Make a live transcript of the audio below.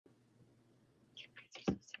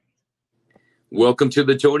Welcome to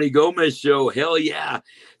the Tony Gomez Show. Hell yeah.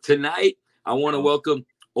 Tonight, I want to welcome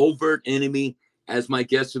Overt Enemy as my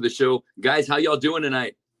guest to the show. Guys, how y'all doing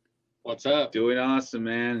tonight? What's up? Doing awesome,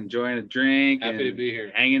 man. Enjoying a drink. Happy to be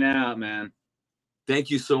here. Hanging out, man. Thank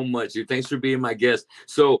you so much, dude. Thanks for being my guest.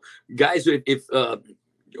 So, guys, if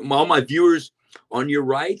all my viewers on your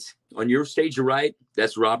right, on your stage right,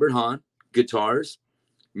 that's Robert Hahn, guitars.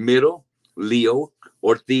 Middle, Leo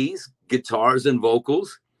Ortiz, guitars and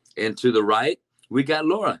vocals. And to the right, we got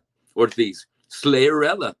Laura Ortiz,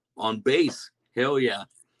 Slayerella on bass. Hell yeah.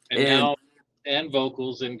 And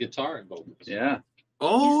vocals and guitar and vocals. Yeah.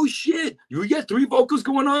 Oh, shit. You got 3 vocals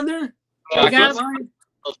going on there?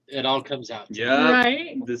 It all comes out. Yeah.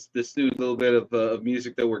 Right. This new little bit of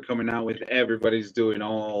music that we're coming out with, everybody's doing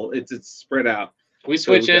all, it's spread out. We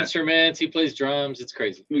switch instruments. He plays drums. It's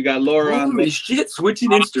crazy. We got Laura on. Holy shit,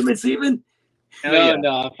 switching instruments even?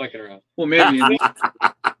 No, I'm fucking around. Well, maybe.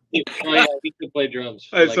 He can play drums.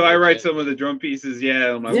 So I write some of the drum pieces.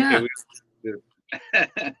 Yeah. I'm like, yeah.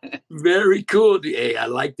 Okay, very cool. Hey, I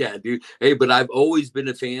like that, dude. Hey, but I've always been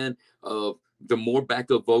a fan of the more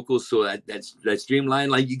backup vocals, so that's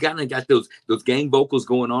streamlined. Like you got those gang vocals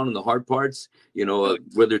going on in the hard parts, you know,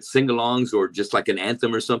 whether it's sing-alongs or just like an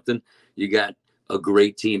anthem or something. You got a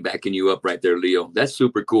great team backing you up right there, Leo. That's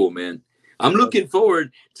super cool, man. I'm looking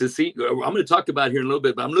forward to see. I'm going to talk about here in a little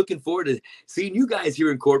bit, but I'm looking forward to seeing you guys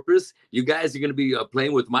here in Corpus. You guys are going to be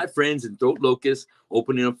playing with my friends in Throat Locust,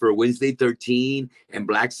 opening up for Wednesday 13 and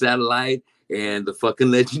Black Satellite and the fucking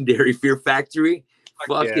legendary Fear Factory.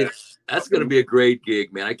 Fucking, that's going to be a great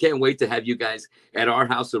gig, man. I can't wait to have you guys at our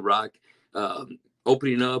House of Rock,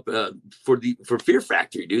 opening up for Fear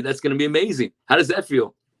Factory, dude. That's going to be amazing. How does that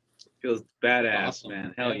feel? Feels badass, awesome,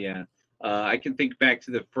 man. Hell yeah. I can think back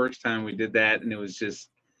to the first time we did that, and it was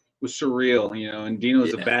surreal, you know. And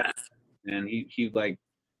Dino's a badass, and he like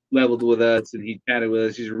leveled with us, and he chatted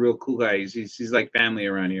with us. He's a real cool guy. He's like family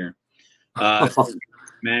around here.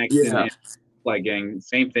 Max and Fly Gang,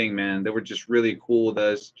 same thing, man. They were just really cool with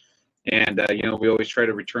us, and you know, we always try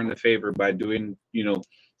to return the favor by doing, you know,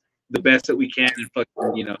 the best that we can, and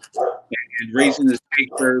fucking, you know, and raising the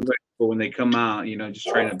stakes for everybody. But when they come out, you know, just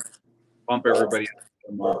trying to pump everybody up.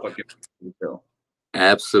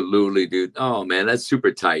 Absolutely, dude. Oh man, that's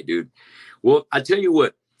super tight, dude. Well, I tell you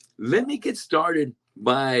what, let me get started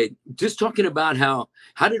by just talking about how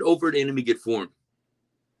did Overt Enemy get formed?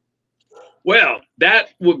 Well, that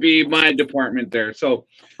would be my department there. So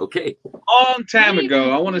okay, long time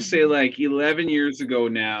ago, I want to say like 11 years ago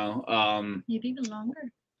now. Maybe even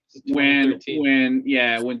longer. When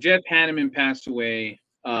Jeff Hanneman passed away,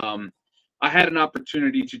 I had an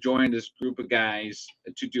opportunity to join this group of guys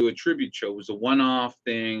to do a tribute show. It was a one-off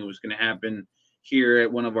thing. It was going to happen here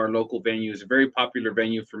at one of our local venues, a very popular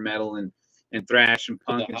venue for metal and thrash and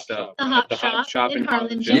punk and stuff. The Hot Shop in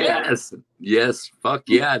Harlingen. Yes. Fuck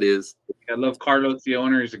yeah, it is. I love Carlos, the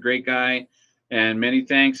owner. He's a great guy. And many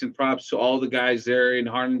thanks and props to all the guys there in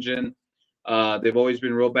Harlingen. They've always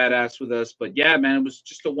been real badass with us. But yeah, man, it was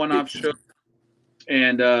just a one-off show.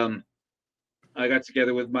 And I got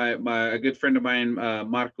together with a good friend of mine,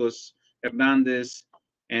 Marcos Hernandez,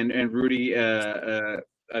 and Rudy. I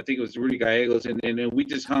think it was Rudy Gallegos, and we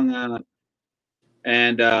just hung out.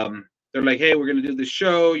 And they're like, "Hey, we're gonna do this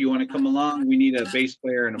show. You want to come along? We need a bass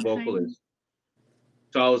player and a vocalist."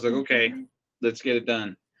 So I was like, "Okay, let's get it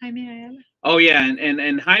done." Jaime Ayala. Oh yeah,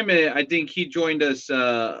 and Jaime, I think he joined us.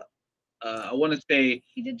 I want to say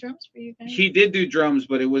he did drums for you guys. He did do drums,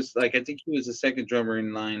 but it was like, I think he was the second drummer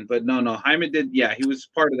in line. But no, Jaime did. Yeah, he was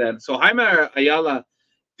part of that. So Jaime Ayala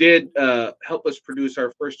did help us produce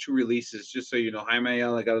our first 2 releases. Just so you know, Jaime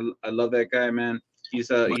Ayala, I love that guy, man.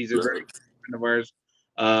 He's a great friend of ours,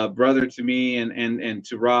 brother to me and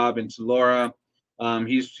to Rob and to Laura.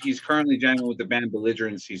 He's currently jamming with the band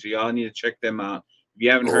Belligerency, so y'all need to check them out. If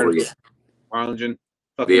you haven't heard of them, Harlingen,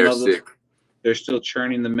 fucking love them. They're still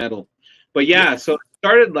churning the metal. But yeah, so it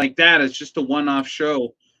started like that. It's just a one-off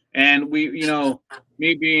show. And we, you know,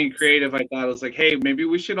 me being creative, I thought, I was like, hey, maybe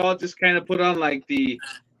we should all just kind of put on like the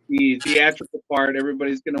theatrical part.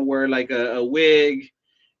 Everybody's going to wear like a wig,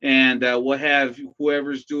 and we'll have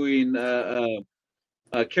whoever's doing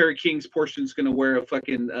Kerry King's portion is going to wear a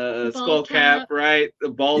fucking skull cap, right? A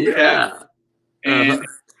bald cap. And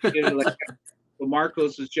you know, like, so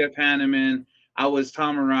Marcos was Jeff Hanneman. I was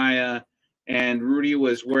Tom Araya. And Rudy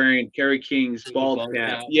was wearing Kerry King's bald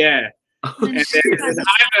cap. Yeah. And then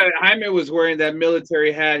Jaime was wearing that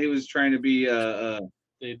military hat. He was trying to be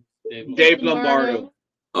Dave Lombardo.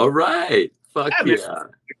 All right. Fuck yeah.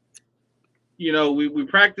 You know, we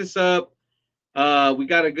practice up. We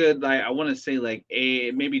got a good, like, I want to say like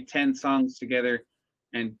maybe 10 songs together.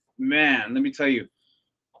 And man, let me tell you,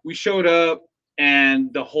 we showed up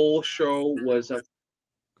and the whole show was a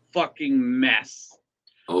fucking mess.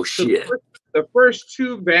 Oh So shit. the first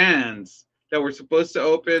two bands that were supposed to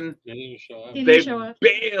open, They didn't show up. Didn't they show up.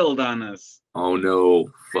 bailed on us. Oh no.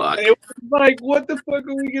 Fuck. And it was like, what the fuck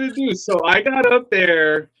are we gonna do? So I got up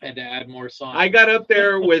there. Had to add more songs. I got up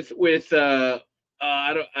there with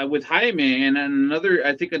Jaime and another,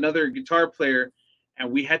 I think another guitar player,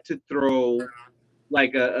 and we had to throw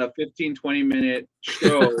like a 15-20 minute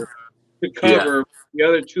show to cover the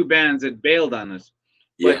other two bands that bailed on us.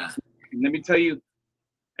 But Yeah. let me tell you,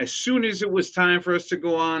 as soon as it was time for us to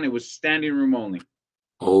go on, it was standing room only.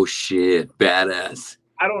 Oh shit. Badass.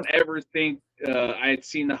 I don't ever think I had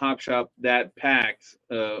seen the Hop Shop that packed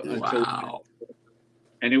until, Wow.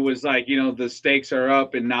 and it was like, you know, the stakes are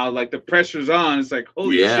up and now like the pressure's on. It's like,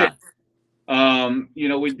 holy shit. You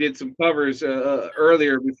know, we did some covers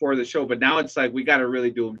earlier before the show, but now it's like we got to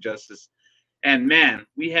really do them justice. And man,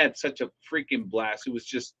 we had such a freaking blast. It was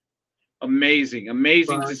just amazing to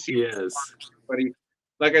Fuck see yes. everybody.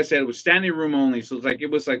 Like I said, it was standing room only, so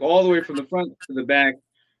it was like all the way from the front to the back.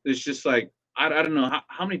 There's just like I don't know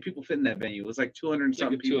how many people fit in that venue. It was like 200 and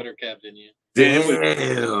something Like a people. 200 cap, didn't you?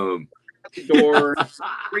 Damn. The door,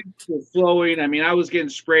 drinks were flowing. I mean, I was getting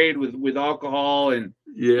sprayed with alcohol and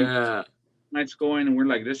Yeah. nights going, and we're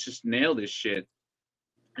like, let's just nail this shit.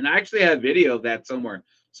 And I actually have video of that somewhere,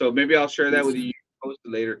 so maybe I'll share that with you. Post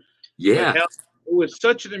it later. Yeah. But hell, it was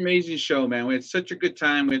such an amazing show, man. We had such a good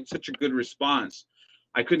time. We had such a good response.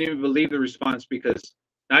 I couldn't even believe the response because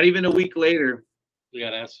not even a week later, We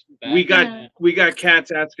got asked back. we got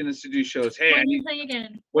cats asking us to do shows. Hey, When do you play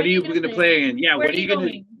again? when are you going to play again? Yeah, Where when are you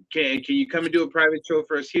going? Can you come and do a private show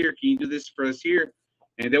for us here? Can you do this for us here?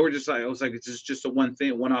 And they were just like, I was like, it's just a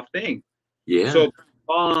one-off thing. Yeah. So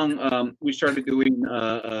we started doing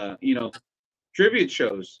you know, tribute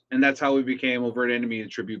shows, and that's how we became Overt Enemy, a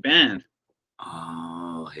tribute band.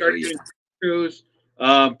 Oh, hell Started yeah. doing shows,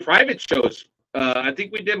 private shows. I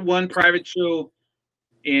think we did one private show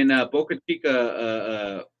in Boca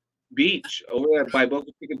Chica Beach, over there by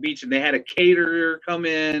Boca Chica Beach, and they had a caterer come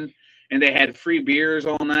in, and they had free beers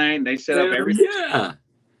all night, and they set up Hell everything. yeah.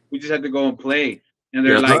 We just had to go and play, and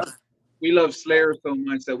they're Yeah. like, we love Slayer so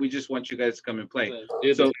much that we just want you guys to come and play.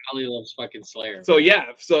 Dude, So- Holly loves fucking Slayer. So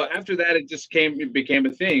yeah, so after that, it became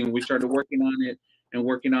a thing. We started working on it and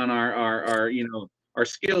working on our you know, our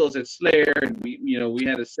skills at Slayer, and we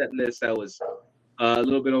had a set list that was a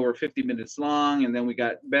little bit over 50 minutes long, and then we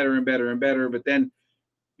got better and better and better. But then,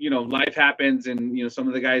 you know, life happens, and you know, some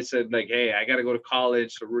of the guys said like, hey, I got to go to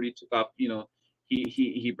college. So Rudy took off. You know,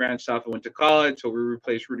 he branched off and went to college. So we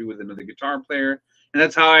replaced Rudy with another guitar player, and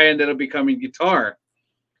that's how I ended up becoming guitar.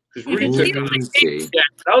 Because Rudy Is took it you? yeah,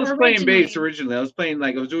 I was playing bass Originally. originally. I was playing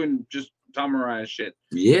like I was doing just Tom Mariah shit.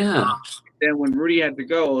 Yeah. Then when Rudy had to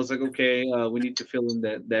go, I was like, okay, we need to fill in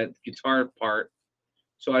that guitar part.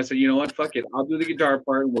 So I said, you know what, fuck it, I'll do the guitar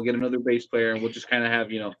part, and we'll get another bass player, and we'll just kind of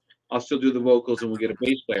have, you know, I'll still do the vocals, and we'll get a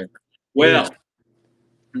bass player. Well,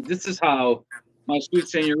 this is how my sweet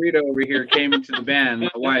senorita over here came into the band. My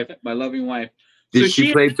wife, my loving wife. Did So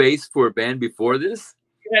she play bass for a band before this?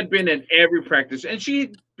 had been at every practice, and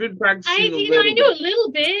she'd been practicing I a little I knew a bit.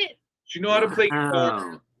 little bit. She knew how to play guitar, Wow.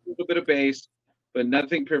 a little bit of bass, but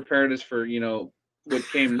nothing prepared us for, you know, what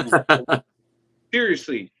came.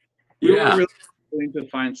 Seriously, we Yeah. were really willing to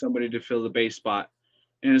find somebody to fill the bass spot,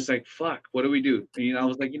 and it's like, fuck, what do we do? And, you know, I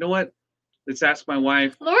was like, you know what? Let's ask my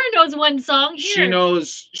wife. Laura knows one song. Here. She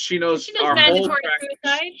knows She knows our whole mandatory practice.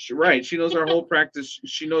 suicide. Right, she knows our whole practice.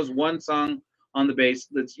 She knows one song on the bass.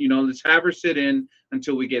 Let's have her sit in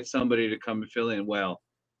until we get somebody to come and fill in. Well,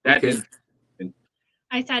 that Okay. didn't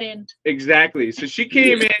I sat in. exactly. So she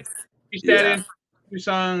came in, she sat Yeah. in for 2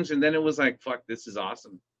 songs, and then it was like, fuck, this is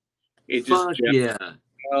awesome. It just Fuck yeah.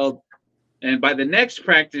 gelled. And by the next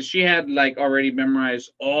practice, she had like already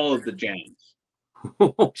memorized all of the jams.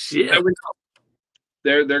 Oh shit. There we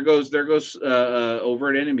go. There goes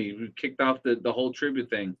Overt Enemy. We kicked off the whole tribute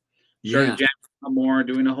thing. Started Yeah. jamming more,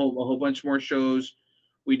 doing a whole bunch more shows.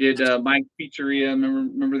 We did Mike's Pizzeria.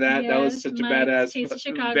 Remember that? That was Yes, such a Mike's badass Taste of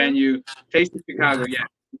Chicago. venue. Taste of Chicago, yeah.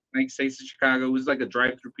 Mike's Taste of Chicago. It was like a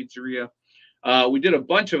drive-through pizzeria. We did a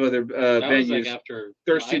bunch of other That was venues. like after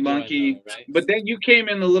Thirsty I joined, Monkey. though, right? But then you came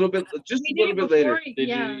in a little bit, just We a did little it bit later. before, Did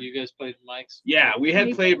yeah. you guys played Mike's? Yeah, we had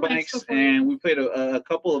We played played Mike's, before. and we played a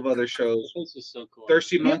couple of other shows. This place was so cool.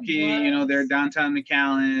 Thirsty It Monkey, you know, they're was. downtown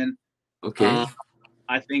McAllen. Okay.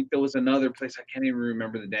 I think there was another place. I can't even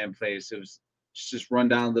remember the damn place. It was just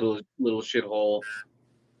rundown little shithole.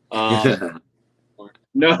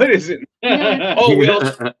 No, it isn't. Oh, we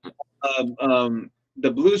also the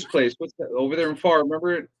blues place. What's that over there in Far?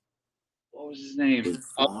 Remember it? what was his name?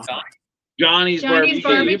 Oh, Johnny's Johnny's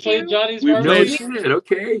Barbecue. you played Johnny's We No Barbecue? played- shit.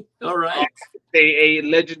 Okay. All right. A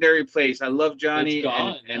legendary place. I love Johnny, It's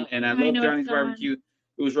gone, and I I love know Johnny's it's gone. Barbecue.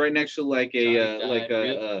 It was right next to like Johnny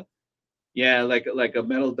a died, like a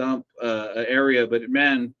metal dump area. But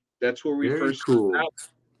man, that's where we Very first cool. started out.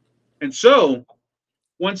 And so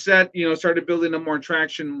once that started building up more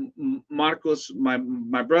traction, Marcos, my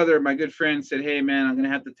brother, my good friend, said, "Hey man, I'm gonna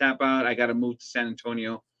have to tap out. I gotta move to San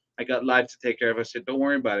Antonio. I got life to take care of." I said, "Don't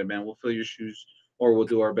worry about it, man. We'll fill your shoes, or we'll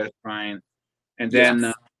do our best trying." And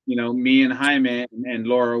then me and Jaime and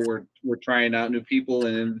Laura were trying out new people,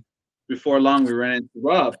 and then before long we ran into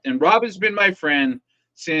Rob. And Rob has been my friend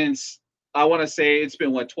since, I want to say, it's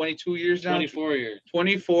been what, 22 years now? 24 years.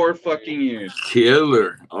 24 fucking years.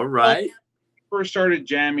 Killer. All right. First started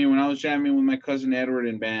jamming when I was jamming with my cousin Edward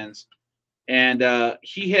in bands, and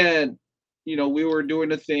he had, we were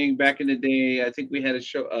doing a thing back in the day. I think we had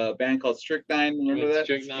a band called Strychnine. Remember that?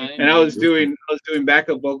 Strychnine. And I was doing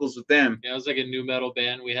backup vocals with them. Yeah, it was like a new metal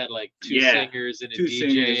band. We had like two Yeah, singers and a two DJ,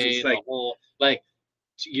 singers. It's the like- whole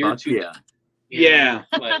year Fuck two. yeah. Yeah.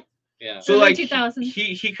 Like, yeah. So Early like 2000s.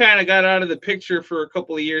 he kind of got out of the picture for a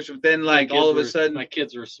couple of years, but then like My all of kids a sudden, my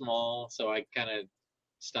kids were small, so I kind of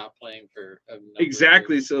stopped playing for a number of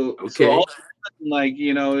exactly. years. So Okay. all of a sudden, like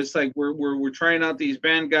it's like we're trying out these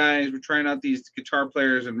band guys, we're trying out these guitar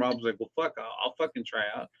players, and Rob's like, well, fuck, I'll fucking try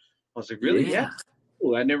out. I was like, really? Yeah.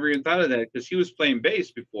 Cool. I never even thought of that because he was playing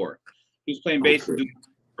bass before. He was playing bass Okay.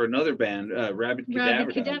 for another band, Rabid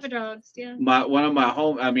Cadaver Dogs. Dogs, yeah.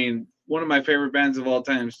 One of my favorite bands of all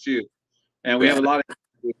times too, and we have a lot of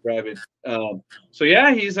with Rabid. So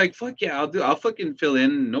yeah, he's like, fuck yeah, I'll fucking fill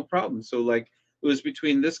in, no problem. So like it was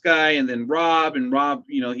between this guy and then Rob, and Rob,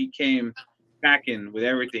 he came packing with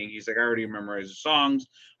everything. He's like, I already memorized the songs,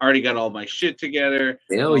 I already got all my shit together.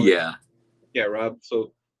 Hell yeah. Yeah, Rob.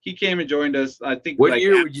 So he came and joined us. I think. What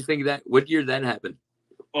year would you think that? What year that happened?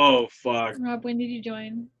 Oh fuck! Rob, when did you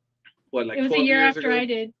join? What, like It was 12 a year years after ago? I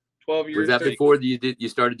did. 12 years. Was that 13? before you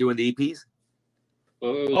started doing the EPs?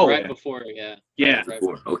 Well, it was Oh, right yeah. before, yeah. Yeah. Right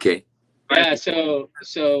Before. Okay. Yeah, so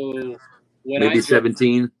when Maybe I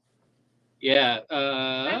 17. yeah,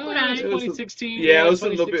 Back when I- it was 2016. Yeah, it was a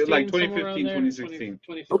little bit like 2016, somewhere 2015, around there, 2016.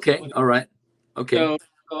 2015, Okay. 20. All right. Okay. So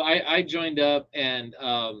I joined up, and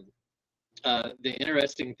the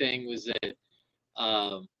interesting thing was that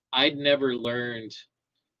I'd never learned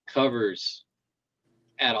covers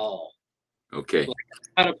at all. Okay.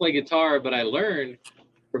 How to play guitar, but I learned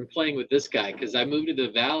from playing with this guy because I moved to the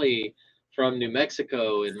Valley from New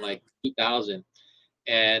Mexico in like 2000,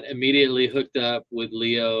 and immediately hooked up with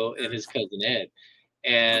Leo and his cousin Ed,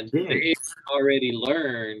 and Okay. they already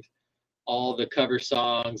learned all the cover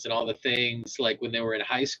songs and all the things like when they were in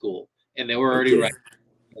high school, and they were already Okay.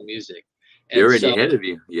 writing music. They're And already so, ahead of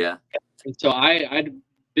you. Yeah. and so I'd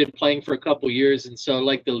been playing for a couple years, and so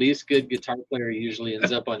like the least good guitar player usually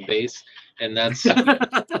ends up on bass, and that's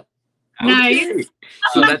Nice. Okay.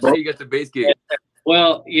 So that's how you got the bass gig.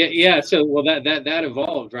 well, yeah. So that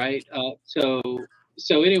evolved, right?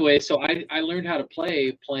 So anyway, so I learned how to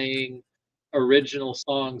playing original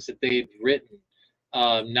songs that they'd written,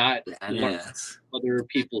 not Badass. other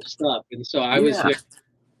people's stuff. And so I was Yeah.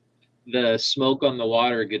 the smoke on the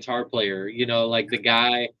water guitar player, like the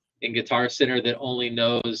guy in Guitar Center that only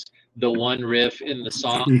knows the one riff in the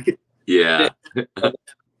song. Yeah.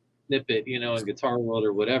 Snippet, in Guitar World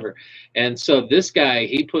or whatever. And so this guy,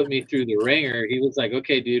 he put me through the ringer. He was like,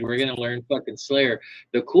 okay, dude, we're going to learn fucking Slayer.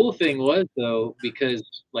 The cool thing was, though, because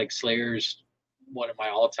like Slayer's one of my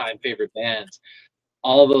all-time favorite bands,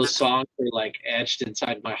 all those songs were like etched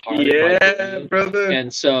inside my heart. Yeah, brother.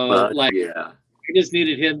 And so Fuck like yeah. I just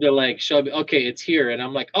needed him to like show me, okay, it's here. And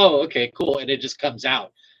I'm like, oh, okay, cool. And it just comes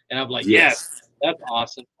out. And I'm like, yes, that's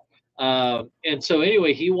awesome. And so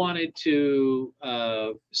anyway, he wanted to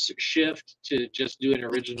shift to just doing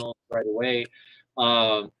original right away.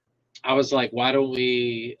 I was like, why don't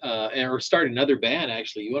we or start another band?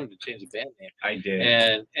 Actually, you wanted to change the band name. I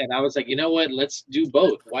did. And I was like, you know what? Let's do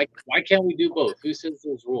both. Why can't we do both? Who says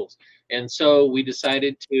those rules? And so we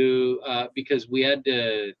decided to because we had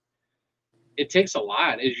to. It takes a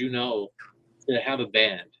lot, as you know, to have a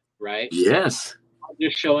band, right? Yes. Not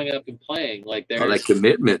just showing up and playing. Like All that there's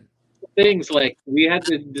commitment. things like we had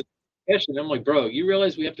to discussion. I'm like, bro, you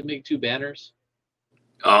realize we have to make 2 banners?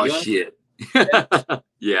 Oh You want- shit.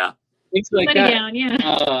 Yeah. Things like Money that. down,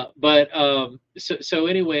 yeah. But so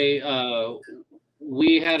anyway,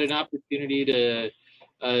 we had an opportunity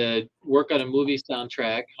to work on a movie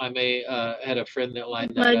soundtrack. Jaime had a friend that lined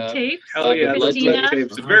that Blood up. tapes. Hell yeah, Blood those Christina. blood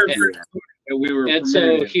tapes. The very Yeah. first one that we were And so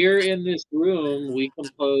premiering here in this room, we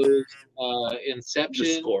composed the Inception,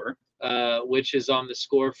 score. which is on the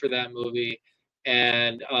score for that movie,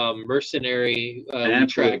 and Mercenary, we And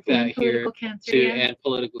tracked that And here political cancer, too, yeah. and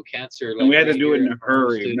Political Cancer. And we had right to do it here in a at our own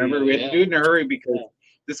hurry. studio. Remember, we had to do it in a hurry because Yeah.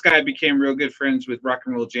 this guy became real good friends with Rock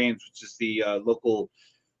and Roll James, which is the local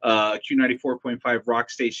Q94.5 rock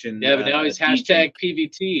station. Yeah, but now he's DJ. hashtag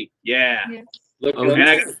PVT. Yeah. Yes. Look Oh, up. And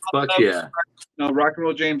I- fuck yeah. No, Rock and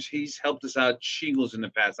Roll James, he's helped us out shingles in the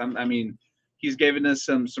past. I mean, he's given us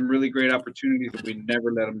some really great opportunities that we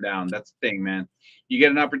never let him down. That's the thing, man. You get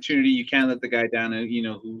an opportunity, you can't let the guy down, you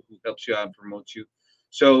know, who helps you out and promotes you.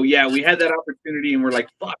 So yeah, we had that opportunity, and we're like,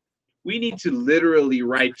 fuck, we need to literally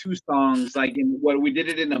write 2 songs, like in what we did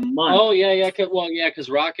it in a month. Oh yeah. Because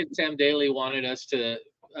Rock and Sam Daly wanted us to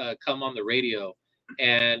come on the radio,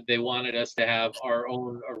 and they wanted us to have our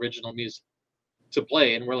own original music to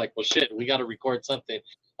play, and we're like, well, shit, we got to record something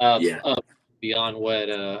beyond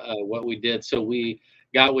what we did. So we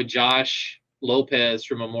got with Josh Lopez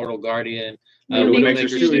from Immortal Guardian, Widowmaker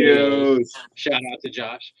Studios. Shout out to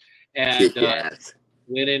Josh, and Yes.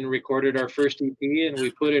 went and recorded our first EP, and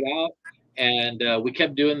we put it out. And we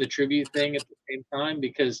kept doing the tribute thing at the same time,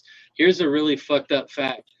 because here's a really fucked up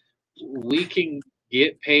fact: we can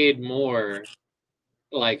get paid more,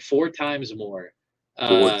 like 4 times more,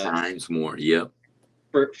 4 times more. Yep.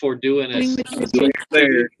 for doing Doing a the tribute.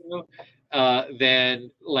 tribute show,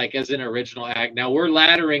 than like as an original act. Now we're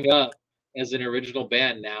laddering up as an original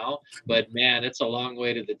band now, but man, it's a long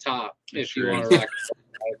way to the top if you want to rock.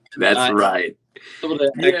 That's right. Able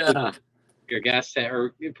to Yeah. your gas tank,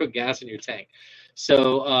 or you put gas in your tank.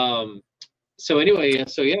 So anyway,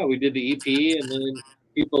 so yeah, we did the EP, and then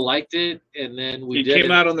people liked it, and then we It did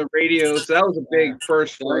came out on the radio, so that was a big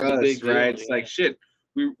first That for was a us, big deal, right? It's yeah. like shit.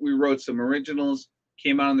 We wrote some originals,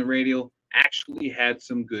 came out on the radio, actually had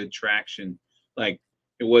some good traction. Like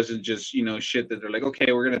it wasn't just, you know, shit that they're like,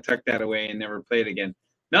 okay, we're gonna tuck that away and never play it again.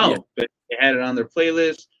 No, Yeah. but they had it on their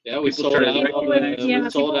playlist. Yeah, we People sold started out all recognizing the, it. we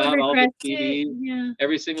sold out all the CDs. CDs. Yeah.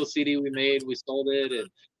 Every single CD we made, we sold it, and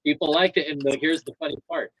people liked it. And here's the funny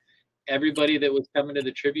part: everybody that was coming to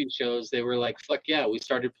the tribute shows, they were like, "Fuck yeah!" We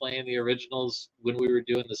started playing the originals when we were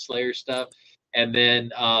doing the Slayer stuff, and then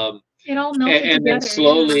It all and melted then together.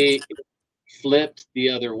 slowly flipped the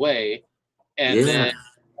other way, and Yeah.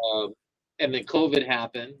 then COVID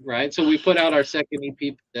happened, right? So we put out our second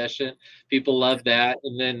EP, Possession. People loved that,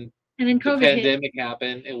 and then And then the COVID hit. pandemic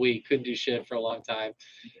happened, and we couldn't do shit for a long time.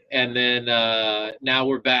 And then now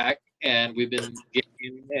we're back, and we've been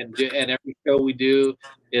getting, and every show we do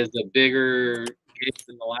is a bigger hit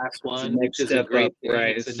than the last It's the one, next which is a step great up, thing.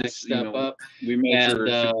 right? It's the It's next just, you step know, up We measure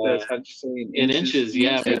And, success, how'd you say, in inches.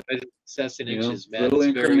 Yeah, Yeah. we measure success in You know, inches, man. little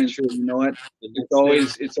It's very increments. true. You know what? The It's next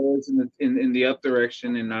always thing. in the up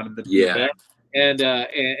direction and not in the Yeah. back. And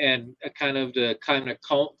kind of to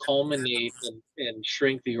culminate and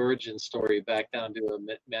shrink the origin story back down to a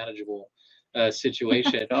manageable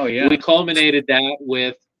situation. Oh yeah. We culminated that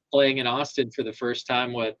with playing in Austin for the first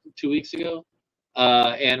time, 2 weeks ago,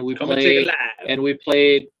 and we Come and take it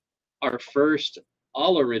played live. our first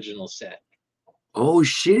all original set. Oh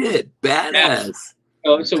shit. Badass.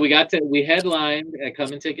 So we headlined at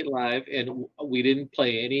Come and Take It Live, and we didn't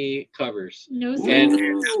play any covers. No And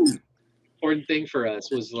sense. Ooh. Important thing for us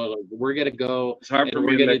was like, we're gonna go. It's hard and for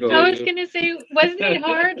we're me to gonna let go. I was gonna say, wasn't it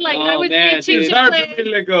hard? Like I Oh, was man, itching dude. It's to hard for me play to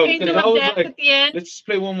let go because Angel I of was Death like, at the end. let's just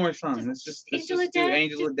play one more song. Let's just Angel do of Death?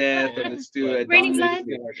 Angel of Death, or let's do a Raining Dominant.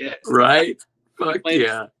 Blood? Yeah. Right? Fuck played-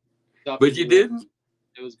 yeah. But you didn't?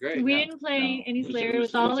 It was great. We yeah. didn't play No, any it was- Slayer. it It was-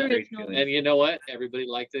 was all it was a great original. feeling. And you know what? Everybody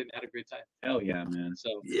liked it and had a great time. Hell yeah, man.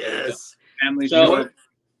 So Yes. Family So- show.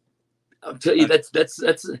 I'll tell you, that's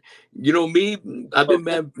you know me. I've been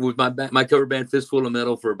band with my cover band Fistful of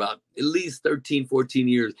Metal for about at least 13, 14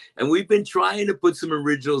 years, and we've been trying to put some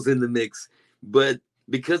originals in the mix, but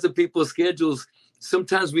because of people's schedules,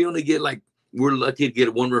 sometimes we only get we're lucky to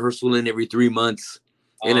get one rehearsal in every 3 months,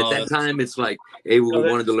 and at that time it's like, hey, well, we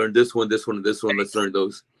wanted to learn this one, this one, and this one. Let's learn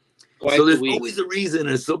those. twice So a there's week. always a reason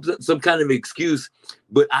and some kind of excuse,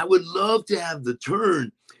 but I would love to have the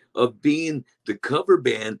turn of being the cover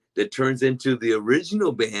band that turns into the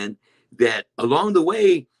original band, that along the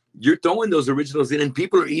way you're throwing those originals in and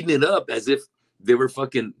people are eating it up as if they were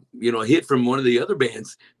fucking, a hit from one of the other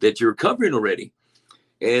bands that you're covering already.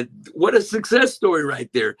 And what a success story right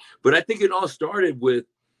there. But I think it all started with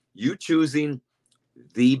you choosing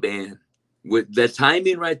the band, with that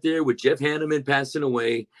timing right there with Jeff Hanneman passing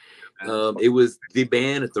away. It was the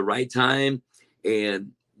band at the right time,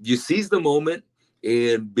 and you seized the moment.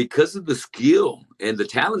 And because of the skill and the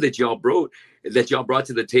talent that y'all brought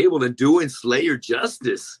to the table and doing Slayer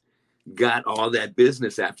justice, got all that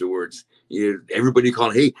business afterwards. Everybody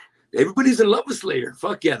calling, hey, everybody's in love with Slayer.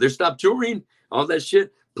 Fuck yeah, they're stopped touring, all that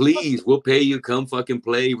shit. Please, we'll pay you. Come fucking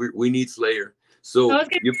play. We need Slayer. So I was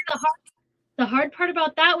gonna say the hard part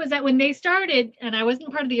about that was that when they started, and I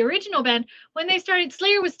wasn't part of the original band, when they started,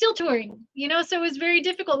 Slayer was still touring. You know, so it was very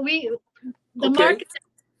difficult. The market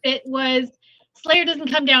it was Slayer doesn't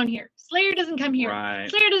come down here. Slayer doesn't come here. Right.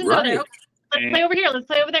 Slayer doesn't go there. Okay, let's play over here. Let's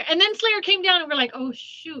play over there. And then Slayer came down, and we're like, oh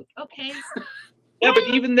shoot, okay. Yeah, but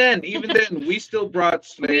even then, we still brought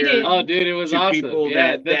Slayer. Oh, dude, it was awesome.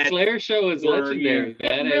 Yeah, that Slayer show was legendary,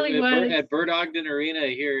 man. It really was. At Bird Ogden Arena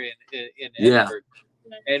here in Edinburgh.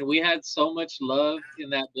 And we had so much love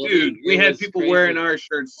in that building. Dude, we had people wearing our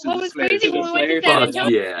shirts to the Slayer. Crazy when we went to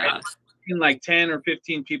that, yeah. Like 10 or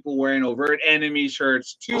 15 people wearing Overt Enemy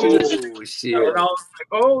shirts too. Oh shit! And I was like,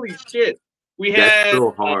 holy shit! That's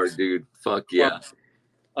so hard, dude. Fuck yeah.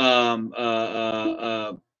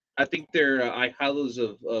 I think they're highlights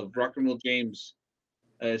of Rock and Roll James,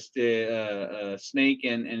 Snake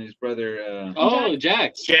and his brother.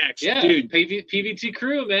 Jax. Yeah, dude. PVT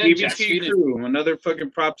crew, man. PVT crew. Another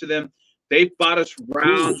fucking prop to them. They bought us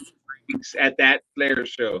round drinks at that Slayer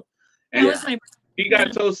show. And that was my he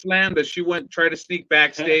got so slammed that she tried to sneak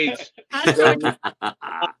backstage in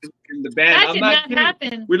the band. That did not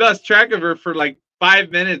happen. We lost track of her for like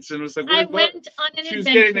 5 minutes, and it was like, I went on an she was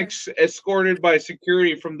adventure. getting escorted by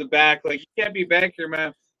security from the back. Like, you can't be back here,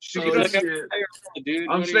 man. She's like, dude,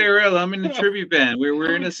 I'm Slayerella. I'm in the tribute band.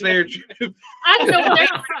 We're in a Slayer tribute. I don't know. It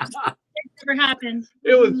never happened.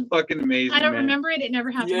 It was fucking amazing. I don't remember it. It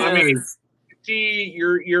never happened. Yes. I mean, see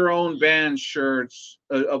your own band shirts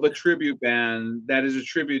of a tribute band that is a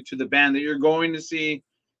tribute to the band that you're going to see.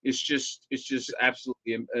 It's just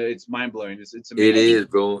absolutely it's mind blowing. It's amazing. It is,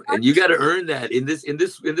 bro, and you got to earn that in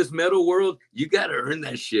this metal world. You got to earn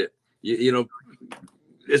that shit. You know,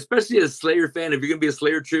 especially as a Slayer fan, if you're gonna be a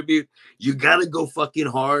Slayer tribute, you got to go fucking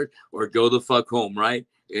hard or go the fuck home, right?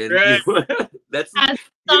 And right. That's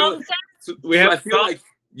we have. I feel like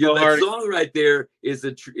that song right there is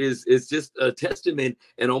just a testament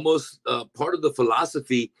and almost part of the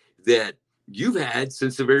philosophy that you've had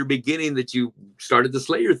since the very beginning that you started the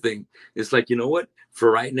Slayer thing. It's like, you know what?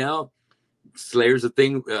 For right now, Slayer's a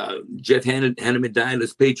thing. Jeff Hanneman died.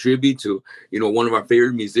 Let's pay tribute to, one of our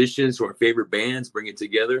favorite musicians, to our favorite bands, bring it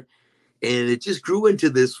together. And it just grew into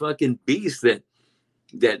this fucking beast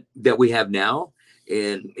that we have now.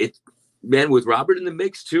 And man, with Robert in the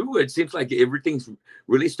mix too, it seems like everything's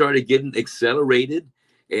really started getting accelerated,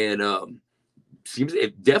 and seems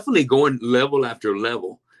definitely going level after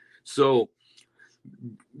level. So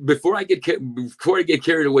before I get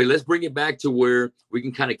carried away, let's bring it back to where we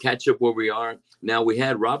can kind of catch up where we are now. We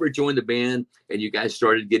had Robert join the band, and you guys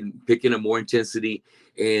started picking up more intensity,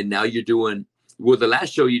 and now you're doing the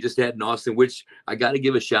last show you just had in Austin, which I got to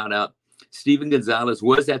give a shout out. Steven Gonzalez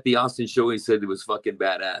was at the Austin show. He said it was fucking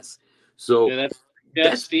badass. So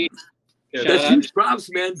that's Steve. That's huge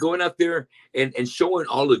props, man, going out there and showing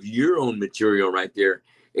all of your own material right there.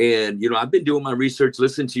 And, I've been doing my research,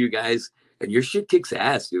 listening to you guys, and your shit kicks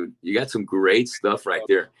ass, dude. You got some great stuff right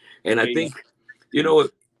there. And I think,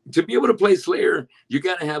 to be able to play Slayer, you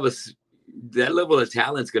got to have that level of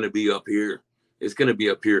talent's going to be up here. It's going to be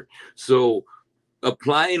up here. So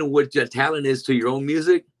applying what your talent is to your own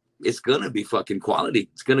music, it's going to be fucking quality.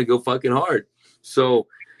 It's going to go fucking hard. So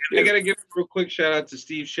I got to give a real quick shout out to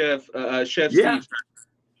Steve Chef Steve.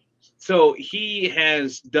 So he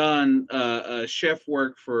has done chef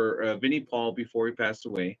work for Vinnie Paul before he passed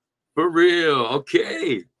away. For real.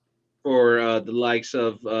 Okay. For the likes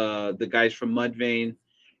of the guys from Mudvayne.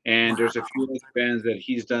 And there's a few other bands that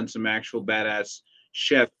he's done some actual badass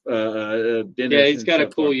chef dinners. Yeah, he's got a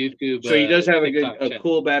cool YouTube. So he does have a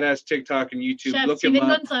cool badass TikTok and YouTube. Chef Look Steven him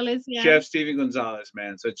up. Gonzalez, yeah. Chef Steven Gonzalez,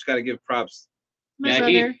 man. So it's got to give props.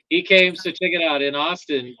 He came, so check it out, in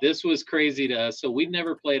Austin. This was crazy to us. So we'd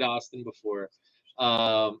never played Austin before.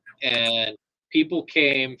 And people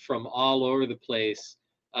came from all over the place,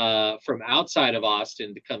 from outside of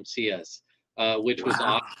Austin to come see us, which was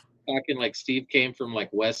awesome. Talking like Steve came from like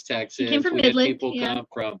West Texas. He came from we Midland, had people come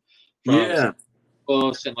from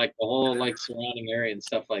close and like the whole like surrounding area and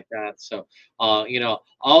stuff like that. So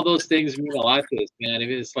all those things mean a lot to us, man. If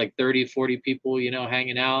it's like 30-40 people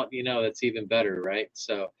hanging out, that's even better, right?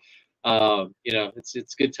 So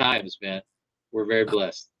it's good times, man. We're very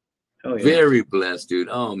blessed. Oh, yeah. Very blessed, dude.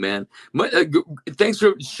 Oh man, thanks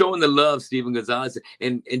for showing the love, Steven Gonzalez,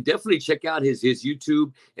 and definitely check out his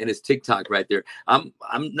YouTube and his TikTok right there. I'm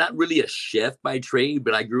not really a chef by trade,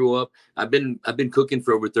 but I grew up. I've been cooking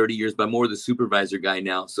for over 30 years, but I'm more the supervisor guy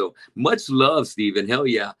now. So much love, Steven. Hell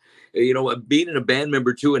yeah. Being a band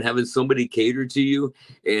member too and having somebody cater to you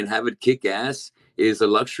and have it kick ass. is a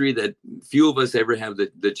luxury that few of us ever have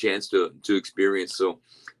the chance to experience. So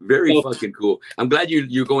very fucking cool. I'm glad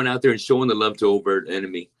you're going out there and showing the love to Overt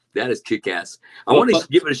Enemy. That is kick-ass. I want to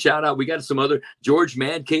give it a shout out. We got some other George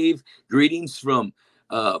Man Cave. Greetings from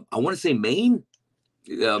I want to say Maine.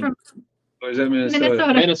 Or is that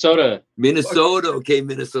Minnesota. Minnesota. Okay,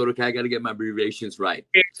 Minnesota. Okay, I got to get my abbreviations right.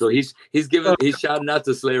 So he's shouting out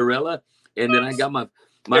to Slayerella, and then I got my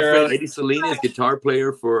friend Eddie Salinas, guitar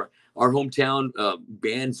player for our hometown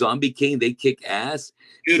band Zombie King. They kick ass.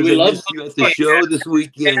 Dude, so we love you at the show this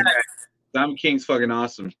weekend. Zombie King's fucking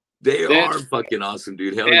awesome. They are fucking awesome,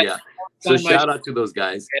 dude. Hell yeah. So shout out to those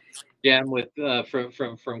guys. Jam with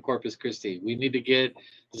from Corpus Christi. We need to get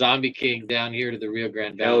Zombie King down here to the Rio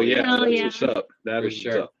Grande Valley. Hell yeah. That's what's up. That is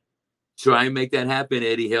sure. up. Try and make that happen,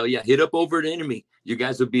 Eddie. Hell yeah. Hit up Overt Enemy. You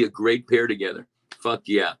guys would be a great pair together. Fuck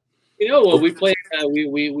yeah. You know what? We played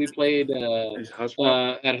we played at House of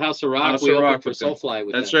Rock. House we of opened Rock for with them. Soulfly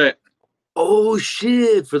with That's them. right. Oh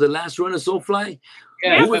shit. For the last run of Soulfly?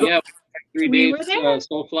 Yeah, Who was yeah. 3 We were days. there.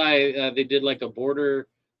 Soulfly. They did like a border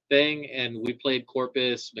thing, and we played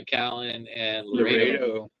Corpus, McAllen, and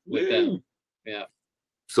Laredo with them. Yeah.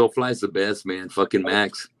 Soulfly's the best, man. Fucking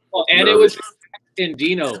Max. Oh, and it was in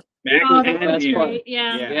Dino. Max Oh, and that's Dino. right.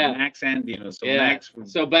 Yeah. Yeah. Max and Dino. So Yeah. Max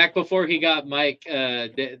was So back before he got Mike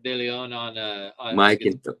De Leon on Mike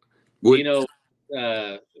and Dino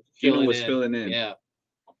filling in. Yeah.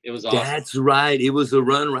 It was awesome. That's right. It was a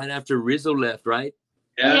run right after Rizzo left, right?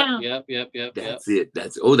 Yeah. Yep. That's it.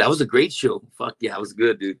 That was a great show. Fuck yeah, it was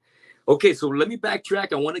good, dude. Okay, so let me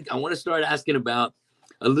backtrack. I want to start asking about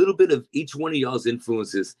a little bit of each one of y'all's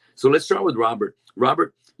influences. So let's start with Robert.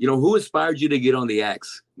 Robert, who inspired you to get on the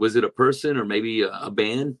axe? Was it a person, or maybe a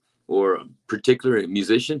band, or a particular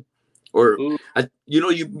musician? Or you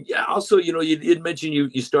did mention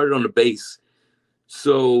you started on the bass.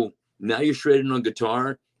 So now you're shredding on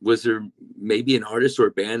guitar. Was there maybe an artist or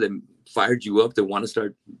a band that fired you up to want to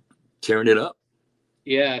start tearing it up?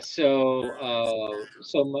 Yeah, so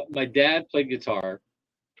my dad played guitar.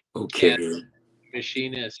 Okay. And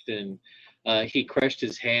machinist, and he crushed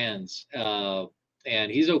his hands,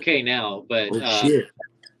 and he's okay now, but shit.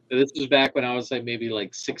 this was back when I was like maybe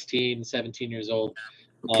like 16, 17 years old.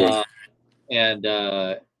 Okay.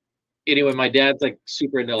 Anyway, my dad's like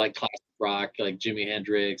super into like classic rock, like Jimi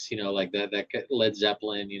Hendrix, like that Led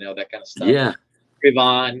Zeppelin, that kind of stuff. Yeah.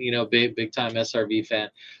 Yvonne, big time SRV fan.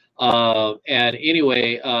 And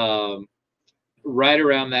anyway, right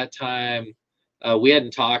around that time, we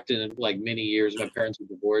hadn't talked in like many years. My parents were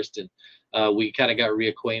divorced, and we kind of got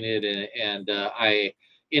reacquainted, and I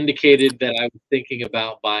indicated that I was thinking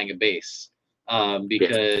about buying a bass,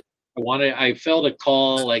 because I felt a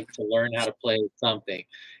call like to learn how to play something,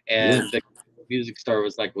 and the music store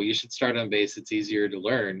was like, well, you should start on bass. It's easier to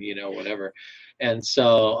learn, whatever. And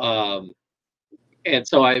so I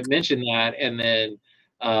mentioned that, and then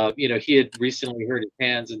he had recently hurt his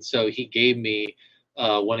hands, and so he gave me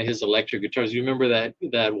one of his electric guitars. You remember that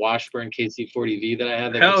Washburn KC40V that I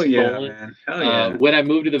had? That Hell yeah, stolen? man. Hell yeah. When I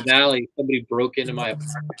moved to the Valley, somebody broke into my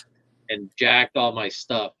apartment and jacked all my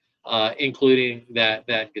stuff, including that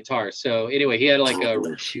guitar. So anyway, he had like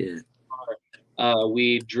shit.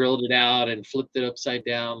 We drilled it out and flipped it upside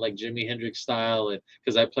down like Jimi Hendrix style, and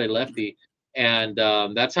because I play lefty, and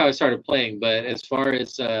that's how I started playing. But as far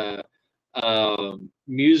as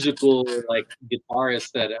musical like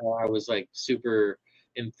guitarist that I was like super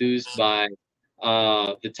enthused by,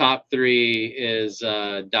 the top 3 is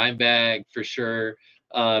Dimebag for sure.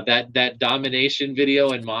 That Domination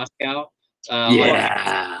video in Moscow.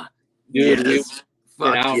 Yeah. Dude, yes.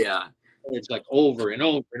 Fuck out. yeah. It's like over and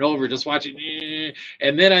over and over, just watching.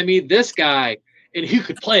 And then I meet this guy, and he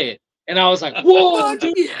could play it, and I was like, "Whoa,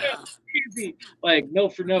 dude, that's crazy!" Like no.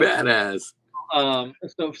 Badass.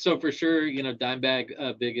 So for sure,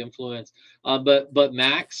 Dimebag, big influence. But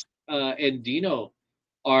Max and Dino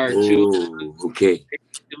are two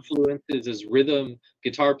influences as rhythm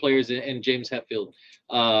guitar players, and James Hetfield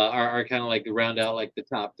are kind of like round out like the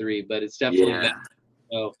top 3. But it's definitely Max,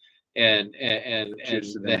 and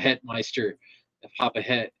the Hetmeister, Papa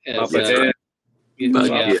Het. Yeah.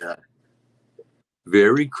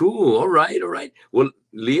 Very cool. All right. Well,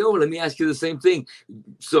 Leo, let me ask you the same thing.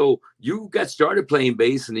 So you got started playing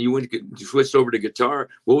bass, and then you switched over to guitar.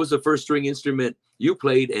 What was the first string instrument you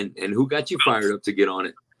played, and who got you fired up to get on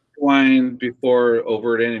it? Wine before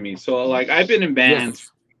Overt Enemy. So like I've been in bands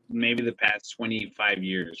maybe the past 25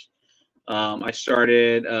 years. I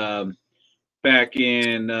started back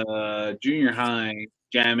in junior high,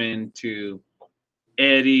 jamming to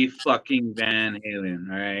Eddie fucking Van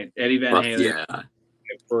Halen. All right, Eddie Van Halen. Yeah.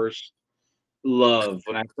 First love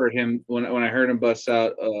when I heard him when I heard him bust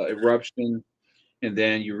out Eruption, and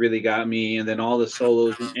then You Really Got Me, and then all the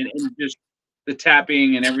solos and just the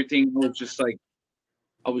tapping and everything was just like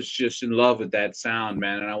I was just in love with that sound,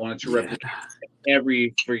 man, and I wanted to replicate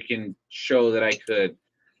every freaking show that I could.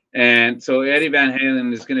 And so Eddie Van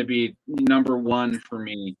Halen is going to be number one for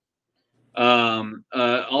me.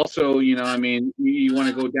 Also, you know, I mean, you want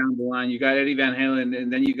to go down the line. You got Eddie Van Halen,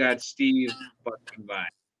 and then you got Steve fucking Vai.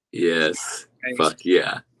 Yes. Right? Fuck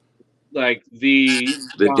yeah. Like the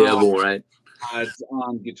devil, right?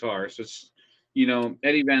 On guitar. So, you know,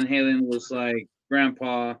 Eddie Van Halen was like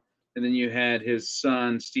grandpa, and then you had his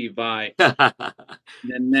son Steve Vai. And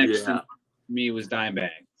then next to me was Dimebag.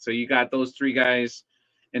 So you got those three guys,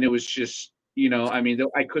 and it was just, you know, I mean,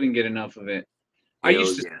 I couldn't get enough of it. I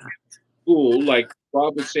used to skip school, like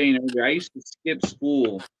Rob was saying earlier. I used to skip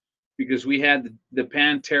school because we had the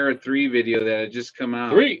Pantera 3 video that had just come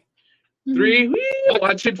out. Three. Woo,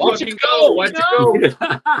 watch it fucking go. Watch it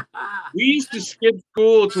go. We used to skip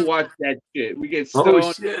school to watch that shit. We get stoned.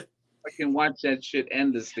 Oh, shit. I can watch that shit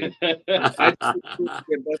endlessly. I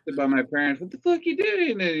get busted by my parents. What the fuck you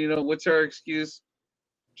doing? And you know, what's our excuse?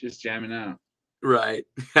 Just jamming out. Right.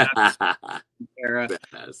 Eddie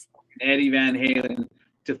Van Halen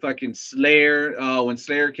to fucking Slayer. When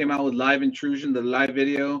Slayer came out with Live Intrusion, the live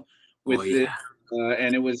video with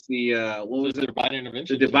and it was the what was it? Divine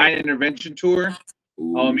Intervention. The Divine Intervention tour.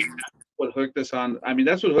 Ooh. Oh, I mean, that's what hooked us on. I mean,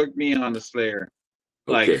 that's what hooked me on the Slayer.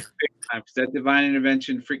 Like, big time, 'cause that Divine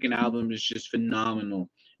Intervention freaking album is just phenomenal.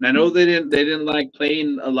 And I know they didn't like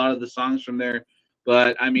playing a lot of the songs from there,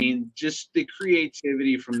 but I mean, just the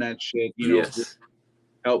creativity from that shit, you know,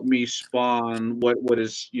 helped me spawn what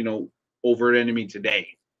is, you know, Overt Enemy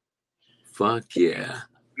today. Fuck yeah.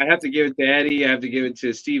 I have to give it to Eddie. I have to give it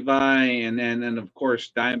to Steve Vai, and of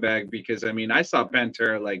course Dimebag, because I mean I saw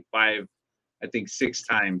Pantera like 6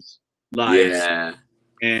 times live. Yeah.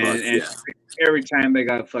 And every time they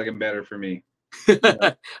got fucking better for me.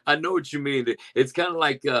 I know what you mean. It's kind of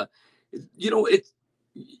like you know,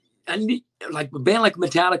 like a band like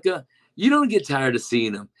Metallica, you don't get tired of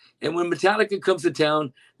seeing them. And when Metallica comes to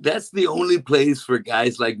town, that's the only place for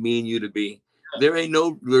guys like me and you to be. There's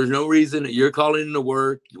no reason that you're calling into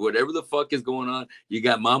work, whatever the fuck is going on. You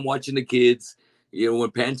got mom watching the kids. You know,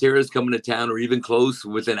 when Pantera's coming to town or even close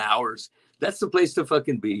within hours, that's the place to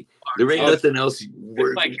fucking be. There ain't nothing else.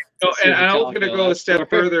 Like, and I was gonna go a step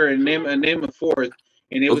further and name a fourth,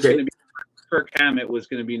 and it was gonna be Kirk Hammett was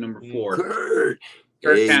gonna be number 4.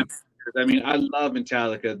 Kirk Hammett. I mean, I love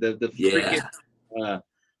Metallica. The freaking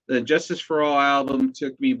the Justice for All album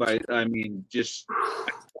took me by. I mean, just.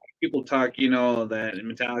 People talk, you know, that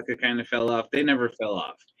Metallica kind of fell off. They never fell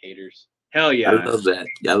off. Haters. Hell yeah. I love that.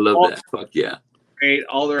 I love that. Fuck yeah. Great.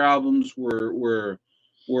 All their albums were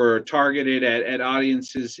targeted at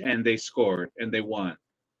audiences, and they scored and they won.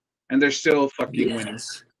 And they're still fucking winning.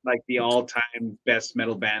 Like the all-time best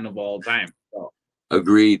metal band of all time. So.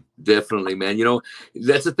 Agreed. Definitely, man. You know,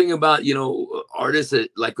 that's the thing about, you know, artists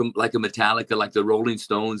that, like a Metallica, like the Rolling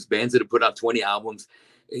Stones, bands that have put out 20 albums,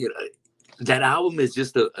 you know, that album is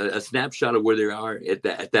just a snapshot of where they are at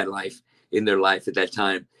that life in their life at that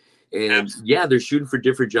time. And they're shooting for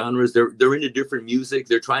different genres. They're into different music.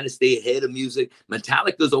 They're trying to stay ahead of music.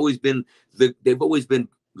 Metallica's always been they've always been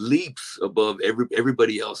leaps above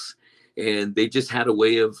everybody else. And they just had a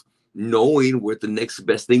way of knowing what the next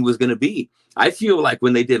best thing was going to be. I feel like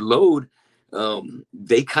when they did Load,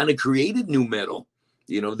 they kind of created new metal.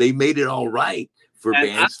 You know, they made it all right for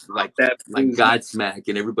bands like Godsmack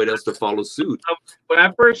and everybody else to follow suit. When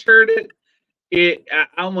I first heard it, I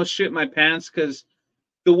almost shit my pants because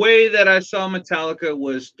the way that I saw Metallica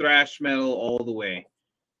was thrash metal all the way.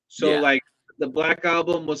 So like the Black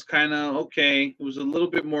Album was kind of okay. It was a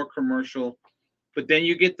little bit more commercial, but then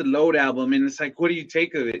you get the Load album and it's like, what do you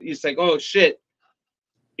take of it? It's like, oh shit,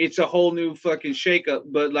 it's a whole new fucking shakeup.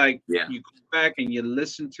 But like you go back and you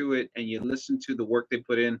listen to it and you listen to the work they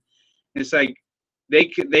put in. It's like they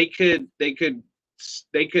could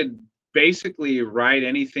basically write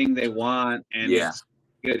anything they want, and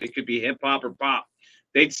it could be hip hop or pop.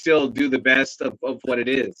 They'd still do the best of what it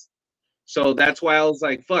is. So that's why I was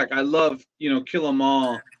like, fuck, I love, you know, Kill 'Em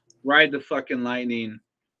All, Ride the Fucking Lightning,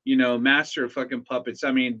 you know, Master of Fucking Puppets.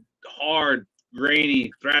 I mean, hard,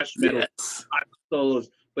 grainy, thrash metal solos.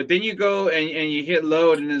 But then you go and you hit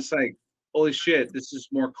Load, and it's like, holy shit, this is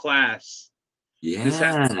more class.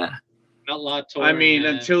 Yeah. Outlaw Tour, I mean,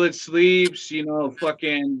 Until It Sleeps, you know,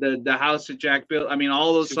 fucking the House that Jack built. I mean,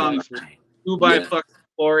 all those songs. 2 by fucking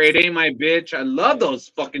 4, It Ain't My Bitch. I love those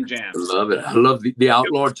fucking jams. I love it. I love the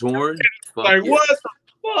Outlaw Torn. Like, what the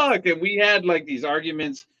fuck? And we had like these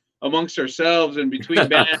arguments amongst ourselves and between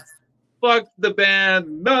bands. Fuck the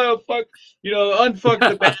band, no, fuck, unfuck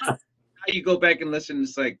the band. Now you go back and listen,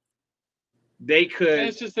 it's like they could.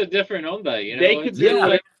 It's just a different onda, They could do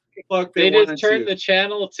whatever the fuck they wanted just turned to. the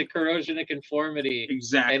channel to corrosion and conformity,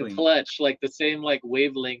 Exactly. and clutch, like the same like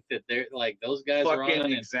wavelength that they're like those guys are Fucking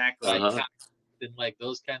on, exactly. and like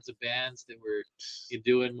those kinds of bands that were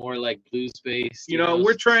doing more like blues based.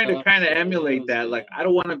 We're trying to stuff. kind of emulate that. Like, I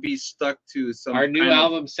don't want to be stuck to some. Our new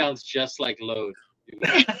album sounds just like Load.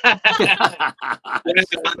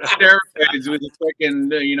 Steroids with a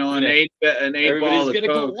fucking, an eight ball of gonna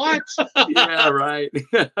coke. go, what? Yeah, right.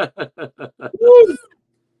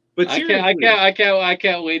 But I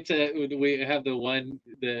can't wait to we have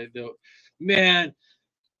the man.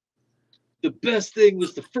 The best thing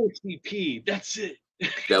was the first EP. That's it.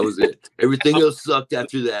 That was it. Everything else sucked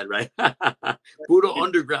after that, right? Puro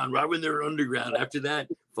underground, right when they were underground. After that,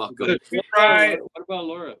 fuck them. Right. What about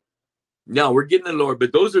Laura? No, we're getting to Laura,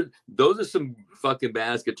 but those are some fucking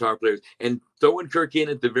badass guitar players. And throwing Kirk in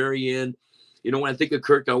at the very end, when I think of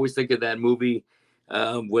Kirk, I always think of that movie.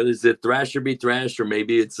 What is it? Thrasher Be Thrashed, or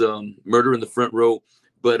maybe it's Murder in the Front Row.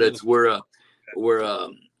 But it's where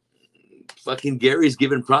fucking Gary's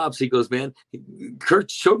giving props. He goes, man, Kirk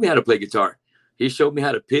showed me how to play guitar. He showed me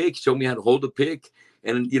how to pick, showed me how to hold a pick.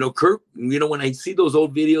 And, Kirk, when I see those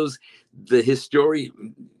old videos, the history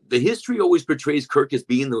always portrays Kirk as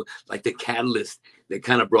being the catalyst that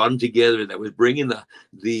kind of brought him together, that was bringing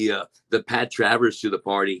the Pat Travers to the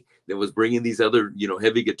party, that was bringing these other,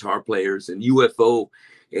 heavy guitar players and UFO.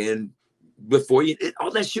 And before all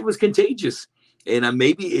that shit was contagious. And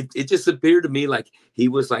maybe it just appeared to me like he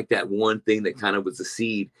was like that one thing that kind of was a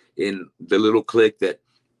seed in the little clique that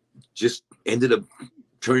just ended up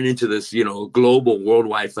turning into this, global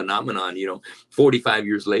worldwide phenomenon, 45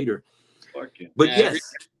 years later. But yeah,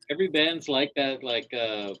 yes. Every band's like that. Like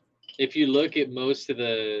if you look at most of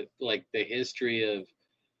the history of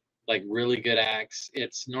like really good acts,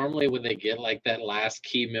 it's normally when they get like that last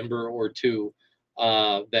key member or two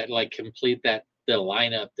that like complete the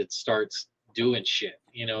lineup that starts doing shit.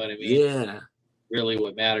 You know what I mean? Yeah. Really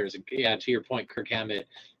what matters. Yeah, to your point, Kirk Hammett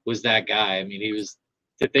was that guy. I mean, he was,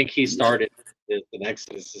 to think he started this, the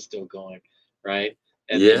Exodus is still going, right?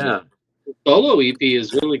 And yeah. The solo EP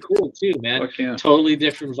is really cool too, man. Yeah. Totally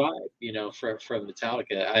different vibe, from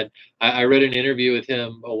Metallica. I read an interview with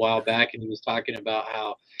him a while back, and he was talking about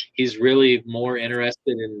how he's really more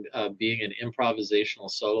interested in being an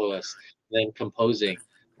improvisational soloist than composing.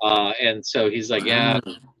 And so he's like, yeah,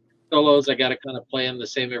 solos, I got to kind of play them the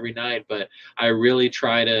same every night, but I really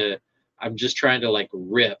I'm just trying to like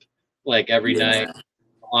rip like every night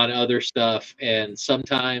on other stuff. And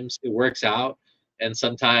sometimes it works out, and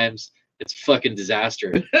sometimes it's fucking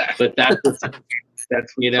disaster. But that's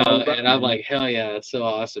and I'm like, hell yeah, that's so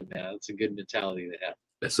awesome, man. It's a good mentality to have.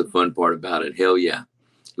 That's the fun part about it. Hell yeah.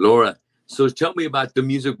 Laura, so tell me about the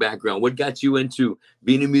music background. What got you into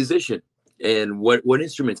being a musician, and what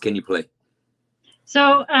instruments can you play?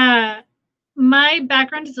 So my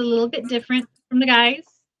background is a little bit different from the guys.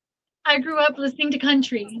 I grew up listening to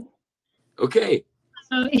country. Okay.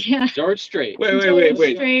 So yeah. George Strait. Wait.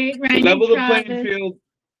 Strait, Randy Level the Travis. playing field.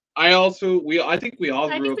 I think we all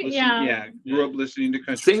grew up listening. Grew up listening to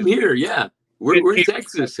country. Same here. Yeah. We're in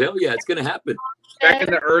Texas. Hell yeah, it's gonna happen. Back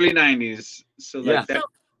in the early '90s. So like Yeah.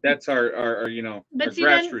 that's our But our see,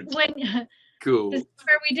 then grassroots. when Cool. this is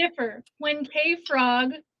where we differ. When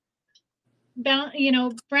K-Frog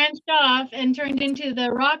branched off and turned into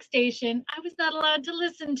the rock station, I was not allowed to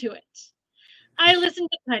listen to it. I listened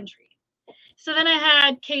to country. So then I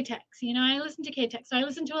had K-Tex, I listened to K-Tex. So I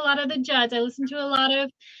listened to a lot of the Judds. I listened to a lot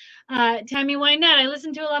of Tammy Wynette. I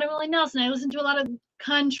listened to a lot of Willie Nelson. I listened to a lot of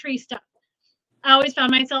country stuff. I always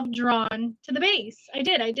found myself drawn to the bass. I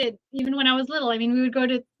did. Even when I was little. I mean, we would go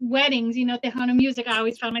to weddings, Tejano music. I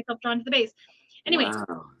always found myself drawn to the bass. Anyway,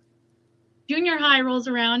 junior high rolls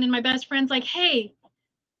around, and my best friend's like, hey,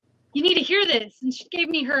 you need to hear this. And she gave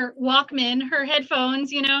me her Walkman, her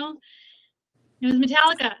headphones, It was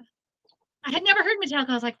Metallica. I had never heard Metallica.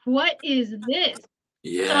 I was like, what is this?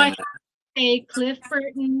 Yeah. So I say Cliff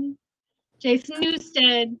Burton, Jason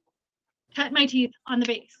Newsted, cut my teeth on the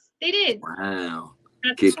bass. They did. Wow.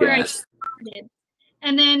 That's where I started.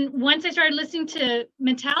 And then once I started listening to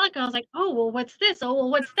Metallica, I was like, oh, well, what's this? Oh, well,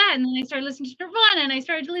 what's that? And then I started listening to Nirvana, and I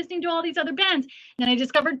started listening to all these other bands. And then I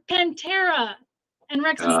discovered Pantera and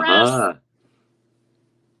Rex and Rush.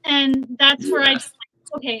 And that's where I just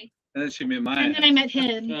like, okay. And then she met mine. And then I met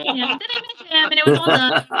him. Yeah. Then I met him, and it was all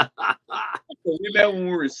done. So we met when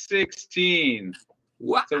we were 16.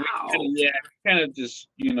 Wow. So we kind of just,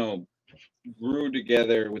 grew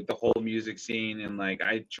together with the whole music scene, and like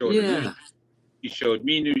I showed her new, she showed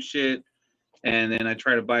me new shit, and then I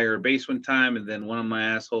tried to buy her a bass one time, and then one of my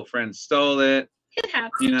asshole friends stole it. It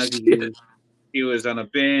happens. You know, he was on a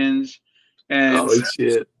binge, and oh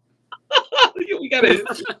shit, we got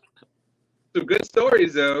some good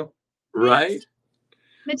stories though, right?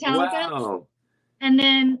 Metallica, Wow. and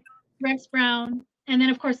then Rex Brown, and then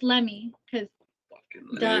of course Lemmy, because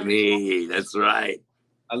Lemmy, that's right.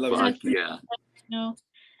 I love Fuck it. yeah. You know,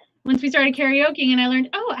 once we started karaokeing, and I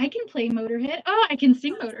learned, oh, I can play Motorhead. Oh, I can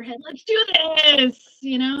sing Motorhead. Let's do this.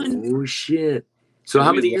 You know. And, oh shit. So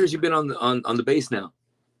how many years you been on the bass now?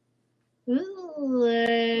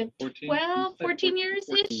 ooh, 14 years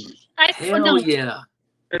ish. Hell yeah.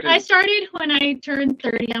 I started when I turned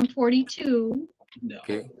 30. I'm 42. No.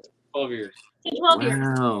 Okay. 12 years. So 12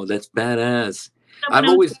 years. Wow, that's badass.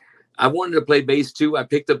 So I wanted to play bass too. I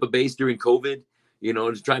picked up a bass during COVID, you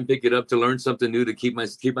know, to try and pick it up to learn something new to keep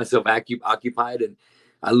myself occupied. And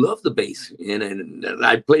I love the bass, and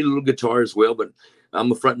I play a little guitar as well, but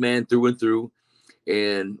I'm a front man through and through.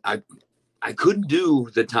 And I couldn't do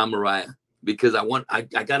the Tom Mariah because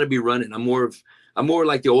I got to be running. I'm more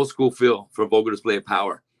like the old school Phil from Vocal Display of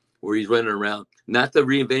Power, where he's running around, not the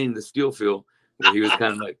reinventing the steel Phil, where he was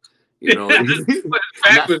kind of like, you know,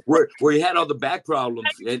 where he had all the back problems.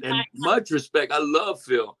 And much respect. I love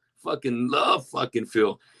Phil. Fucking love fucking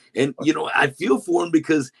Phil. And, you know, I feel for him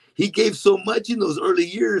because he gave so much in those early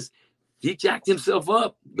years. He jacked himself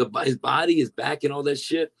up, his body, his back, and all that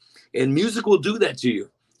shit. And music will do that to you.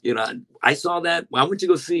 You know, I saw that. I went to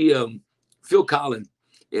go see Phil Collins.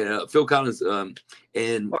 Phil Collins, and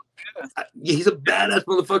he's a badass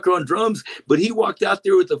motherfucker on drums. But he walked out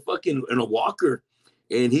there with in a walker,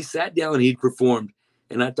 and he sat down and he performed.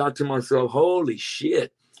 And I thought to myself, holy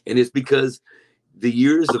shit! And it's because the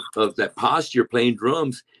years of that posture playing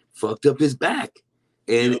drums fucked up his back.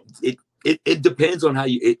 And it depends on how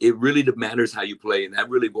you. It really matters how you play, and that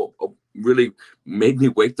really made me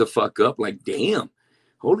wake the fuck up. Like, damn,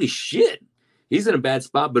 holy shit. He's in a bad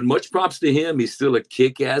spot, but much props to him. He's still a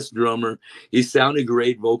kick-ass drummer. He sounded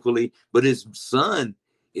great vocally, but his son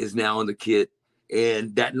is now on the kit.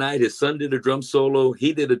 And that night, his son did a drum solo.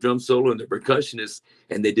 He did a drum solo, and the percussionist,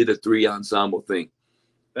 and they did a 3 ensemble thing.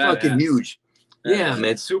 Fucking huge. Yeah,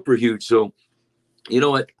 man, super huge. So, you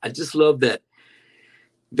know what? I just love that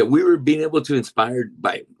we were being able to inspired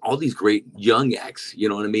by all these great young acts. You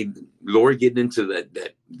know what I mean? Laura getting into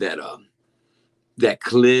that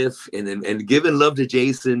Cliff, and giving love to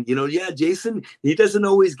Jason. You know, Jason, he doesn't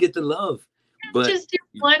always get the love, but just do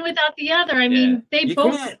one without the other. I mean, they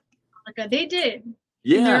both they did.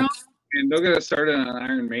 Yeah. And they're gonna start on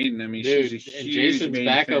Iron Maiden. I mean, dude, she's a and huge Jason's Maiden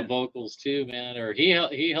backup fan. vocals too, man. Or he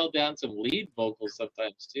held down some lead vocals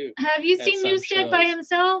sometimes too. Have you seen Newstead by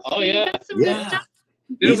himself? Oh yeah, good stuff.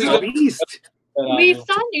 He's a beast. We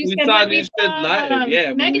saw Newstead live.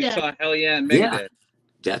 Yeah, when we Megadeth. saw Hell Yeah and Megadeth. Yeah.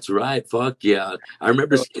 That's right. Fuck yeah. I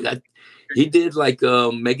remember that he did like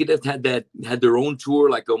Megadeth had their own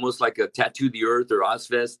tour, like almost like a Tattoo the Earth or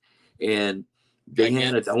Ozfest, and they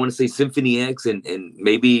had I want to say Symphony X and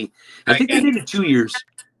maybe I think they did it 2 years,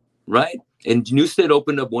 right? And Newstead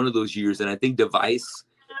opened up one of those years, and I think Device.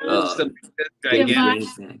 Device.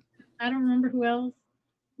 I don't remember who else.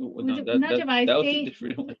 Not Device. That was a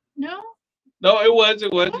different one. No, it was.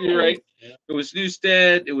 You're right. Yeah. It was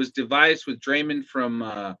Newstead. It was Device with Draymond from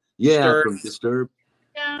Disturbed. From Disturbed.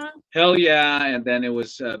 Yeah. Hell yeah, and then it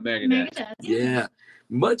was Megadeth. Yeah.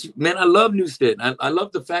 Man, I love Newstead. I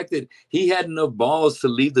love the fact that he had enough balls to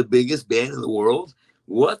lead the biggest band in the world.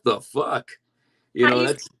 What the fuck? You know,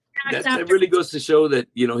 that really goes to show that,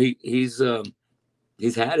 you know, he's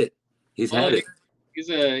had it. He's had it.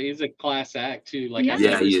 He's a class act too. Like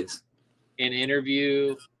he is. An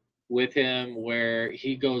interview with him where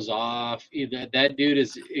he goes off. That dude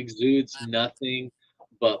exudes nothing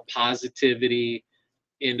but positivity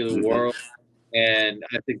into the world, and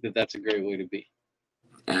I think that's a great way to be.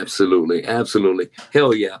 Absolutely.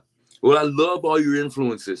 Hell yeah. Well, I love all your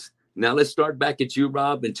influences. Now let's start back at you,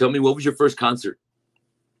 Rob, and tell me, what was your first concert?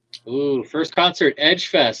 Ooh, first concert, Edge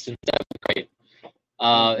Fest in 7th grade.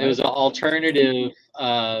 It was an alternative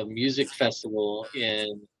music festival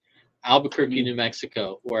in Albuquerque, New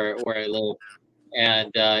Mexico, where I live.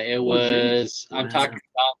 And it was, I'm talking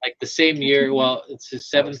about like the same year. Well, it's the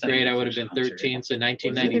 7th grade. I would have been 13, so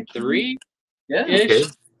 1993. Yeah. Okay.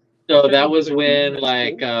 So that was when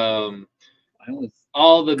like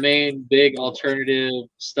all the main big alternative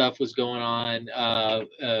stuff was going on.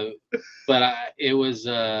 But it was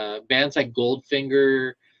bands like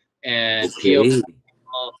Goldfinger and P.O.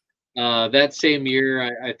 That same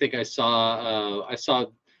year, I think I saw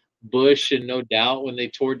Bush and No Doubt when they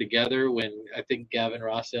toured together. When I think Gavin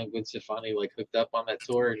Rossdale and Gwen Stefani like hooked up on that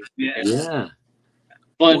tour. And, Yeah.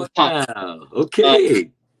 Fun pop. Wow.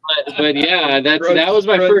 Okay. But yeah, that was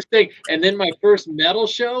my first thing. And then my first metal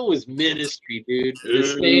show was Ministry, dude.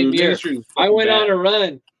 The same year. I went on a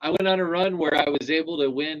run where I was able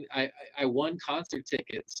to win. I won concert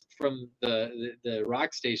tickets from the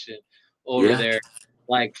rock station over there,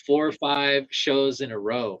 like 4 or 5 shows in a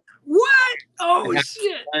row. What? Oh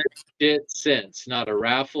shit! Since not a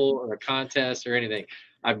raffle or a contest or anything.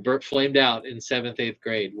 I flamed out in 7th, 8th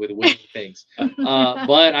grade with winning things.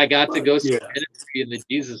 But I got to go see Ministry in the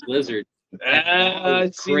Jesus Lizard.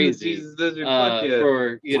 Crazy. Jesus Lizard,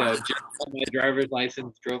 for just my driver's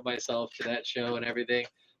license, drove myself to that show and everything.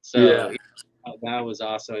 So that was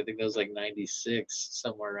awesome. I think that was like 96,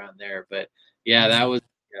 somewhere around there. But yeah, that was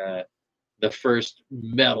the first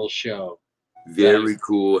metal show. Very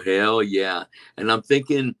cool. Hell yeah. And I'm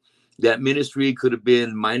thinking that Ministry could have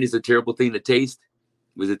been Mine Is a Terrible Thing to Taste.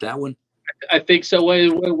 Was it that one? I think so.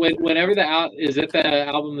 Whenever is it the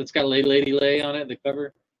album that's got Lay Lady Lay on it, the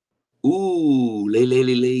cover? Ooh, Lay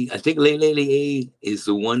Lady Lay. I think Lay Lady Lay is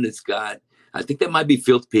the one that's got, I think that might be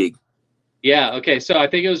Filth Pig. Yeah, okay. So I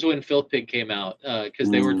think it was when Filth Pig came out,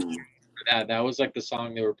 because they were that was like the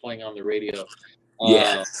song they were playing on the radio.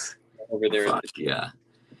 Yes. Over there. Fuck yeah.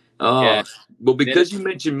 Oh, yeah. Well, because you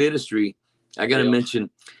mentioned Ministry, I gotta mention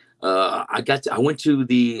I went to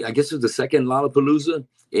I guess it was the second Lollapalooza,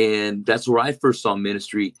 and that's where I first saw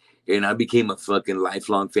Ministry, and I became a fucking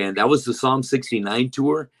lifelong fan. That was the Psalm 69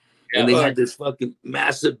 tour, and they had this fucking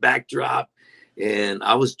massive backdrop, and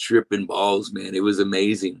I was tripping balls, man. It was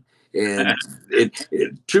amazing. And it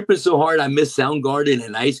tripping so hard, I missed Soundgarden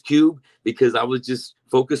and Ice Cube because I was just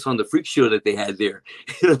focused on the freak show that they had there.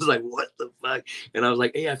 And I was like, what the fuck? And I was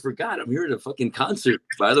like, hey, I forgot. I'm here at a fucking concert.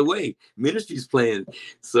 By the way, Ministry's playing.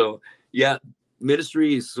 So yeah,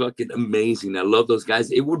 Ministry is fucking amazing. I love those guys.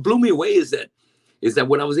 What blew me away is that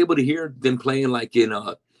when I was able to hear them playing like in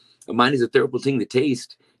Mine Is a Terrible Thing to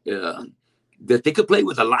Taste, that they could play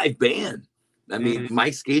with a live band. I mean,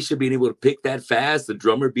 Mike Scatia being able to pick that fast, the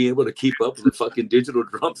drummer being able to keep up with the fucking digital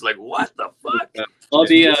drums. Like, what the fuck? Well,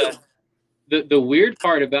 the weird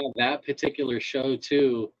part about that particular show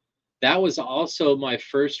too, that was also my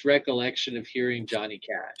first recollection of hearing Johnny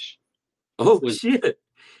Cash. Oh shit!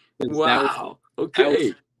 Wow.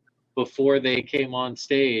 Okay. Before they came on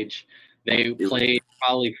stage, they played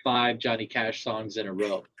probably 5 Johnny Cash songs in a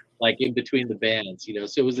row, like in between the bands.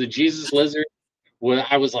 So it was the Jesus Lizard. Where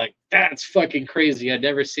I was like, that's fucking crazy. I'd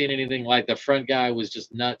never seen anything like. The front guy was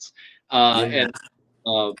just nuts. And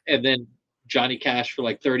then Johnny Cash for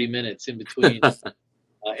like 30 minutes in between.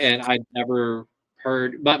 And I'd never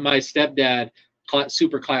heard, but my stepdad,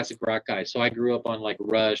 super classic rock guy. So I grew up on like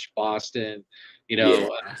Rush, Boston,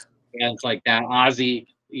 bands like that, Ozzy,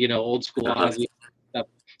 old school Ozzy stuff.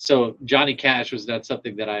 So Johnny Cash was not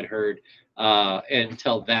something that I'd heard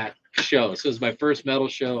until that show. So it was my first metal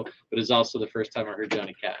show, but it's also the first time I heard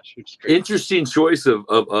Johnny Cash, which is great. Interesting choice of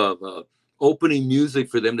opening music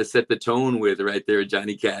for them to set the tone with right there,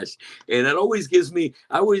 Johnny Cash. And that always I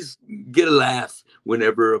always get a laugh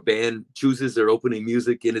whenever a band chooses their opening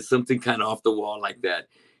music and it's something kind of off the wall like that.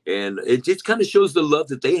 And it just kind of shows the love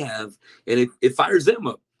that they have, and it fires them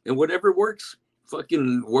up. And whatever works,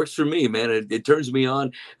 fucking works for me, man. It turns me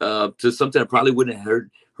on to something I probably wouldn't have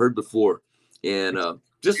heard before. And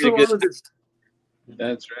just so long as it's,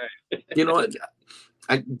 that's right. You know what?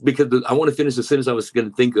 Because I want to finish the sentence I was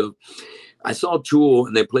going to think of. I saw Tool,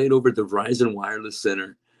 and they played over at the Verizon Wireless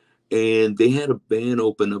Center, and they had a band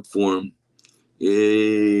open up for them.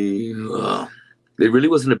 It really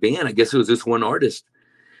wasn't a band. I guess it was just one artist.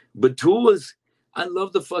 But Tool I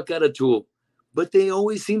love the fuck out of Tool, but they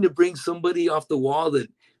always seem to bring somebody off the wall that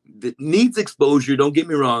needs exposure. Don't get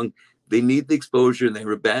me wrong. They need the exposure, and they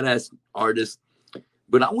were a badass artist.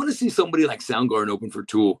 But I want to see somebody like Soundgarden open for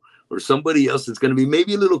Tool, or somebody else that's going to be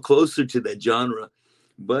maybe a little closer to that genre.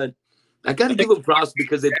 But I got to give them props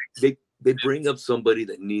because they bring up somebody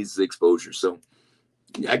that needs the exposure. So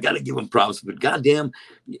I got to give them props. But goddamn,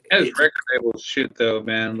 that's record label shit though,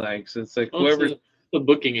 man. Like, so it's like whoever the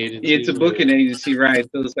booking agency. It's a booking agency, right?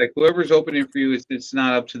 So it's like whoever's opening for you, it's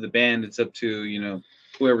not up to the band. It's up to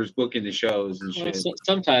whoever's booking the shows and shit.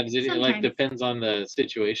 Sometimes it like depends on the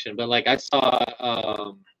situation. But like I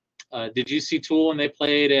saw, did you see Tool when they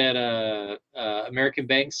played at American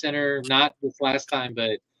Bank Center? Not this last time,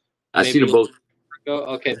 but I seen them both.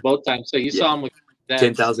 Okay, both times. So you saw them with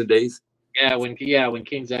 10,000 Days. Yeah, when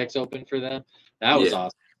King's X opened for them, that was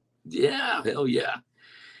awesome. Yeah, hell yeah.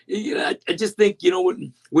 I just think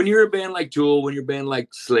when you're a band like Tool, when you're a band like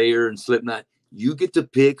Slayer and Slipknot, you get to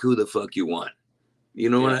pick who the fuck you want. You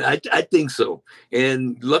know, I think so.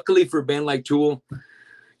 And luckily for a band like Tool,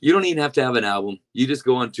 you don't even have to have an album. You just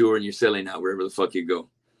go on tour and you're selling out wherever the fuck you go.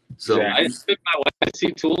 So I took my wife to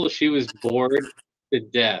see Tool. She was bored to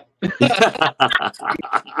death.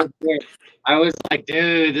 I was like,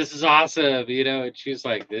 dude, this is awesome, you know, and she's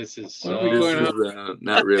like, this is so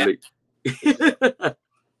not really.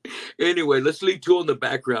 Anyway, let's leave Tool in the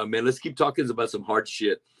background, man. Let's keep talking about some hard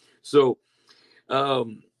shit. So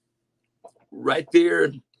right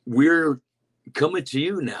there, we're coming to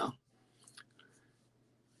you now.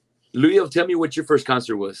 Leo, tell me what your first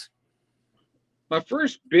concert was. My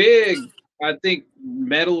first big, I think,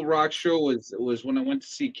 metal rock show was when I went to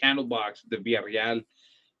see Candlebox at the Villarreal.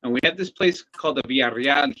 And we had this place called the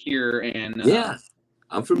Villarreal here. And yeah,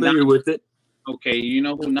 I'm familiar with it. Okay, you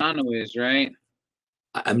know who Nano is, right?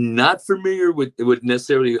 I'm not familiar with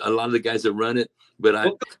necessarily a lot of the guys that run it, but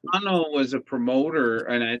Nano was a promoter,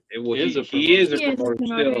 and he is a promoter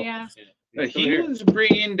still. Yeah. He was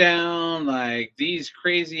bringing down like these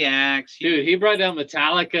crazy acts. Dude, he brought down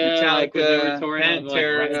Metallica, like,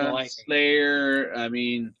 Pantera, Slayer. I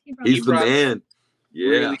mean, he's the man. Yeah.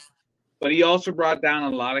 Really, but he also brought down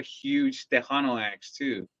a lot of huge Tejano acts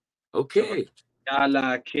too. Okay.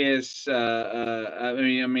 Yala, Kiss.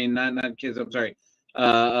 I mean, not Kiss. I'm sorry.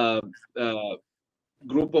 Grupo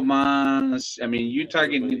Más. I mean, you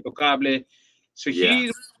talking Intocable. So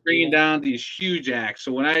he's bringing down these huge acts.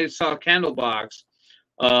 So when I saw Candlebox,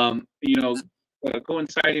 you know,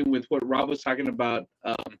 coinciding with what Rob was talking about,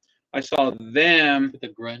 I saw them. The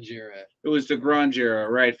grunge era. It was the grunge era,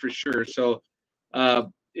 right, for sure. So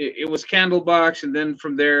it was Candlebox, and then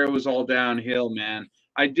from there it was all downhill, man.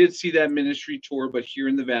 I did see that Ministry tour, but here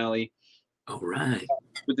in the Valley. All right.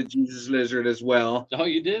 With the Jesus Lizard as well. Oh,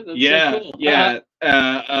 you did? That's yeah, so cool. Yeah.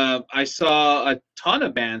 I saw a ton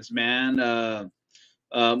of bands, man.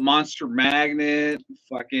 Monster Magnet,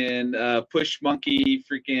 fucking Push Monkey,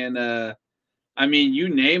 freaking. I mean, you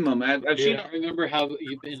name them. I've seen. I remember how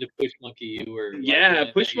you've been to Push Monkey. You were.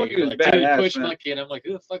 Yeah, Push Monkey was badass. Push Monkey, and I'm like,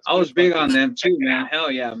 who the fuck's I was Push big Monkey? on them too, man.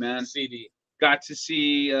 Hell yeah, man. CD. Got to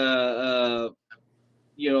see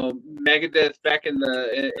you know, Megadeth back in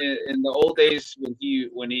the old days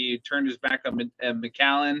when he turned his back on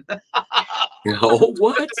McAllen. Oh,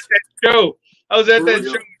 what? Show. I was at that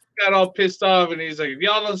show. He got all pissed off, and he's like, "If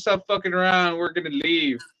y'all don't stop fucking around, we're gonna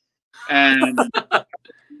leave." And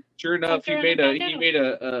sure enough, he made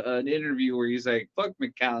an interview where he's like, "Fuck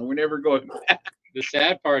McAllen, we're never going back." The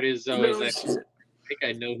sad part is though, is I think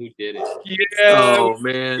I know who did it. Yeah. Oh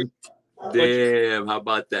man. Damn. How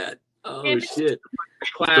about that? Oh shit.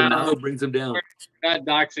 So now brings him down. We're not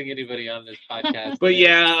doxing anybody on this podcast. But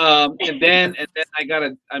yeah, and then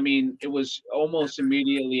I mean, it was almost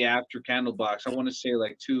immediately after Candlebox. I want to say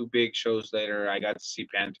like 2 big shows later, I got to see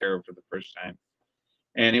Pantera for the first time.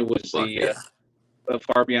 And it was the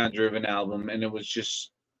Far Beyond Driven album, and it was just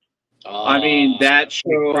I mean, that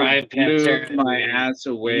show blew my ass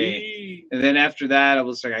away. And then after that, I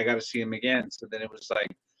was like, I got to see him again. So then it was like,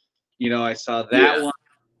 you know, I saw that one,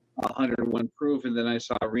 101 Proof, and then I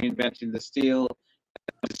saw Reinventing the Steel.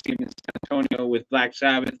 I was in San Antonio with Black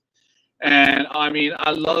Sabbath. And I mean,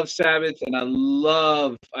 I love Sabbath, and I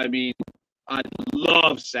love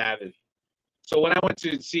Sabbath. So when I went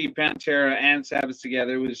to see Pantera and Sabbath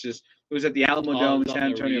together, it was at the Alamo Dome in San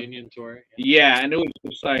Antonio. Reunion tour. Yeah, and it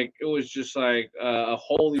was just like a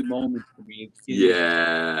holy moment for me.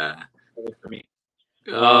 Yeah. For me.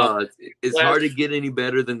 It's hard to get any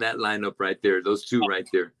better than that lineup right there. Those 2 right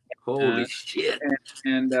there. Holy shit.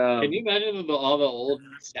 And can you imagine all the old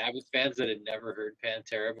Sabbath fans that had never heard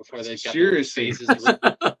Pantera before they got their faces?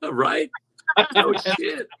 Right? Oh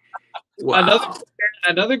shit. Wow.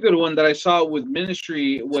 Another good one that I saw with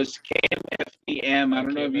Ministry was KMFDM. I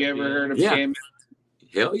don't know if you ever heard of KMFDM.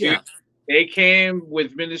 Hell yeah. Dude, they came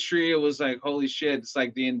with Ministry. It was like, holy shit, it's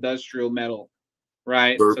like the industrial metal.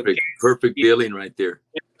 Right. Perfect billing right there.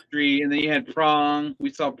 And then you had Prong.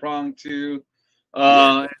 We saw Prong too.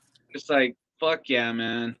 It's like, fuck yeah,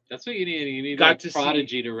 man. That's what you need. You need got to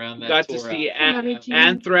Prodigy to round that got tour to see out.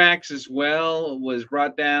 Anthrax as well was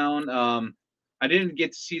brought down. I didn't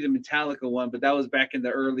get to see the Metallica one, but that was back in the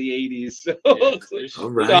early 80s. So, all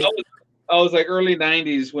right. I was like early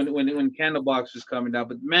 90s when Candlebox was coming down.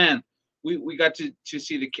 But man, we got to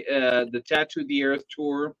see the Tattoo the Earth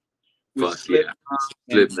tour with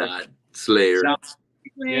Slipknot, Slayer.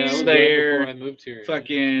 Slayer, before I moved here.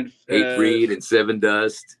 Fucking Hatebreed and Seven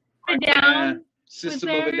Dust. Down. System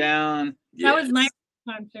of a Down. That was my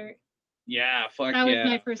concert. Yeah, fuck that yeah. That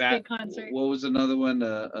was my first big concert. What was another one?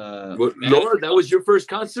 Laura, that was your first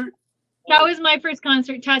concert? That was my first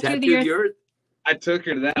concert. Tattoo the Earth. I took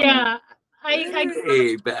her to that one. Yeah.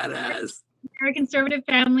 Hey, badass. Very conservative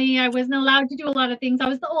family. I wasn't allowed to do a lot of things. I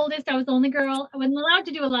was the oldest. I was the only girl. I wasn't allowed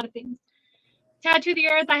to do a lot of things. Tattoo the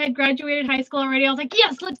Earth. I had graduated high school already. I was like,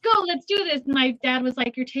 yes, let's go. Let's do this. And my dad was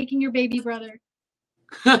like, you're taking your baby brother.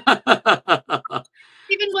 Steven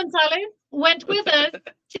Gonzalez went with us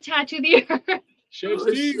to Tattoo the Earth. Oh,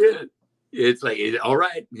 shit. It's like, all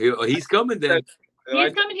right, he's coming then.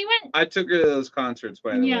 He's coming. He went. I took her to those concerts,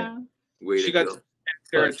 by the way. She got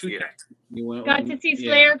Got to see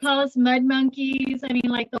Slayer, Pulse, Mud Monkeys. I mean,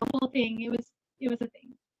 like the whole thing. It was a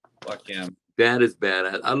thing. Fuck yeah. That is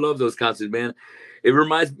bad. I love those concerts, man. It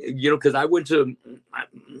reminds me, because I went to.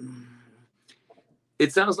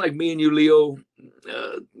 It sounds like me and you, Leo.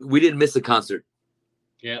 We didn't miss a concert.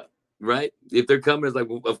 Yeah. Right? If they're coming, it's like,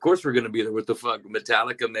 well, of course we're gonna be there. What the fuck?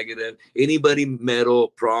 Metallica, Megadeth, anybody metal,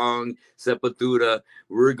 Prong, Sepultura,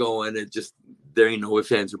 we're going. It just there ain't no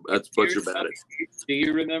ifs, ands, or buts about it. Do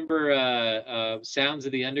you remember Sounds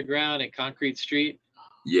of the Underground at Concrete Street?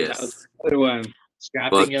 Yes. That was the other one.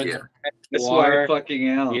 Scrapping yeah. That's why fucking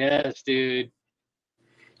hell. Yes, dude.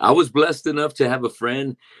 I was blessed enough to have a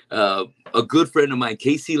friend, a good friend of mine,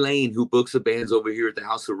 Casey Lane, who books the bands over here at the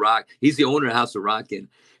House of Rock. He's the owner of House of Rock, and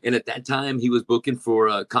at that time he was booking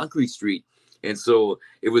for Concrete Street, and so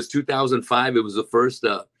it was 2005. It was the first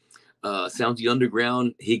Sounds of the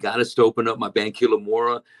Underground. He got us to open up my band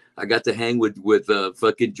Killamora. I got to hang with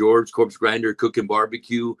fucking George Corpse Grinder cooking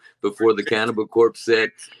barbecue before the Cannibal Corpse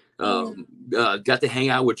set. Got to hang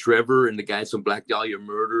out with Trevor and the guys from Black Dahlia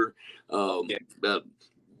Murder.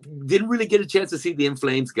 Didn't really get a chance to see the In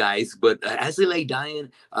Flames guys, but as they lay dying,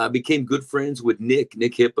 became good friends with Nick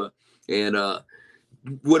Hippa. And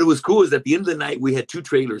what was cool is at the end of the night, we had two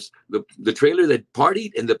trailers, the trailer that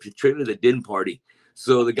partied and the trailer that didn't party.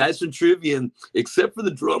 So the guys from Trivium, except for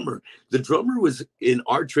the drummer was in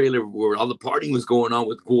our trailer where all the partying was going on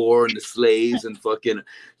with Gore and the Slaves and fucking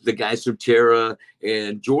the guys from Terra.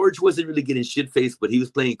 And George wasn't really getting shit-faced, but he was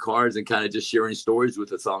playing cards and kind of just sharing stories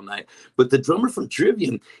with us all night. But the drummer from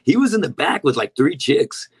Trivium, he was in the back with like 3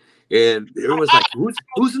 chicks. And everyone's like,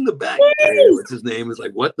 who's in the back? Hey, what's his name? It's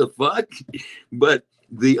like, what the fuck? But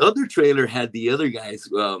the other trailer had the other guys,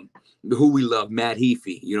 who we love, Matt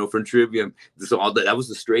Heafy, from Trivium. So all that was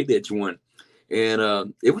the straight edge one.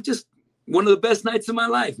 And it was just one of the best nights of my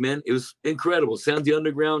life, man. It was incredible. Sounds the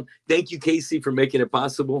Underground. Thank you, Casey, for making it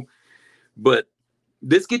possible. But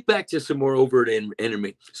let's get back to some more Overt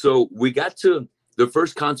Enemy. So we got to the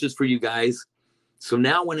first concerts for you guys. So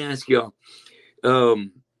now I want to ask y'all,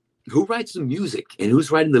 who writes the music and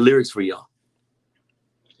who's writing the lyrics for y'all?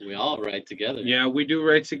 We all write together. Yeah, we do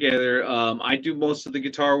write together. I do most of the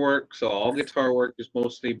guitar work, so all guitar work is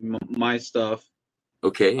mostly my stuff.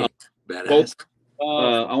 Okay, badass.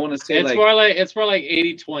 I want to say it's more like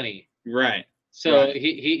 80-20. Right. So right.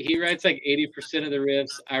 He writes like 80% of the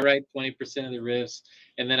riffs. I write 20% of the riffs,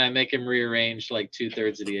 and then I make him rearrange like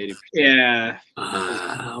 2/3 of the 80%. Yeah.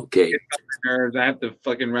 Okay. I have to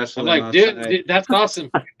fucking wrestle. I'm like, dude, that's awesome.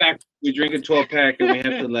 In fact, we drink a 12-pack and we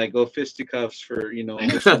have to like go fisticuffs for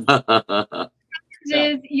Is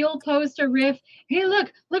you'll post a riff. Hey,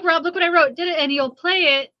 look, Rob, look what I wrote. Did it? And you'll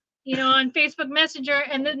play it, on Facebook Messenger,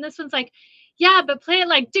 and then this one's like, yeah, but play it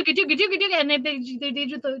like dooga dooga dooga dooga, and they do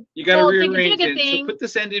the you gotta rearrange it. Thing. So put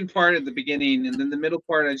this ending part at the beginning, and then the middle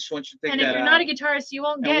part. I just want you to think that out. And if you're not a guitarist, you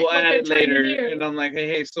won't get. And we'll what add it later. to And I'm like,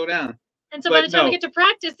 hey, slow down. And so by the time we get to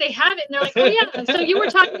practice, they have it, and they're like, oh yeah. So you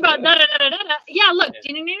were talking about da da da da da. Yeah, look,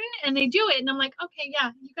 and they do it, and I'm like, okay,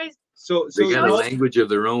 yeah, you guys. So they got a language of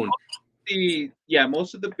their own.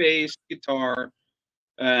 Most of the bass, guitar,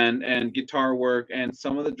 and guitar work, and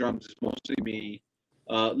some of the drums is mostly me.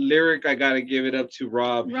 Lyric, I gotta give it up to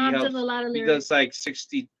Rob. Rob does a lot of lyrics. He does like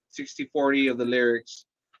 60-40 of the lyrics.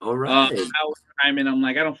 All right. I'm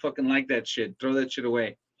like, I don't fucking like that shit. Throw that shit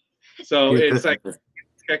away. So it's like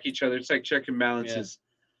check each other. It's like check and balances.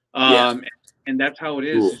 Yeah. And that's how it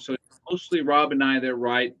is. Cool. So it's mostly Rob and I that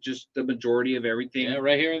write just the majority of everything. Yeah,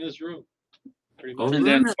 right here in this room. Oh, and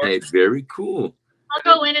then very cool.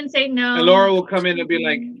 I'll go in and say no. And Laura will come in and be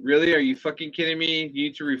like, really? Are you fucking kidding me? You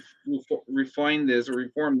need to reform this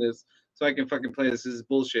so I can fucking play this. This is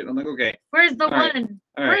bullshit. I'm like, okay. Where's the one?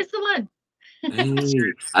 Where's the one? Hey,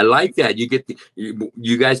 I like that. You get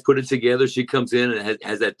you guys put it together. She comes in and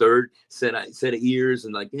has that third set of ears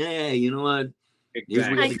and like, hey, you know what?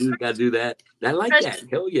 Exactly. You gotta do that. I like that.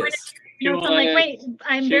 Hell yes. I'm like, wait,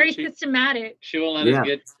 I'm very systematic. She won't let us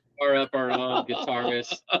get up our own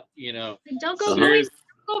guitarist, Don't go from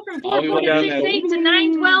 4/4 to 6/8 to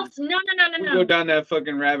 9/12. No. We go down that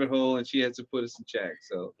fucking rabbit hole, and she has to put us in check.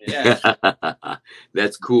 So yeah,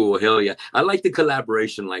 that's cool. Hell yeah, I like the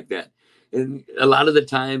collaboration like that. And a lot of the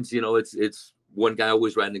times, you know, it's one guy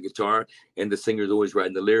always writing the guitar and the singer's always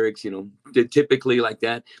writing the lyrics, you know, typically like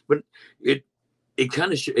that. But it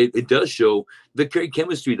kind of it does show the great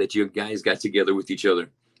chemistry that you guys got together with each other.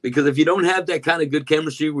 Because if you don't have that kind of good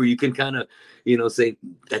chemistry where you can kind of, you know, say,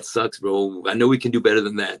 that sucks, bro, I know we can do better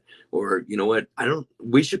than that. Or, you know what,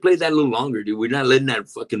 we should play that a little longer, dude. We're not letting that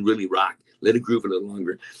fucking really rock. Let it groove a little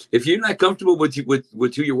longer. If you're not comfortable with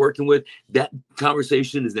who you're working with, that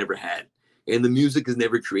conversation is never had. And the music is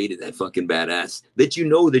never created that fucking badass that you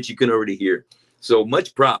know that you can already hear. So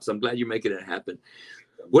much props. I'm glad you're making it happen.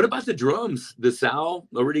 What about the drums? Does Sal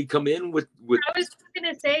already come in with? I was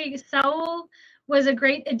going to say Saul was a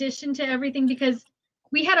great addition to everything because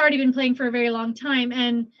we had already been playing for a very long time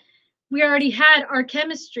and we already had our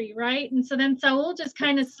chemistry, right? And so then Saul just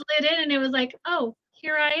kind of slid in and it was like, oh,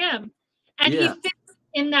 here I am. And he fit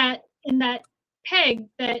in that peg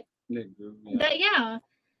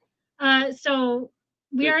so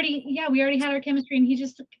we already had our chemistry and he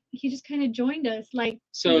just kind of joined us like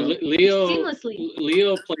Leo seamlessly.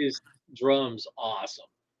 Leo plays drums awesome.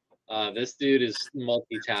 This dude is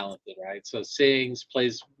multi-talented, right? So sings,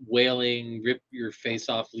 plays wailing, rip your face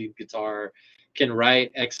off lead guitar, can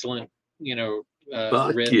write excellent, you know,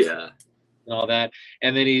 riffs and all that.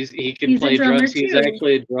 And then he's play drums. He's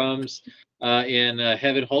actually drums in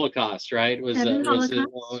Heaven Holocaust, right?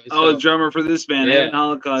 A drummer for this band, Heaven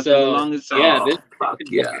Holocaust. So, the longest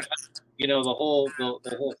you know, the whole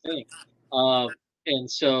thing. And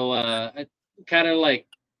so kind of like,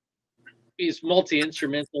 he's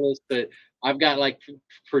multi-instrumentalist, but I've got like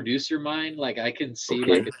producer mind. Like I can see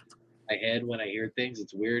like in my head when I hear things.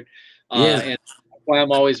 It's weird. And that's why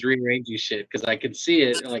I'm always rearranging shit, because I can see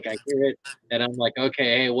it, like I hear it, and I'm like,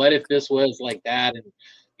 okay, hey, what if this was like that? And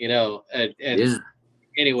you know,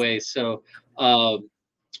 anyway, so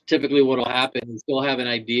typically what'll happen is they'll have an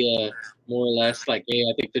idea more or less like, hey,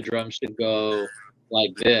 I think the drum should go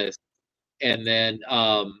like this, and then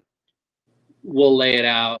we'll lay it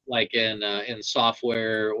out like in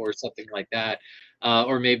software or something like that,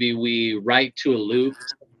 or maybe we write to a loop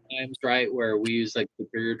sometimes, right, where we use like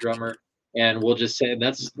Superior Drummer, and we'll just say, and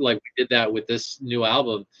that's like we did that with this new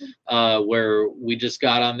album, where we just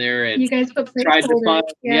got on there and you guys tried to find,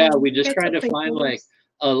 we just tried to find like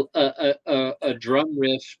a drum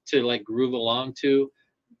riff to like groove along to,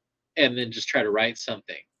 and then just try to write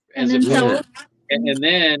something. And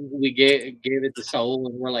then we gave it to Saul,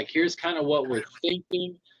 and we're like, here's kind of what we're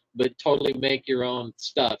thinking, but totally make your own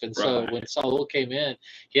stuff. And so when Saul came in,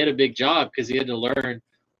 he had a big job because he had to learn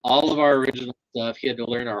all of our original stuff. He had to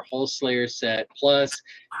learn our whole Slayer set. Plus,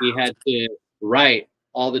 he had to write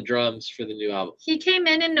all the drums for the new album. He came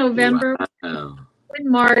in November, in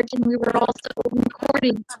March, and we were also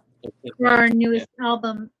recording for our newest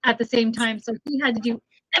album at the same time. So he had to do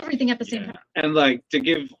everything at the same time. And like, to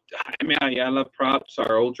give Jaime Ayala props,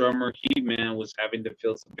 our old drummer, he was having to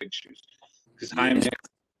fill some big shoes because Jaime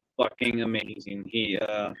fucking amazing.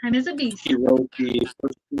 Jaime's a beast. He wrote the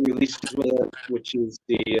first two releases with us, which is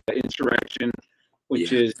the Insurrection,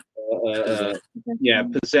 which is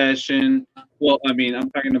Possession. Well, I mean, I'm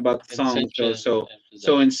talking about the song.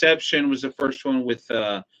 So Inception was the first one with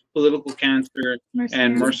Political Cancer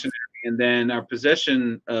and Mercenary, and then our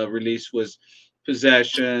Possession release was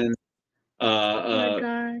Possession,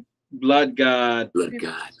 Blood God,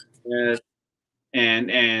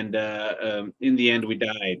 and in the end we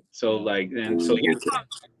died. So like, and so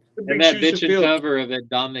and that bitchin' cover of At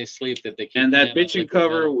Dawn They Sleep that they keep, and that bitchin'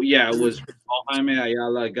 cover, was Jaime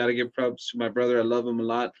Ayala. I gotta give props to my brother. I love him a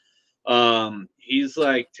lot. He's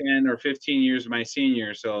like 10 or 15 years my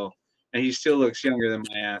senior, so, and he still looks younger than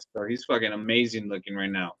my ass. So he's fucking amazing looking right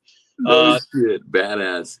now. Shit,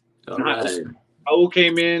 badass. All right. Raul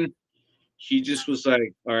came in. He just was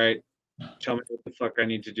like, all right, tell me what the fuck I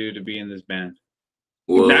need to do to be in this band.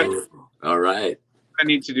 Whoa. All right. I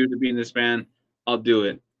need to do to be in this band. I'll do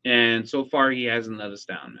it. And so far, he hasn't let us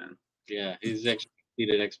down, man. Yeah, he's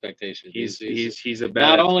exceeded expectations. He's a badass.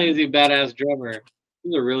 Not only is he a badass drummer,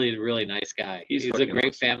 he's a really, really nice guy. He's a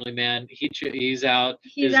great family man. He's out.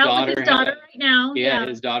 He's out with his daughter right now. Yeah,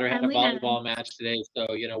 his daughter had a volleyball match today.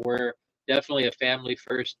 So, you know, we're definitely a family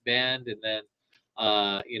first band, and then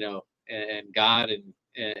you know, and God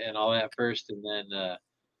and all that first, and then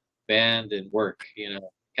band and work, you know,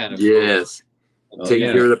 kind of. Yes. Take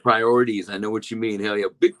care of the priorities. I know what you mean. Hell yeah.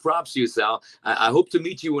 Big props to you, Sal. I hope to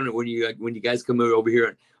meet you when you guys come over here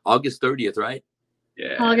on August 30th, right?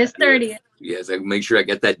 Yeah. August 30th. Yes, I make sure I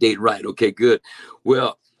get that date right. Okay, good.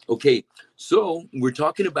 Well, okay. So we're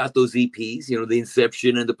talking about those EPs, you know, the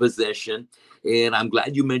Inception and the Possession. And I'm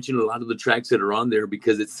glad you mentioned a lot of the tracks that are on there,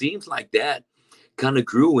 because it seems like that kind of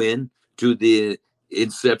grew in to the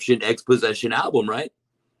Inception X Possession album, right?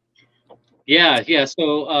 Yeah, yeah.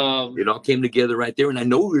 So It all came together right there. And I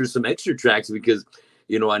know there's some extra tracks because,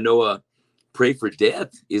 you know, I know Pray for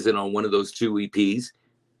Death isn't on one of those 2 EPs,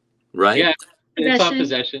 right? yeah, it's on Possession.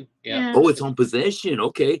 Possession. Yeah. Oh, it's on Possession.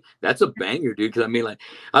 Okay. That's a banger, dude. Because I mean, like,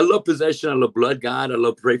 I love Possession. I love Blood God. I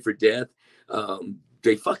love Pray for Death.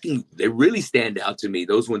 They really stand out to me,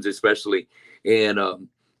 those ones especially. And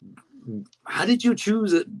how did you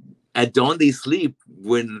choose At Dawn They Sleep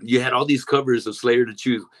when you had all these covers of Slayer to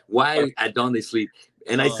choose? Why At Dawn They Sleep?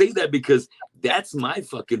 And I say that because that's my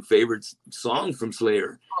fucking favorite song from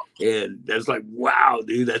Slayer. And that's like, wow,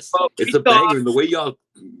 dude, it's a banger. And the way y'all,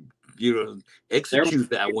 you know, execute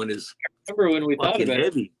that one is remember when we thought fucking about it,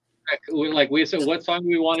 heavy. we said, what song do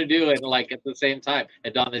we want to do? And like at the same time,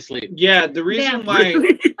 At Dawn They Sleep. Yeah, the reason why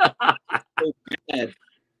Really?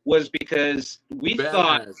 was because we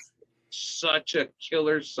thought Badass. such a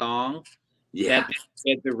killer song Yeah. that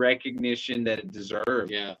didn't get the recognition that it deserved.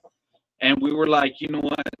 Yeah. And we were like, you know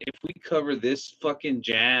what? If we cover this fucking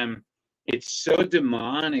jam, it's so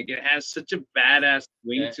demonic. It has such a badass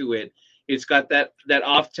swing to it. It's got that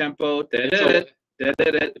off tempo. It's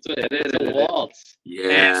a waltz.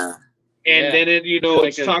 Yeah. And then it, you know, Like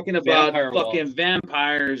it's a talking about vampire fucking waltz.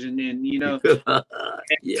 vampires, and then, you know,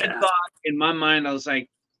 Yeah. I thought in my mind, I was like,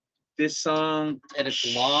 this song And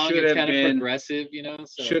it's long, should it's have kind of been progressive, you know.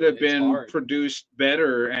 So should have it's been hard. produced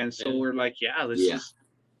better. And so Yeah. we're like, yeah, Yeah.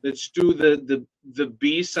 let's do the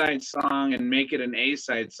B-side song and make it an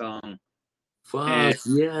A-side song. Fuck And-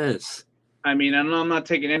 yes. I mean, I know I'm not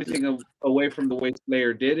taking anything away from the way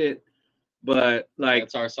Slayer did it, but like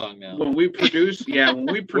That's our song now. when we produce, We're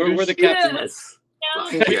the captain. Yes.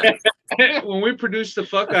 Fuck yeah. when we produced the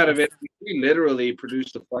fuck out of it, we literally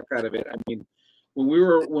produced the fuck out of it. I mean, when we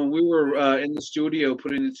were in the studio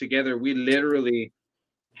putting it together, we literally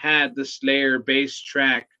had the Slayer bass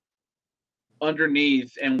track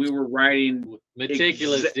underneath, and we were writing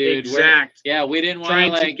Meticulous, dude. exact. Yeah, we didn't want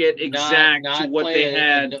Trying to like get exact to what play they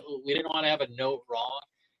had. we didn't want to have a note wrong.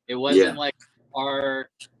 It wasn't Yeah. like our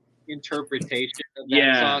interpretation of that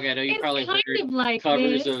Yeah. song. I know you It's probably kind heard of like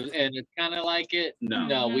covers this. of, and it's kind of like it.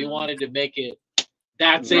 No. we wanted to make it.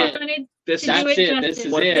 That's Right. it. Wanted This to is do That's it it. This justice.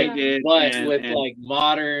 is what it. they did, But and- with and like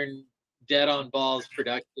modern, dead on balls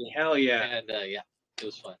production. hell yeah. And yeah, it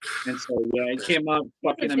was fun. And so yeah, it came out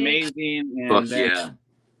fucking That's it. amazing. And Fuck then yeah.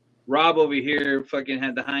 Rob over here fucking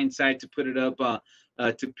had the hindsight to put it up,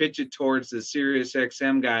 to pitch it towards the Sirius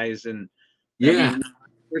XM guys, and I Yeah. mean,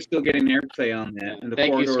 we're still getting airplay on that. And the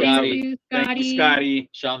Thank you, corridor- Scotty. Thank you, Scotty.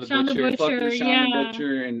 Sean the Sean the Butcher. Butcher. Fucking Sean yeah. the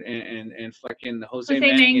Butcher and fucking Jose Jose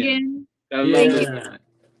Mangan. Mangan. I love Yeah. that.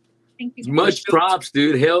 Thank you. Much props,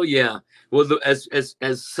 dude. Hell yeah. Well, as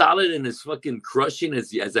solid and as fucking crushing as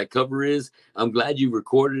that cover is, I'm glad you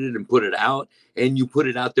recorded it and put it out, and you put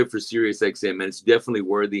it out there for Sirius XM, and it's definitely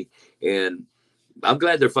worthy. And I'm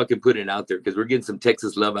glad they're fucking putting it out there because we're getting some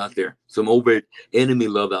Texas love out there, some Overt Enemy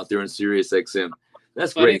love out there on Sirius XM.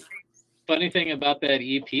 That's great. Funny thing about that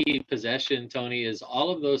EP Possession, Tony, is all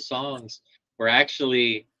of those songs were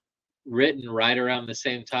actually written right around the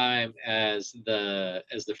same time as the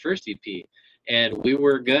first EP, and we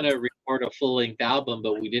were gonna record a full-length album,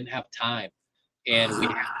 but we didn't have time, and we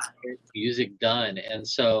had to get music done, and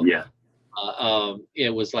so Yeah. it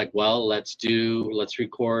was like, well, let's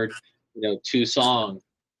record 2 songs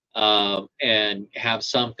and have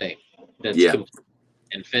something that's Yeah. complete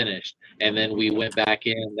and finished. And then we went back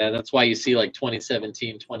in. That's why you see like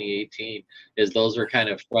 2017, 2018 is those are kind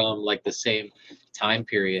of from like the same time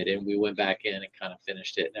period. And we went back in and kind of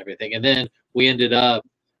finished it and everything. And then we ended up,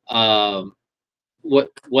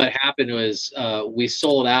 what happened was we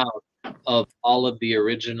sold out of all of the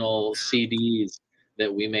original CDs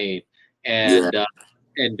that we made. And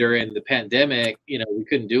and during the pandemic, we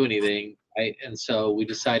couldn't do anything, right? And so we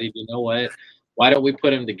decided, you know what? Why don't we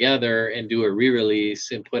put them together and do a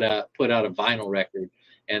re-release and put out a vinyl record?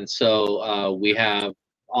 And so we have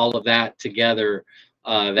all of that together.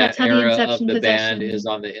 That That's how the era of Inception the band Possession- is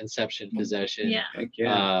on the Inception Possession Yeah. Heck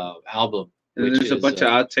yeah. album. And which there's a is, bunch of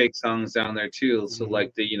outtake songs down there too. So Mhm.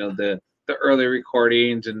 like the early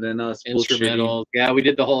recordings, and then us instrumentals. Yeah, we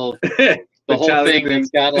did the whole bullshitting. the whole Metallica thing thing. that's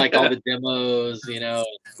got like all the demos,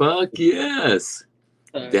 Fuck yes.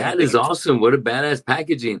 That is awesome. What a badass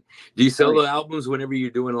packaging. Do you sell the albums whenever you're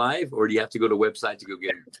doing live, or do you have to go to a website to go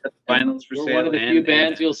get them? Vinyls for We're sale. one of the and- few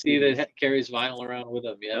bands and- you'll see that carries vinyl around with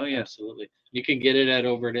them. Yeah, Oh, yeah. absolutely. You can get it at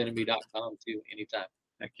overtenemy.com too anytime.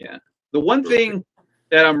 Heck yeah. The one thing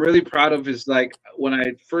that I'm really proud of is like when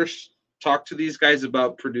I first talked to these guys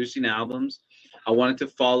about producing albums, I wanted to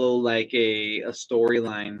follow like a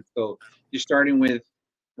storyline. So you're starting with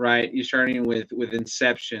right? You're starting with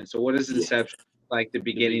Inception. So what is Inception? Like the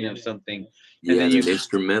beginning of something. Yeah, And then you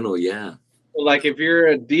instrumental, yeah. like if you're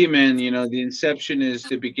a demon, you know, the Inception is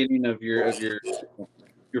the beginning of your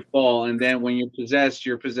fall, and then when you're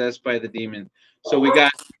possessed by the demon. So we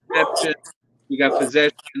got Inception, we got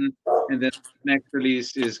Possession, and then the next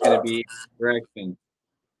release is going to be Direction.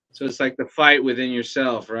 So it's like the fight within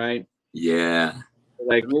yourself, right? Yeah.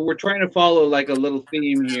 Like we're trying to follow like a little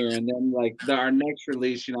theme here, and then like our next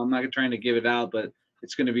release, you know, I'm not trying to give it out, but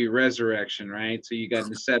it's going to be Resurrection, right? So you got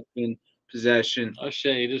Deception, Possession. Oh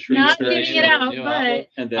shit! You just Not giving it out, but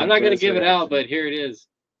I'm not gonna give it out, but here it is.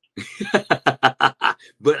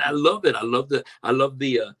 But I love it. I love the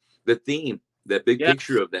theme, that big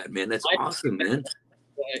picture of that, man. That's awesome, man.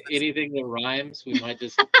 Anything that rhymes, we might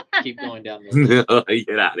just keep going down there.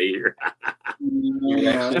 Get out of here.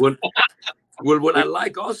 Well, what I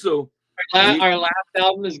like also, our last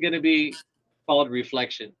album is going to be called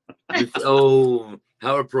Reflection. Oh,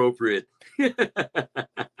 how appropriate.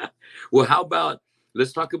 Well, how about,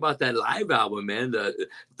 let's talk about that live album, man, the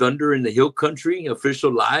Thunder in the Hill Country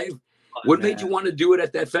official live. What made you want to do it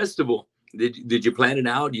at that festival? Did you plan it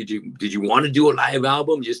out? Did you want to do a live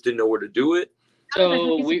album, just didn't know where to do it?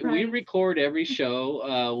 So we record every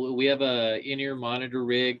show. We have a in-ear monitor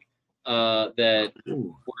rig that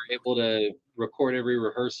we're able to record every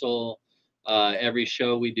rehearsal, every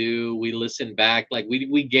show we do. We listen back, like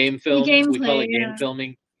we game film. We call it game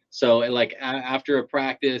filming. So like after a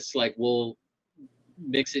practice, like we'll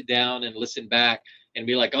mix it down and listen back and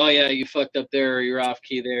be like, oh yeah, you fucked up there, or you're off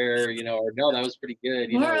key there, you know, or no, that was pretty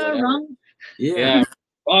good, you know, whatever.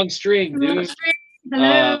 Wrong string, dude.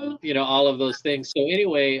 You know, all of those things. So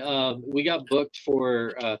anyway, we got booked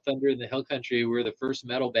for Thunder in the Hill Country. We're the first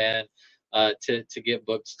metal band to get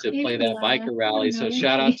booked to play that biker rally. So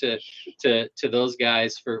shout out to those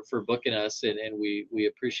guys for booking us, and we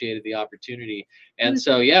appreciated the opportunity. And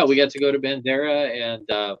so yeah, we got to go to Bandera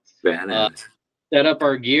and set up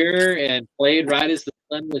our gear and played right as the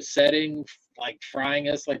sun was setting, like frying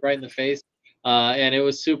us like right in the face. And it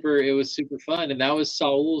was super fun. And that was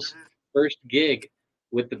Saul's first gig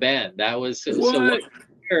with the band. That was so on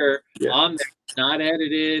there, not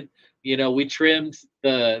edited. You know, we trimmed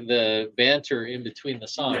the banter in between the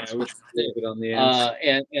songs, on the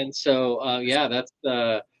end. And so yeah, that's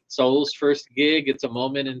Saul's first gig. It's a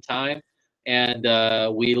moment in time, and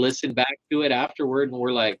we listened back to it afterward, and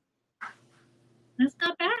we're like, that's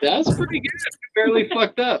not bad. That's pretty good. We barely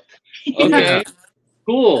fucked up. Okay,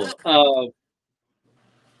 cool.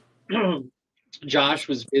 Josh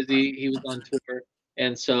was busy. He was on tour.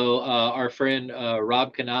 And so our friend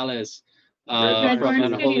Rob Canales from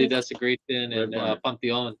Unholy Desecration and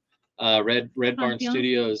Pantheon, Red Barn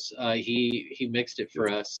Studios, he mixed it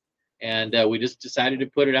for us. And we just decided to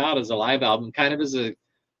put it out as a live album, kind of as a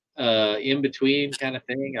in-between kind of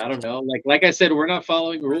thing. I don't know. Like I said, we're not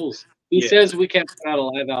following rules. He says we can't put out a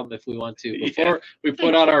live album if we want to. Before we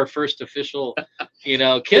put out our first official, you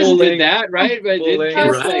know, Kiss did that, right? But did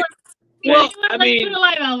Kiss like... Well, I mean, put a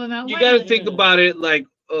live album out. You got to think about it like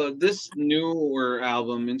this newer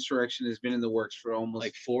album, Insurrection, has been in the works for almost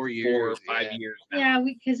like 4 years, 4 or 5 years now. Yeah,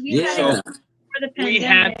 because we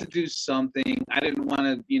had to do something. I didn't want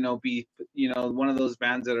to, you know, be, you know, one of those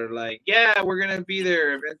bands that are like, yeah, we're gonna be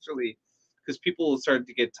there eventually, because people will start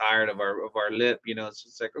to get tired of our lip, you know. So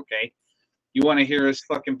it's like, okay, you want to hear us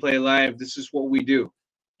fucking play live? This is what we do.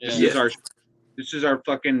 This is our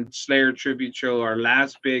fucking Slayer tribute show, our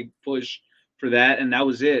last big push for that, and that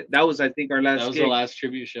was it. That was, I think, our last. That was gig. The last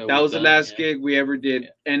tribute show. That was the last gig we ever did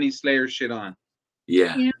any Slayer shit on.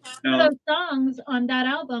 Yeah. You know, those songs on that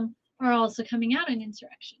album are also coming out in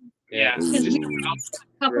Insurrection. Yeah. We did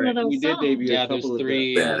a couple of those we did songs. debut Yeah, a couple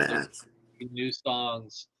there's of 3 new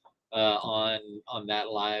songs on that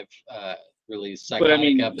live release. But I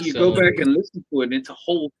mean, episode. you go back and listen to it, and it's a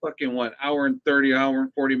whole fucking hour and 30, hour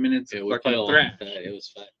and 40 minutes of fucking thrash. It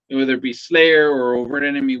was fun. Whether it be Slayer or Overt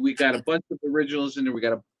Enemy, we got a bunch of originals in there. We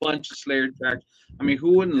got a bunch of Slayer tracks. I mean,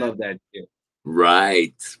 who wouldn't love that shit?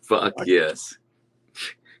 Right. Fuck yes.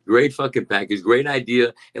 Great fucking package. Great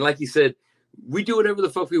idea. And like you said, we do whatever the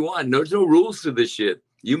fuck we want. There's no rules to this shit.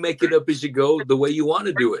 You make it up as you go the way you want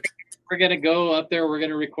to do it. We're going to go up there. We're going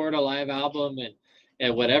to record a live album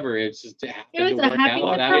and whatever. It's just it was a happy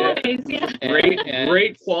surprise. Yeah.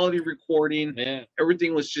 Great quality recording. Yeah.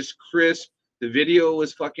 Everything was just crisp. The video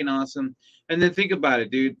was fucking awesome. And then think about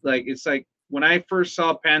it, dude. Like, it's like when I first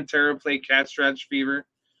saw Pantera play Cat Scratch Fever,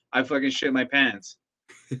 I fucking shit my pants.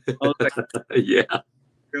 I was like, yeah.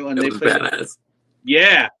 And they played badass.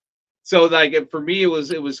 Yeah. So like for me, it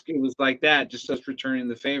was like that, just us returning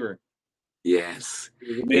the favor. Yes.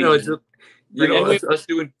 You know, You know, we- us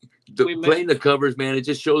doing playing the covers, man. It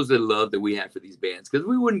just shows the love that we have for these bands, because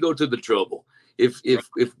we wouldn't go to the trouble if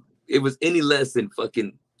it was any less than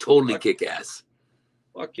fucking totally kick ass.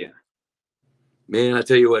 Fuck yeah. Man, I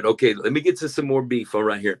tell you what. Okay, let me get to some more beef all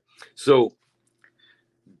right here. So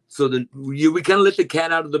we kind of let the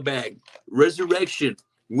cat out of the bag. Resurrection.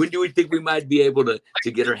 When do we think we might be able to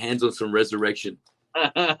get our hands on some Resurrection?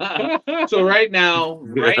 So right now,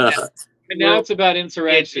 And now it's about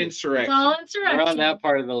Insurrection. it's Insurrection. It's all We're Insurrection. on that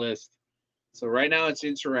part of the list. So right now it's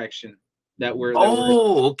Insurrection that we're.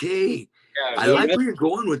 Okay. Yeah, I like where you're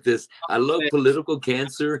going with this. I love political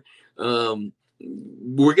cancer.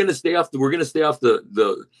 We're gonna stay off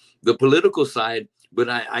the political side, but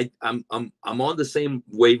I'm on the same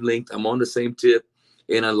wavelength. I'm on the same tip,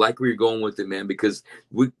 and I like where you're going with it, man. Because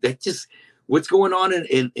what's going on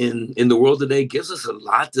in the world today gives us a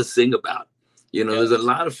lot to sing about. You know, there's a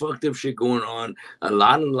lot of fucked up shit going on, a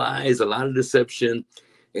lot of lies, a lot of deception,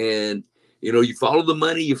 and you know, you follow the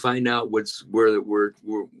money, you find out what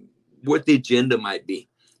the agenda might be.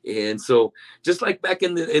 And so, just like back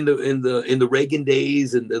in the Reagan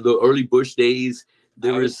days and the early Bush days,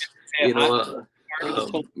 there was, you know,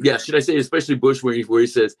 should I say, especially Bush, where he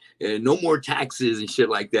says no more taxes and shit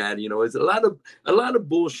like that. You know, it's a lot of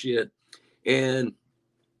bullshit. And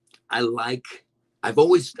I've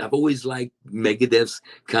always liked Megadeth's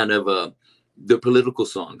kind of the political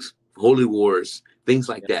songs, Holy Wars, things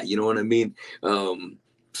like that. You know what I mean?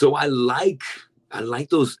 So I like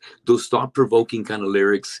those thought-provoking kind of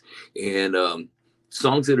lyrics and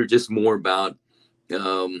songs that are just more about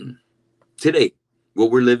today,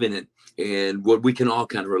 what we're living in and what we can all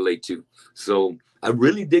kind of relate to. So I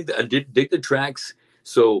really dig the tracks.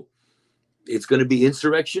 So it's going to be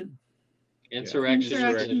Insurrection.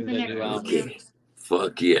 Insurrection. Okay.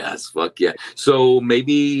 Fuck yes. Fuck yeah. So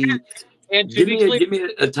maybe give me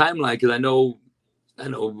a timeline, because I know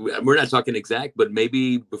we're not talking exact, but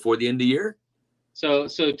maybe before the end of the year. So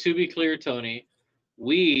to be clear, Tony,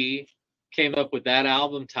 we came up with that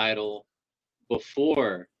album title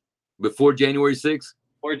before January 6th.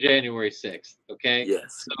 Or January 6th. Okay.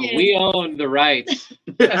 Yes. So we own the rights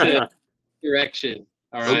to Direction.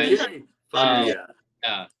 All right. Okay.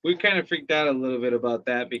 Yeah. We kind of freaked out a little bit about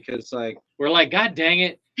that because, like, We're like, God dang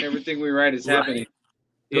it. everything we write is happening.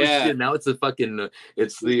 Yeah. Shit, now it's a fucking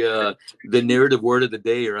it's the narrative word of the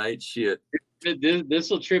day, right? Shit. This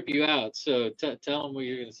will trip you out. So tell them what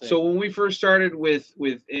you're gonna say. So when we first started with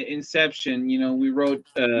Inception, you know, we wrote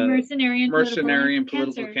Mercenary and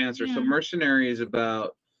political cancer. Yeah. So Mercenary is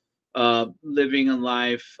about living a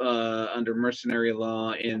life under mercenary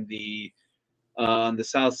law in the on the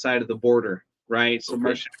south side of the border, right? So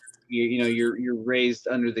mercenary, you know, you're raised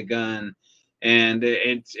under the gun, and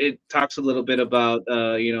it talks a little bit about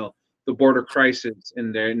you know, the border crisis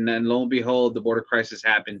in there, and then lo and behold, the border crisis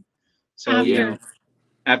happened. So you know,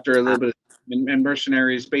 after a little bit of, and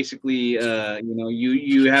Mercenaries basically you know,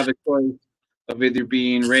 you have a choice of either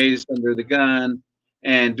being raised under the gun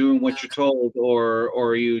and doing what you're told,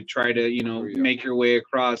 or you try to, you know, make your way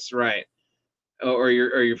across, right, or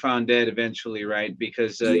you're found dead eventually, right,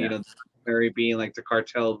 because you know, Mary being like the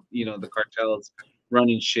cartel, you know, the cartels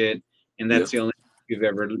running shit, and that's the only thing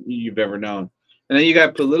you've ever known. And then you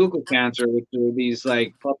got political cancer, which are these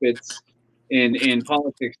like puppets in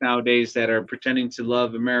politics nowadays that are pretending to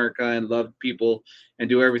love America and love people and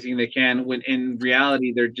do everything they can, when in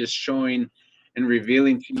reality they're just showing and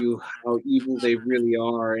revealing to you how evil they really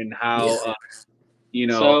are, and how you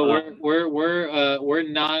know. So we're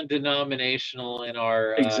non-denominational in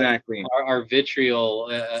our exactly our vitriol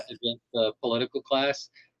against the political class.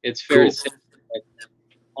 It's fair to say that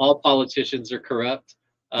all politicians are corrupt.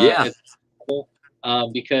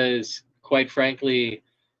 Because quite frankly,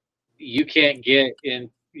 you can't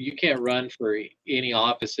run for any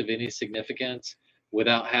office of any significance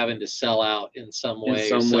without having to sell out in some way,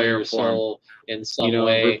 sell your soul in some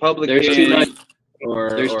way. Republican, there's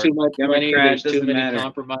too much money, Democrat, there's too many matter.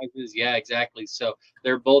 compromises. Yeah, exactly. So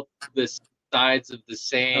they're both the sides of the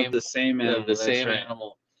same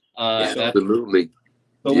animal. Absolutely.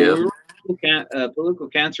 But when we wrote political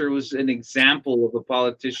cancer was an example of a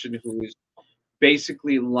politician who was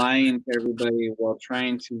basically lying to everybody while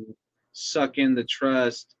trying to suck in the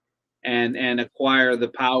trust and acquire the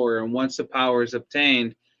power. And once the power is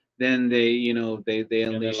obtained, then they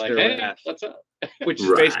unleash their wrath. What's up? Which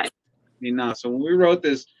is basically now. So when we wrote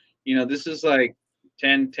this, you know, this is like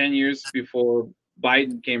 10 years before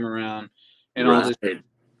Biden came around and all this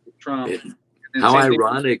Trump. How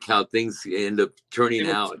ironic how things end up turning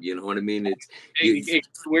out. You know what I mean?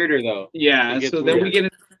 It's weirder though. Yeah. So then we get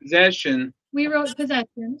into possession. We wrote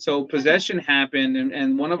Possession. So Possession happened,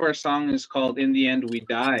 and one of our songs is called "In the End We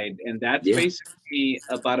Died," and that's basically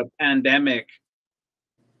about a pandemic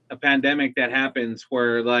that happens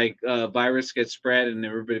where like a virus gets spread and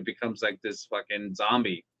everybody becomes like this fucking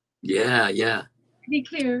zombie. Yeah. To be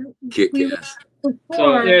clear, Kick-ass.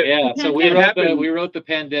 So we wrote the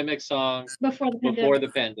pandemic song before the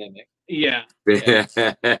pandemic. Yeah.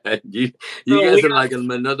 you guys are like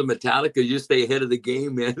another Metallica. You stay ahead of the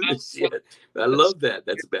game, man. Shit. I love that.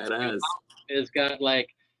 That's badass. It's got like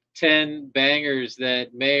 10 bangers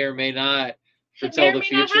that may or may not foretell the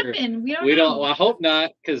future. We don't. Well, I hope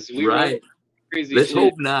not, because we wrote crazy. Let's shit.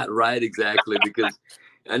 hope not. Right? Exactly. Because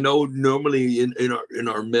I know normally in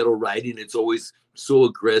our metal writing, it's always so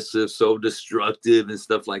aggressive, so destructive, and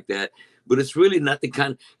stuff like that. But it's really not the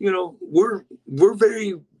kind. We're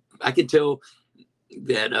very. I can tell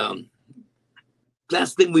that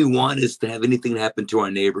last thing we want is to have anything happen to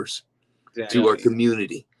our neighbors, to our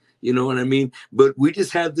community. You know what I mean? But we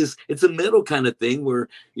just have this, it's a metal kind of thing where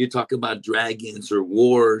you talk about dragons or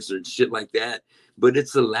wars or shit like that. But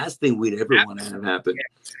it's the last thing we'd ever want to have happen.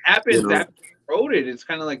 That wrote it. It's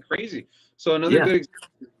kind of like crazy. So another good example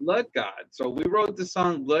is Blood God. So we wrote the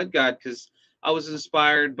song Blood God because I was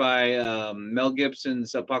inspired by Mel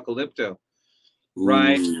Gibson's Apocalypto.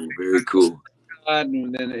 Right. Ooh, very cool.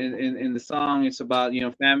 And then in the song, it's about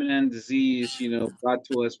famine and disease, brought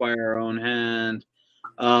to us by our own hand.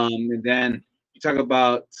 And then you talk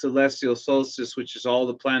about celestial solstice, which is all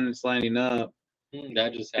the planets lining up.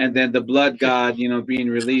 And then the blood god, being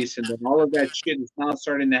released, and then all of that shit is now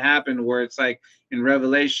starting to happen. Where it's like in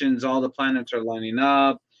Revelations, all the planets are lining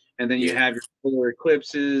up, and then you have your solar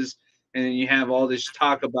eclipses, and then you have all this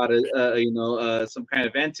talk about some kind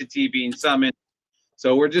of entity being summoned.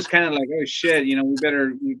 So we're just kind of like, oh shit, we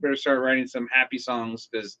better start writing some happy songs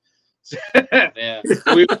because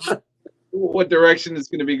what direction it's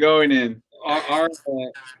going to be going in.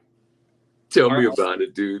 Tell me about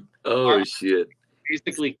it, dude. Oh shit.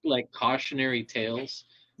 Basically, like cautionary tales.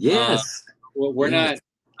 Yes. We're not.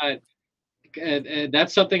 And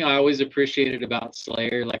that's something I always appreciated about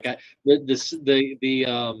Slayer. Like I'm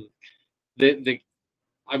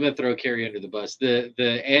gonna throw Carrie under the bus.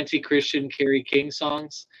 The anti-Christian Carrie King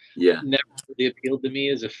songs never really appealed to me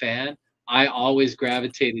as a fan. I always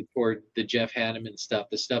gravitated toward the Jeff Hanneman stuff,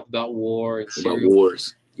 the stuff about war and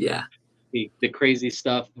wars. Yeah. The crazy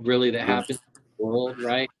stuff really that happens in the world,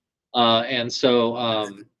 right? And so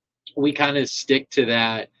we kind of stick to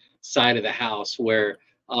that side of the house where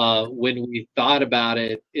when we thought about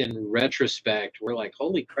it in retrospect, we're like,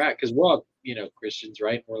 holy crap, because we're all Christians,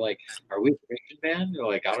 right? And we're like, are we a Christian band? We're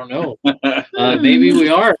like, I don't know. Maybe we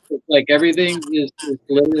are. It's like everything is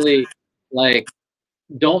literally like,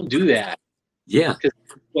 don't do that. Yeah. Because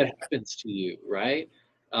what happens to you, right?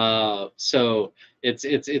 So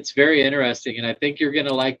it's very interesting, and I think you're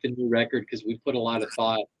gonna like the new record because we put a lot of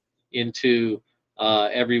thought into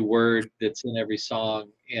every word that's in every song,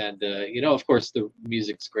 and of course the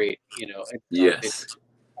music's great, yes.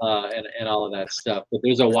 and all of that stuff. But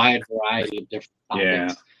there's a wide variety of different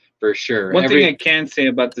topics for sure. One thing I can say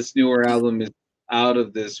about this newer album is out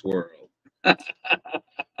of this world.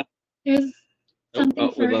 There's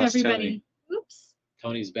something for everybody. Tony. Oops.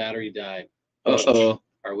 Tony's battery died. Uh-oh.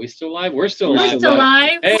 Are we still live? We're still live. We're still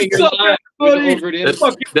live. Hey, you're live. That's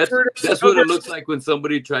what it looks like when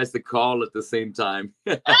somebody tries to call at the same time.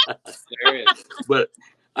 But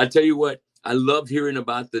I tell you what, I love hearing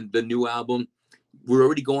about the new album. We're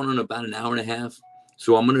already going on about an hour and a half,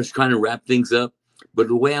 so I'm gonna kind of wrap things up. But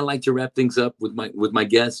the way I like to wrap things up with my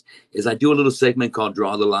guests is I do a little segment called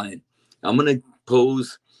Draw the Line. I'm gonna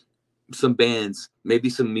pose some bands, maybe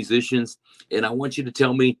some musicians, and I want you to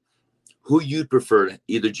tell me who you'd prefer to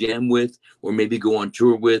either jam with or maybe go on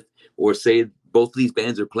tour with, or say both of these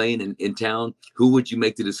bands are playing in town. Who would you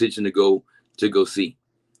make the decision to go see?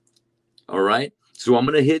 All right. So we're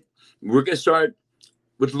going to start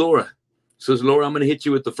with Laura. So Laura, I'm going to hit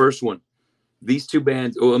you with the first one. These two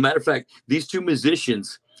bands, or a matter of fact, these two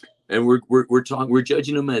musicians, and we're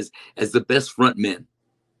judging them as the best front men.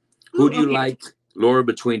 Who do you like, Laura,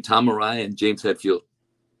 between Tom Araya and James Hetfield?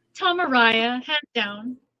 Tom Araya, hands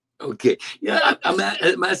down. Okay. Yeah,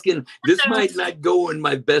 I'm asking, this might not go in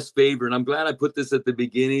my best favor, and I'm glad I put this at the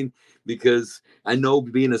beginning because I know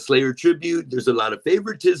being a Slayer tribute, there's a lot of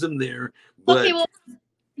favoritism there. But, okay, well,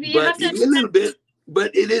 a little bit,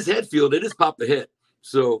 but it is Hetfield. It is Papa Het.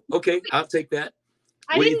 So, okay, I'll take that.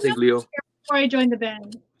 What do you think, Leo? Before I joined the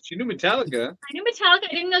band. She knew Metallica. I knew Metallica.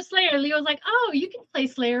 I didn't know Slayer. Leo was like, oh, you can play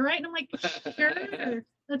Slayer, right? And I'm like, sure.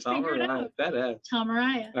 Let's figure it out. Tom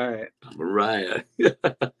Araya. All right. Tom Araya.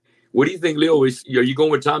 What do you think, Leo? Are you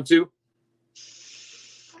going with Tom too?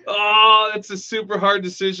 Oh, that's a super hard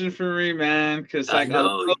decision for me, man. Because I like I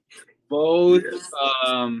know. love both. Yes.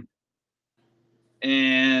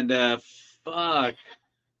 And fuck.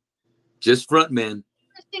 Just frontman.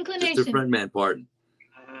 First Just the inclination. frontman part.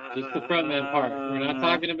 Just the frontman part. We're not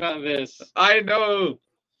talking about this. I know.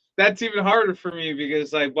 That's even harder for me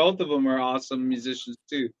because like both of them are awesome musicians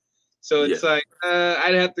too. So it's Yeah. like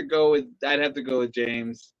I'd have to go with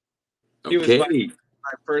James. He was Okay.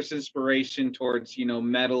 my first inspiration towards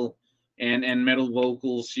metal and metal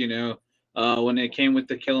vocals. When it came with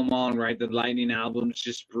the Kill 'Em All and Ride the Lightning albums,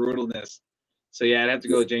 just brutalness. So yeah, I'd have to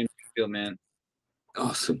go with James Hetfield, man.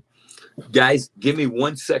 Awesome. Guys, give me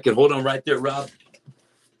 1 second. Hold on right there, Rob.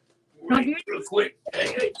 Rob, Real quick.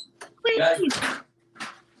 Hey, Please. guys.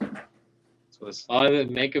 Oh,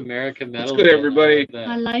 Make America Metal. good, everybody.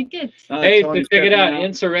 I like it. Hey, so Tony's check it checking out.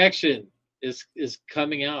 Insurrection is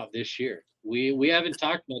coming out this year. We haven't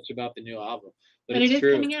talked much about the new album, but But it's it is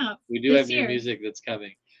true. coming out. We do this have new year. music that's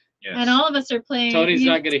coming. Yes. And all of us are playing. Tony's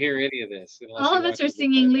not going to hear any of this. unless All he of us are watches the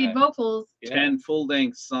singing lead playback. vocals. Yeah, 10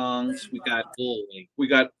 full-length songs. We got full,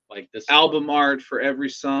 like this album art for every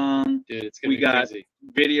song. dude. It's gonna We be got crazy.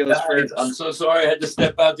 videos for Guys, I'm so sorry. I had to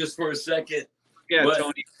step out just for a second. but-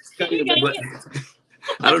 Tony. You gotta But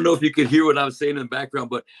I don't know if you could hear what I was saying in the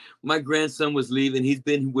background, but my grandson was leaving. He's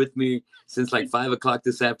been with me since like 5 o'clock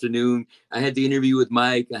this afternoon. I had the interview with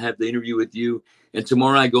Mike. I have the interview with you. And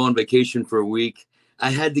tomorrow I go on vacation for a week. I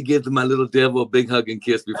had to give my little devil a big hug and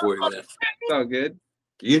kiss before he left. It's all good.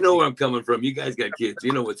 You know where I'm coming from. You guys got kids.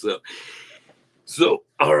 You know what's up. So,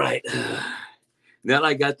 all right. Now that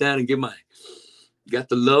I got that and got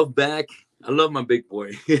the love back. I love my big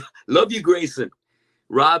boy. Love you, Grayson.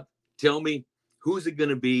 Rob, tell me, who's it going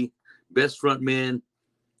to be? Best front man,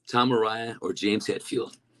 Tom Araya or James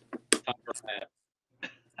Hetfield?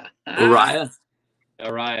 Araya?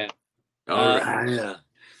 Araya. Araya.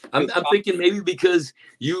 I'm thinking maybe because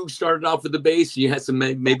you started off with the bass, you had some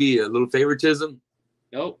maybe a little favoritism.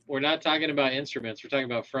 Nope, we're not talking about instruments. We're talking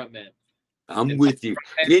about frontmen. I'm with you.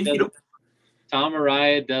 Then, you know, Tom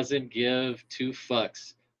Araya doesn't give two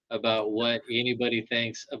fucks about what anybody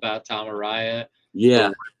thinks about Tom Araya.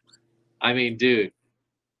 yeah. I mean, dude,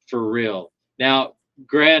 for real. Now,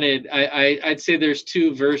 granted, I'd say there's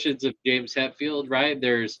two versions of James Hetfield, right?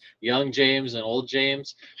 There's young James and old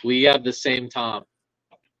James. We have the same Tom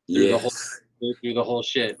Yes. through the whole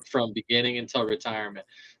shit from beginning until retirement.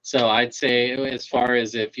 So I'd say, as far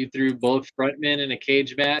as if you threw both frontmen in a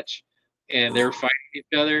cage match and they're fighting each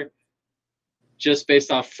other, just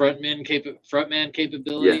based off frontman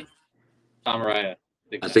capability, Yeah. Tom Araya.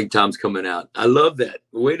 I think Tom's coming out. I love that.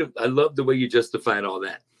 I love the way you justified all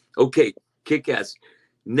that. Okay, kick-ass.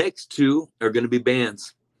 Next two are going to be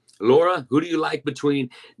bands. Laura, who do you like between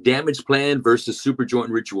Damage Plan versus Superjoint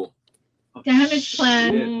Ritual? Damage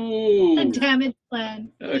Plan. Ooh. And Damage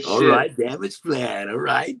Plan. Oh, All shit. right, Damage Plan. All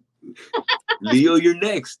right. Leo, you're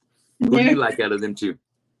next. Who do you like out of them two?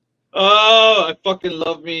 Oh, I fucking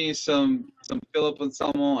love me some Philip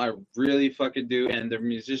Anselmo. I really fucking do. And their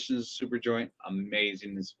musicians, Superjoint,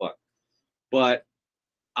 amazing as fuck. But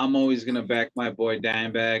I'm always gonna back my boy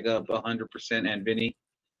Dimebag up 100% and Vinny,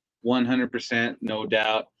 100%, no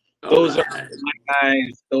doubt. Those are my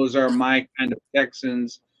guys. Those are my kind of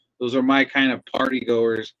Texans. Those are my kind of party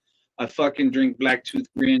goers. I fucking drink Black Tooth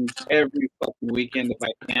Grin every fucking weekend if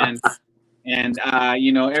I can. And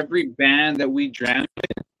every band that we jam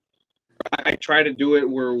with, I try to do it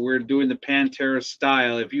where we're doing the Pantera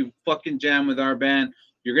style. If you fucking jam with our band,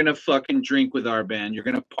 you're gonna fucking drink with our band. You're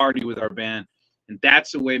gonna party with our band. And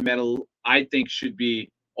that's the way metal, I think, should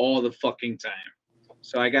be all the fucking time.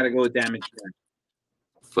 So I gotta go with Damage Plan.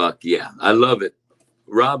 Fuck yeah. I love it.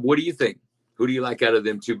 Rob, what do you think? Who do you like out of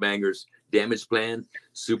them two bangers? Damage Plan,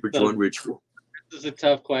 Superjoint Ritual. This is a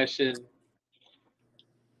tough question.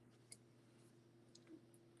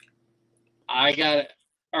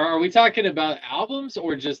 Are we talking about albums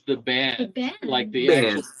or just the band? The band. Like the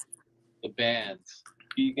Bands. the bands.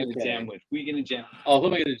 Who you gonna Okay. jam with? Who you gonna jam? Oh, who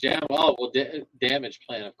am I going to jam? Oh, well, Damage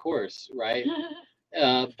Plan, of course, right?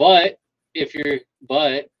 But if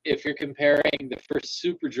you're comparing the first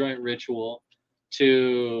Superjoint Ritual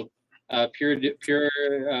to pure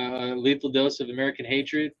Lethal Dose of American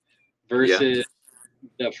Hatred versus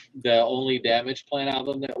the only Damage Plan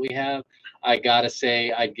album that we have, I gotta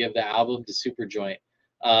say I'd give the album to Superjoint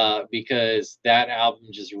because that album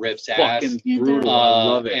just rips ass. Fucking brutal. I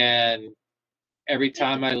love it. And every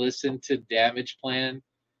time I listen to Damage Plan,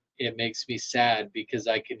 it makes me sad because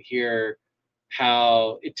I can hear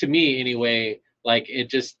how, to me anyway, like it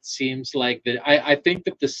just seems like that. I think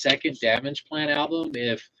that the second Damage Plan album,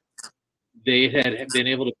 if they had been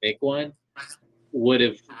able to make one, would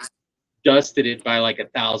have dusted it by like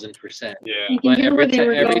 1,000%. Yeah. But every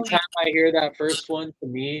time I hear that first one, to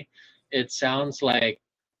me, it sounds like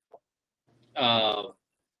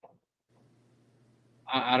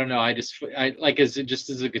I don't know. I like as a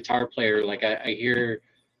guitar player, like I hear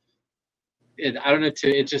it. I don't know.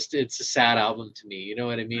 It's a sad album to me. You know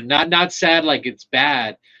what I mean? Not sad like it's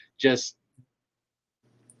bad. Just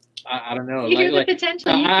I don't know. You hear the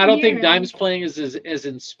potential. I don't think Dime's playing is as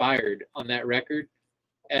inspired on that record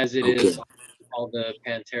as it is on all the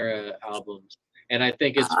Pantera albums, and I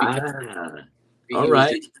think it's because all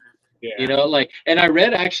right. Yeah. You know, like, and I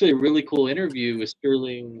read actually a really cool interview with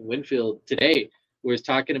Sterling Winfield today, where he's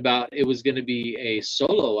talking about it was going to be a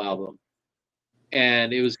solo album,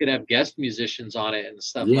 and it was going to have guest musicians on it and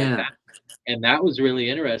stuff like that, and that was really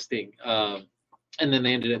interesting. And then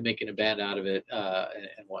they ended up making a band out of it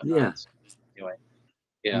and whatnot. Yeah. So, anyway,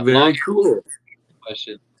 yeah, very cool.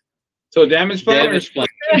 Question. So Damage Plan or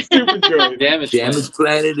Superjoy? Damage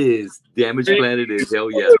Plan it is. Damage Plan it is.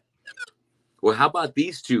 Hell yeah. Well, how about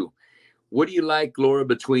these two? What do you like, Laura,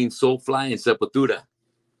 between Soulfly and Sepultura?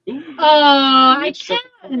 I can't.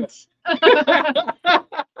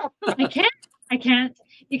 I can't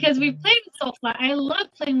because we've played with Soulfly. I love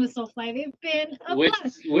playing with Soulfly. They've been a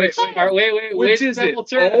blast. Which is it? Old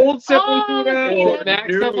Sepultura or Max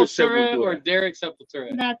new Sepultura or Derek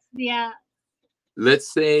Sepultura? That's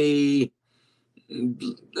Let's say.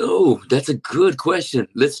 Oh, that's a good question.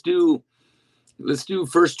 Let's do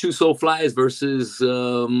first two Soulflies versus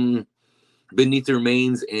Beneath the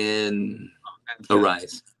Remains and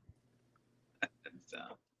Arise.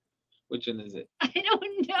 Which one is it? I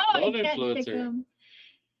don't know. I can't pick them.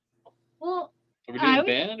 Well, are we doing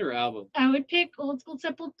band or album? I would pick Old School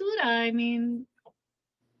Sepultura. I mean,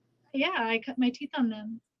 yeah, I cut my teeth on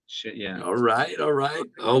them. Shit, yeah. All right.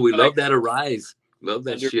 Oh, we love that Arise. Love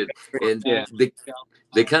that shit. And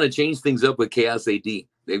they kind of changed things up with Chaos AD.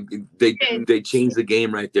 They changed the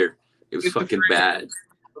game right there. It was fucking bad.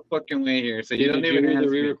 No fucking way here. So you don't even hear the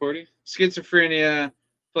re-recording? Schizophrenia,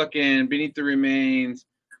 fucking Beneath the Remains,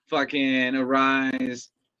 fucking Arise,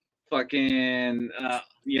 fucking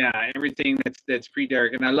everything that's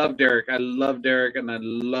pre-Derek. And I love Derek. And I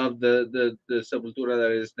love the Sepultura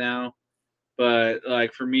that is now. But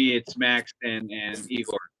like for me, it's Max and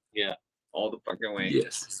Igor. Yeah, all the fucking way.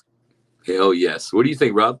 Yes. Hell yes. What do you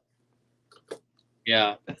think, Rob?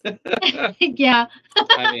 Yeah. Yeah.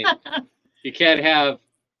 I mean, you can't have.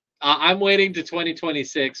 I'm waiting to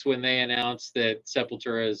 2026 when they announce that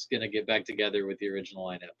Sepultura is going to get back together with the original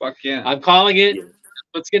lineup. Fuck yeah. I'm calling it. Yeah.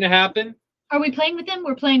 What's going to happen? Are we playing with them?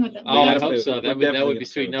 We're playing with them. Oh, I hope so. That would be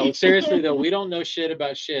sweet. No, seriously though, we don't know shit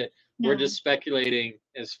about shit. No. We're just speculating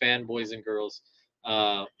as fanboys and girls.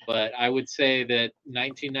 But I would say that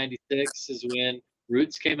 1996 is when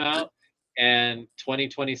Roots came out, and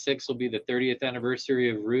 2026 will be the 30th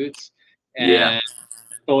anniversary of Roots. And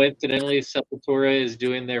coincidentally, Sepultura is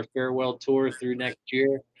doing their farewell tour through next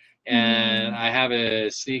year. And I have a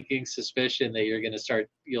sneaking suspicion that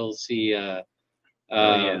you'll see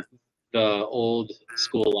the old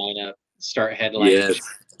school lineup start headlining. Yes.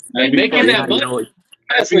 And making that money.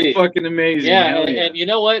 That'd be fucking amazing. Yeah, and you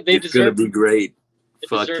know what? It's gonna be great.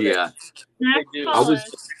 Fuck yeah.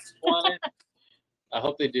 I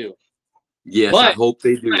hope they do. Yes, I hope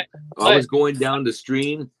they do. I was going down the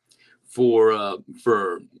stream for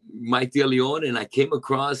Mike De Leon, and I came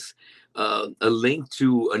across a link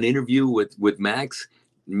to an interview with Max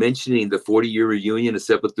mentioning the 40-year reunion of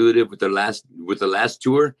Sepultura with the last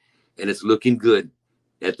tour, and it's looking good.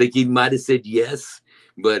 I think he might have said yes,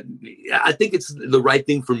 but I think it's the right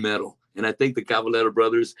thing for metal, and I think the Caballero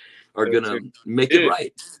brothers are gonna make it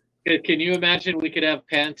right. Can you imagine we could have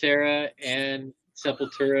Pantera and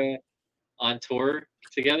Sepultura on tour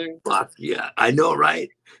together? Fuck yeah, I know, right?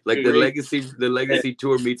 Like the legacy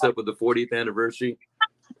tour meets up with the 40th anniversary.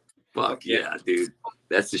 Fuck yeah, dude,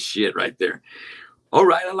 that's the shit right there. All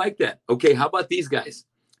right, I like that. Okay, how about these guys?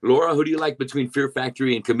 Laura, who do you like between Fear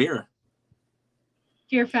Factory and Chimera?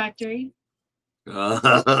 Fear Factory.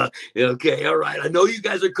 Okay, all right. I know you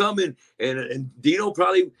guys are coming, and Dino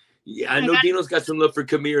probably. Yeah, I know Dino's got some love for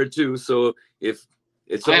Chimera too. So if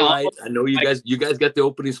it's all right, I know you guys got the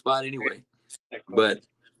opening spot anyway. But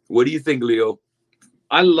what do you think, Leo?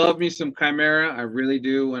 I love me some Chimera. I really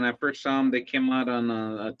do. When I first saw them, they came out on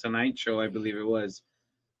a Tonight Show, I believe it was.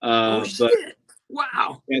 But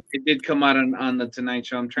wow, it did come out on the Tonight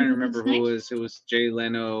Show. I'm trying to remember who it was. It was Jay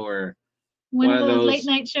Leno or one of those late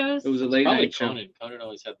night shows. It was a late night show. Conan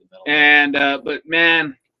always had the metal. And but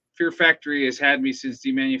man, Fear Factory has had me since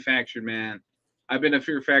Demanufactured, man. I've been a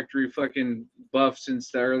Fear Factory fucking buff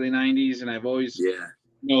since the early 90s, and I've always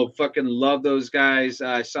fucking love those guys.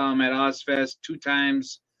 I saw them at Ozfest 2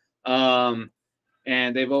 times.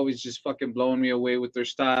 And they've always just fucking blown me away with their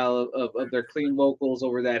style of their clean vocals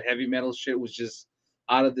over that heavy metal shit was just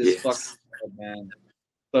out of this fucking world, man.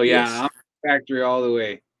 So yeah, I'm Factory all the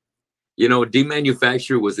way. You know,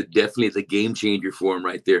 Demanufacture was definitely the game changer for them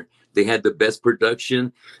right there. They had the best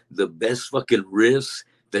production, the best fucking riffs,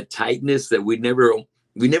 the tightness that we never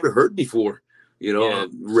heard before. You know,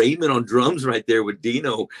 Raymond on drums right there with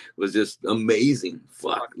Dino was just amazing.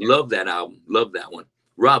 Fuck, love that album, love that one.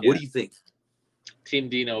 Rob, what do you think? Team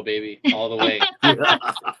Dino, baby, all the way. You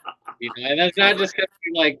know, and that's not just because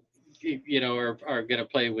we like, you know, are gonna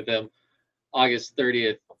play with them August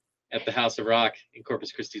 30th at the House of Rock in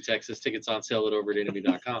Corpus Christi, Texas. Tickets on sale at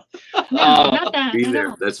overtenemy.com. Be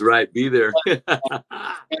there. That's right. Be there.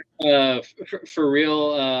 For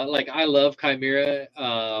real, like I love Chimera,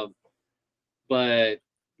 but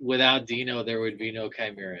without Dino, there would be no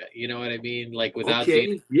Chimera. You know what I mean? Like without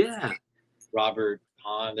Dino, Robert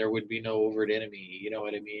Hahn, there would be no Overt Enemy. You know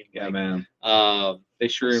what I mean? Yeah, like, man. They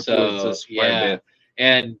sure influenced us quite a bit.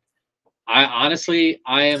 And I honestly,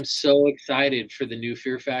 I am so excited for the new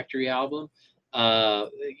Fear Factory album.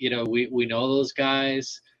 You know, we know those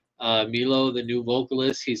guys. Milo, the new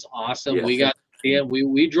vocalist, he's awesome. Yes. We got to see him.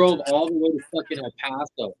 We drove all the way to fucking El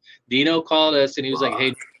Paso. Dino called us and he was like,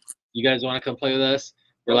 "Hey, you guys want to come play with us?"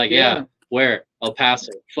 We're like, "Yeah." Where? El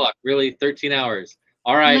Paso. Fuck, really? 13 hours.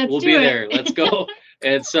 All right, we'll be there. Let's go.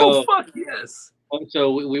 And so,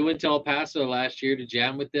 so we went to El Paso last year to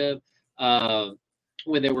jam with them.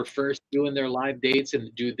 When they were first doing their live dates, and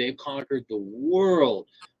dude, they've conquered the world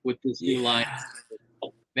with this new line.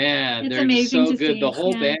 Man, they're just so good. The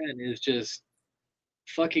whole band is just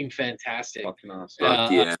fucking fantastic. Fucking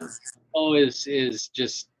awesome. Is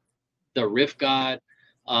just the riff god.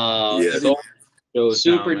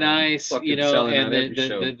 Super nice, fucking you know, and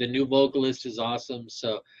the new vocalist is awesome.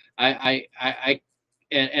 So I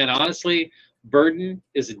honestly, Burden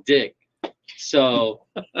is a dick. So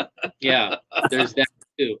yeah, there's that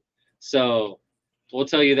too. So we'll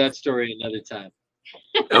tell you that story another time.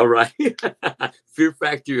 All right. Fear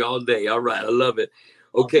Factory all day. All right. I love it.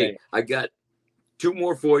 Okay. I got 2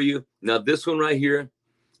 more for you. Now this one right here,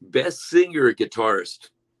 best singer or guitarist.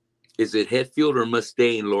 Is it Hetfield or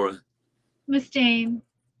Mustaine, Laura? Mustaine.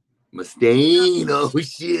 Mustaine. Oh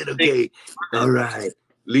shit. Okay. All right.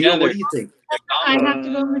 Leo, what do you think? I have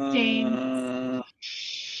to go Mustaine.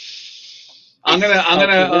 I'm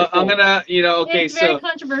gonna, you know, okay, it's very so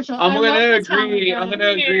controversial. I'm gonna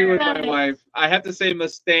agree with my wife. I have to say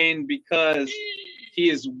Mustaine because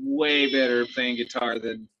he is way better playing guitar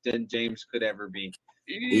than James could ever be.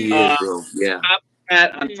 He is, bro. Yeah.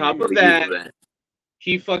 On top of that,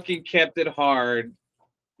 he fucking kept it hard.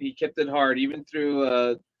 He kept it hard even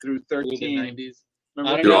through 13. Through the 90s.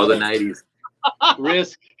 Through all the 90s.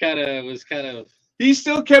 Risk was kind of. He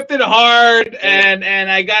still kept it hard, and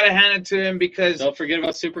I gotta hand it to him because. Don't forget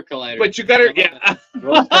about Super Collider. But you gotta,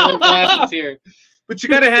 here. But you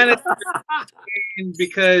gotta hand it to him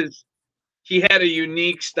because he had a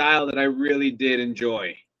unique style that I really did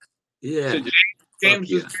enjoy. Yeah. So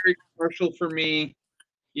James was very commercial for me,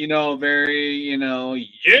 you know, very, you know,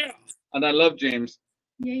 and I love James.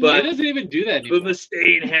 But he doesn't even do that anymore. But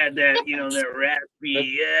Mustaine had that, you know, that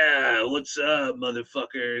raspy, what's up,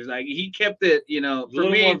 motherfuckers? Like he kept it, you know, for a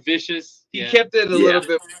little me, more vicious. He kept it a little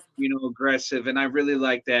bit, you know, aggressive, and I really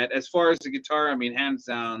like that. As far as the guitar, I mean, hands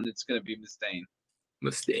down, it's gonna be Mustaine.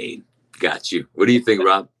 Mustaine, got you. What do you think,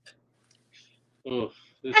 Rob? Oh,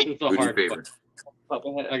 this is the hard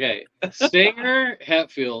one. Okay, singer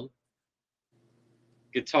Hetfield,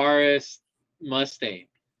 guitarist Mustaine.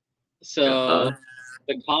 So.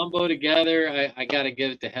 The combo together, I gotta give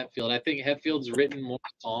it to Hetfield. I think Hetfield's written more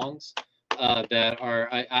songs that are.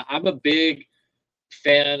 I'm a big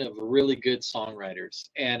fan of really good songwriters,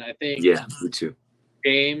 and I think me too.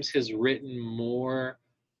 James has written more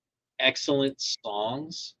excellent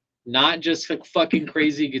songs, not just like fucking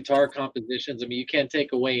crazy guitar compositions. I mean, you can't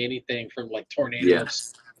take away anything from like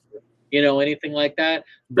Tornadoes, you know, anything like that.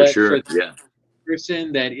 But for the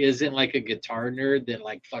person that isn't like a guitar nerd that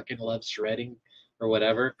like fucking loves shredding or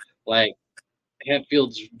whatever, like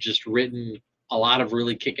Hetfield's just written a lot of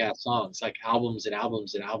really kick-ass songs, like albums and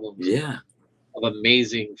albums and albums of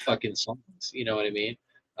amazing fucking songs, you know what I mean?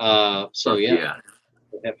 So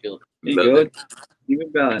Hetfield. Good.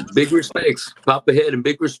 Even balance. Big respects, Pop Ahead, and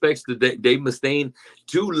big respects to Dave Mustaine,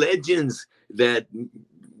 2 legends that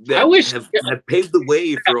I wish have paved the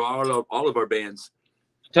way for all of our bands.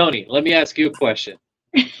 Tony, let me ask you a question.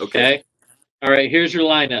 Okay? All right, here's your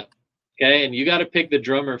lineup. Okay, and you got to pick the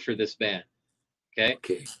drummer for this band. Okay.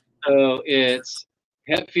 So it's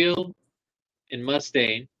Hetfield and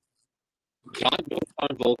Mustaine. John Bush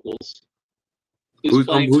on vocals. Who's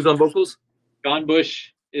on vocals? John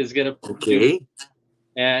Bush is gonna Okay. do.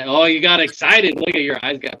 And you got excited. Look at your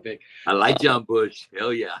eyes got big. I like John Bush.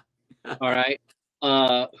 Hell yeah. All right.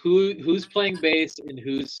 Who's playing bass and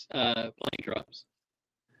who's playing drums?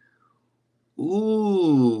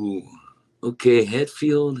 Ooh. Okay,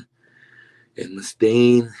 Hetfield and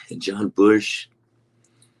Mustaine and John Bush.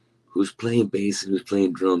 Who's playing bass and who's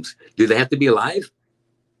playing drums? Do they have to be alive?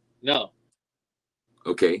 No.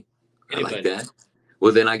 Okay. Anybody. I like that.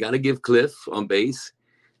 Well, then I got to give Cliff on bass.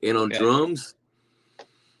 And on drums?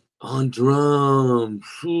 On drums.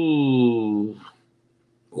 Ooh.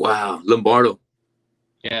 Wow. Lombardo.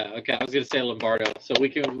 Yeah, okay. I was going to say Lombardo. So we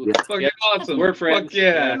can... Yeah. Fucking awesome. We're friends. Fuck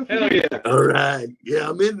yeah. Hell yeah. All right. Yeah,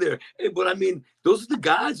 I'm in there. Hey, but I mean, those are the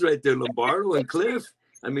guys right there, Lombardo and Cliff.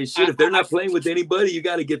 I mean, shit, if they're not playing with anybody, you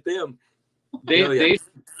got to get them. They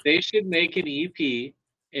should make an EP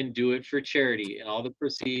and do it for charity, and all the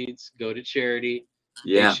proceeds go to charity.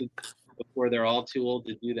 Yeah. Before they're all too old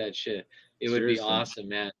to do that shit. It would be awesome,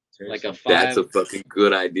 man. Like a 5. That's a fucking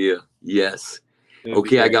good idea. Yes.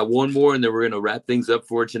 Okay, I got one more, and then we're gonna wrap things up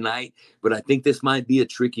for tonight. But I think this might be a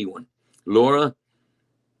tricky one. Laura,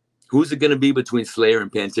 who's it gonna be between Slayer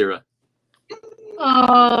and Pantera?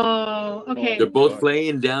 Oh, okay. They're both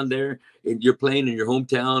playing down there, and you're playing in your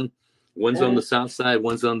hometown. One's on the south side,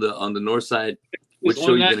 one's on the north side. Which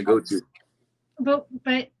show are you gonna go to? But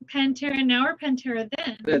Pantera now or Pantera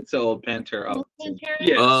then? That's old Pantera. Old Pantera?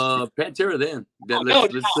 Yes. Pantera then.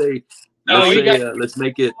 Let's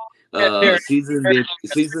make it Seasons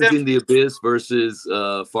in the Abyss versus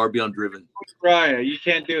Far Beyond Driven. Right, you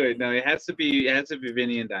can't do it. No, it has to be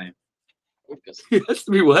Vinny and Dime. It has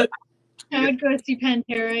to be what? I would go see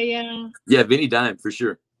Pantera, yeah. Yeah, Vinny Dime for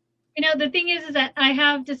sure. You know, the thing is that I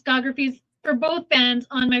have discographies for both bands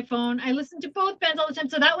on my phone. I listen to both bands all the time,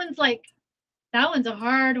 so that one's a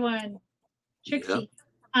hard one. Trixie. Yeah.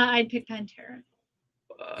 I'd pick Pantera.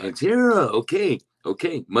 Pantera, okay.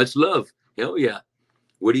 Much love. Hell yeah.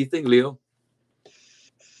 What do you think, Leo?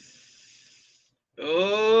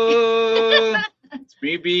 Oh, it's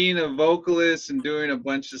me being a vocalist and doing a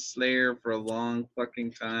bunch of Slayer for a long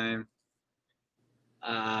fucking time.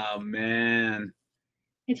 Oh, man.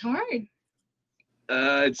 It's hard.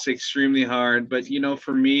 It's extremely hard. But, you know,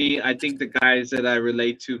 for me, I think the guys that I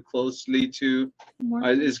relate to closely to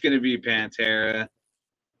is going to be Pantera.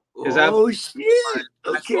 Shit.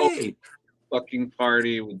 Okay. Fucking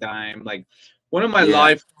party with Dime. Like, one of my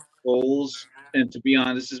life goals, and to be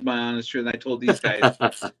honest, this is my honest truth, and I told these guys,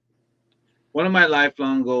 one of my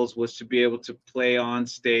lifelong goals was to be able to play on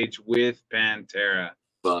stage with Pantera.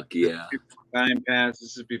 Fuck yeah. Dime passed.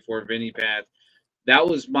 This is before Vinny passed. That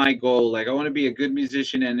was my goal. Like, I want to be a good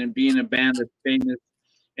musician and then be in a band that's famous,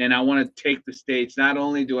 and I want to take the stage. Not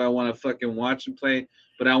only do I want to fucking watch them play,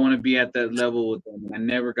 but I want to be at that level with them. I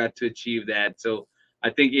never got to achieve that, so I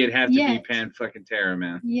think it'd have to be Pantera,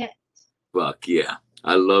 man. Yeah. Fuck yeah.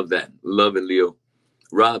 I love that. Love it, Leo.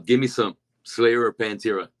 Rob, give me some Slayer or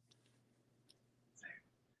Pantera.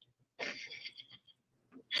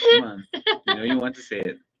 Come on. You know you want to say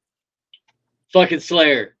it. Fucking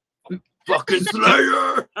Slayer. Fucking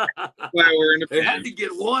Slayer. We're in I had to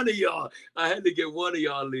get one of y'all. At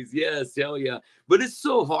least. Yes, hell yeah. But it's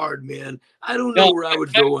so hard, man. I don't know where I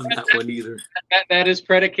would go on that one either. That is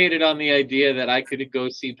predicated on the idea that I could go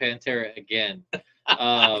see Pantera again.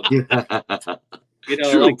 You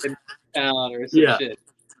know, True. like the town or some shit.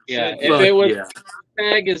 Yeah. If it was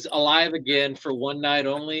Craig is alive again for one night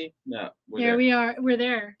only, no. We are. We're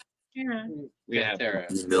there. Yeah. Pantera.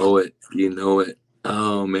 You know it.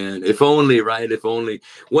 Oh man. If only, right? If only.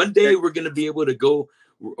 One day we're gonna be able to go.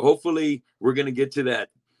 Hopefully, we're gonna get to the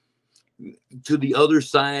other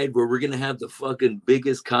side where we're gonna have the fucking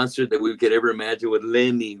biggest concert that we could ever imagine with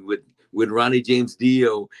Lemmy, with Ronnie James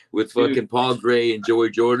Dio, with fucking Paul Gray and Joey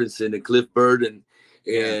Jordison and Cliff Burton,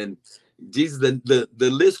 and Jesus, the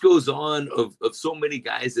list goes on of so many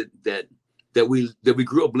guys that we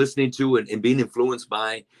grew up listening to and being influenced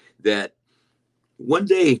by. That one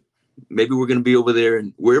day maybe we're gonna be over there,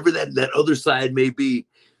 and wherever that other side may be,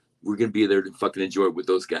 we're gonna be there to fucking enjoy it with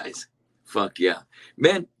those guys. Fuck yeah,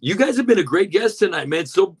 man! You guys have been a great guest tonight, man.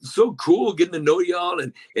 So cool getting to know y'all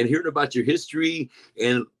and hearing about your history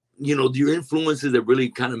and, you know, your influences that really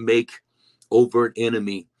kind of make Overt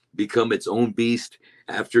Enemy become its own beast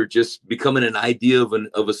after just becoming an idea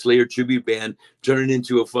of a Slayer tribute band, turning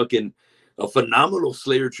into a phenomenal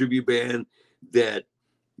Slayer tribute band that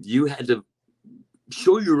you had to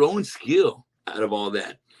show your own skill out of all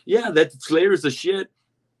that. Yeah, that Slayer is the shit.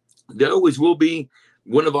 There always will be.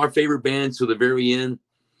 one of our favorite bands to the very end,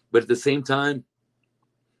 but at the same time,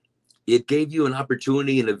 it gave you an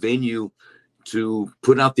opportunity and a venue to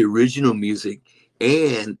put out the original music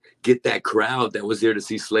and get that crowd that was there to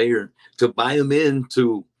see Slayer to buy them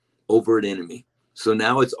into Overt Enemy. So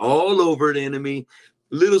now it's all Overt Enemy,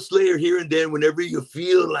 little Slayer here and then whenever you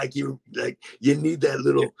feel like you need that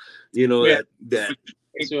little, you know, that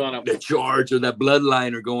charge or that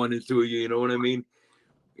bloodliner going into you, you know what I mean?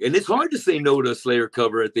 And it's hard to say no to a Slayer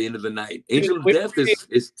cover at the end of the night. Angel of Death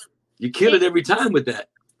is you kill it every time with that.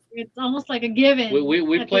 It's almost like a given.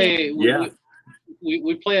 We play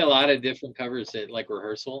we play a lot of different covers at like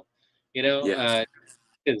rehearsal, you know.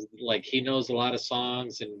 Because like he knows a lot of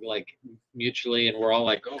songs and like mutually, and we're all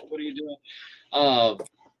like, oh, what are you doing?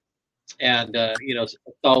 You know,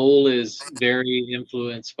 Saul is very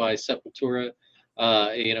influenced by Sepultura,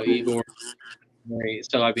 you know, Igor.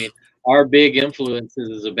 So I mean, our big influences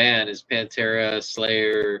as a band is Pantera,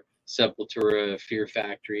 Slayer, Sepultura, Fear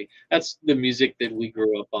Factory. That's the music that we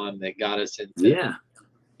grew up on that got us into. Yeah.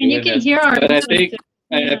 And you can hear our. But I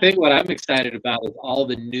think what I'm excited about is all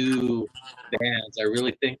the new bands. I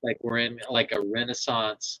really think like we're in like a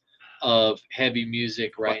renaissance of heavy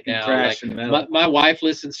music right now. Like, my wife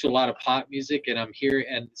listens to a lot of pop music, and I'm here,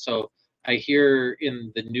 and so I hear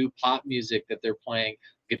in the new pop music that they're playing,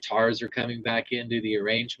 guitars are coming back into the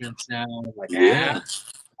arrangements now. I'm like,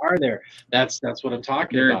 are there? That's what I'm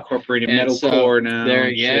talking about. They're incorporating metalcore now.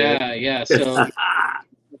 So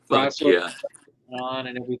crossover on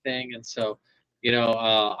and everything, and so you know,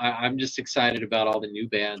 I'm just excited about all the new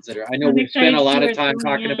bands that are. I know we've spent a lot of time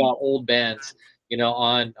talking about old bands, you know,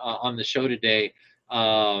 on the show today,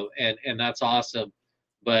 and that's awesome.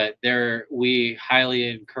 But we highly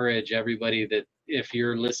encourage everybody that if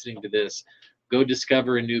you're listening to this, go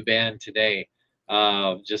discover a new band today.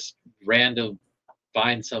 Just random.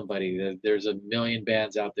 Find somebody. There's a million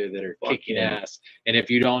bands out there that are kicking ass, and if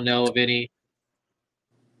you don't know of any,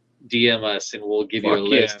 DM us and we'll give you a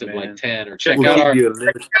list of like 10, or check out our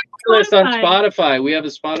list on Spotify. We have a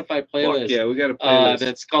Spotify playlist. Yeah, we got a playlist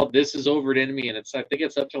that's called "This Is Overt Enemy," and I think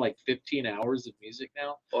it's up to like 15 hours of music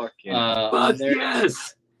now.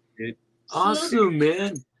 Yes, dude. Awesome,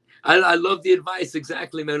 man. I love the advice.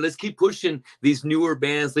 Exactly, man. Let's keep pushing these newer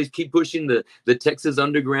bands. Let's keep pushing the Texas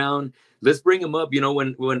underground. Let's bring them up. You know,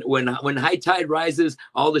 when high tide rises,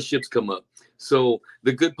 all the ships come up. So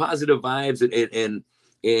the good positive vibes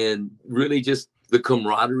and really just the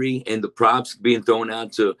camaraderie and the props being thrown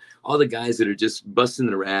out to all the guys that are just busting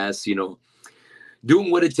their ass, you know,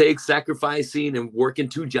 doing what it takes, sacrificing and working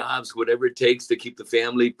 2 jobs, whatever it takes to keep the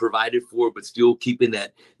family provided for, but still keeping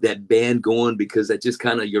that band going, because that's just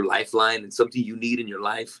kind of your lifeline and something you need in your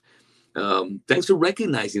life. Thanks for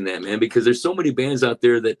recognizing that, man, because there's so many bands out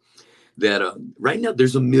there that right now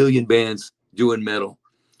there's a million bands doing metal,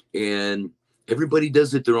 and everybody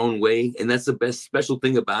does it their own way. And that's the best special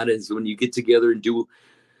thing about it, is when you get together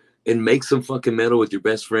and make some fucking metal with your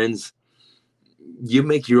best friends, you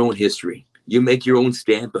make your own history. You make your own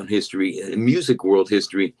stamp on history and music world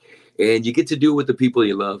history, and you get to do it with the people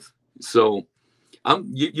you love. So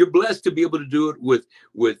you're blessed to be able to do it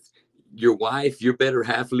with your wife, your better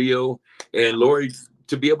half, Leo, and Lori,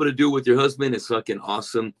 to be able to do it with your husband is fucking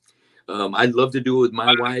awesome. I'd love to do it with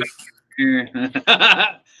my wife.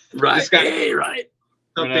 Right. Right.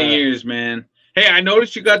 Something years, man. Hey, I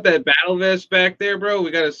noticed you got that battle vest back there, bro.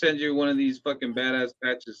 We got to send you one of these fucking badass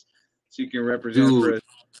patches so you can represent for us.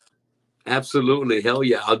 Absolutely. Hell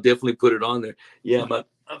yeah. I'll definitely put it on there. Yeah, but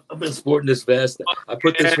I've been sporting this vest. I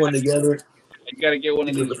put this one together. You got to get one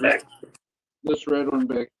of these back. This red one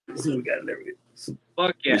back. So we got some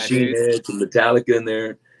Fuck yeah, Machine Head, some Metallica in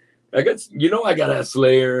there. I got a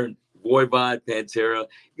Slayer, Voivod, Pantera.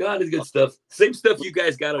 Got all this good stuff. Same stuff you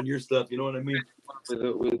guys got on your stuff. You know what I mean?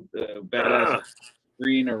 With badass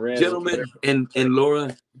green or red. Gentlemen and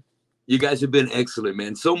Laura, you guys have been excellent,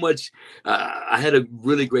 man. So much. I had a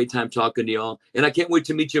really great time talking to y'all, and I can't wait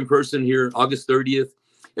to meet you in person here August 30th.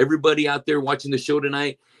 Everybody out there watching the show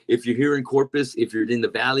tonight, if you're here in Corpus, if you're in the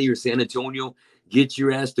Valley or San Antonio, get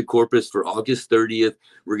your ass to Corpus for August 30th.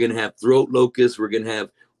 We're going to have Throat Locust. We're going to have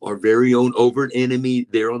our very own Overt Enemy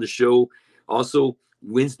there on the show. Also,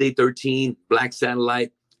 Wednesday 13, Black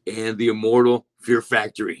Satellite and the Immortal Fear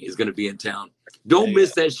Factory is going to be in town. Don't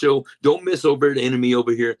miss that show. Don't miss Overt Enemy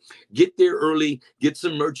over here. Get there early. Get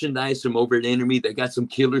some merchandise from Overt Enemy. They got some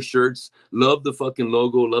killer shirts. Love the fucking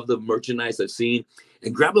logo. Love the merchandise I've seen.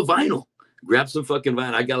 And grab a vinyl. Grab some fucking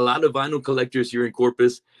vinyl. I got a lot of vinyl collectors here in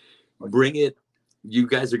Corpus. Bring it. You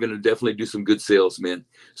guys are going to definitely do some good sales, man.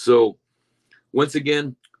 So once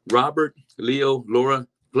again, Robert, Leo, Laura,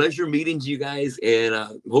 pleasure meeting you guys, and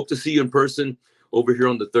hope to see you in person over here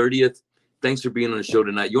on the 30th. Thanks for being on the show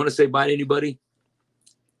tonight. You want to say bye to anybody?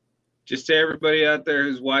 Just to everybody out there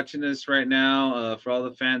who's watching this right now, for all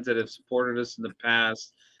the fans that have supported us in the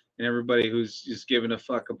past, and everybody who's just giving a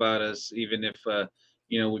fuck about us, even if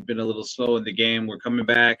we've been a little slow in the game. We're coming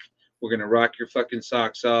back. We're gonna rock your fucking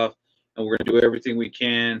socks off, and we're gonna do everything we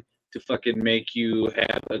can to fucking make you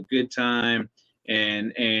have a good time.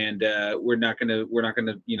 And we're not gonna die.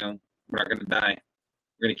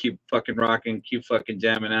 We're gonna keep fucking rocking, keep fucking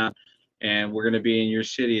jamming out, and we're gonna be in your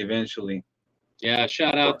city eventually. Yeah,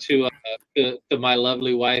 shout out to my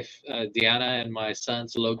lovely wife, Deanna, and my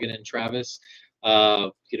sons, Logan and Travis.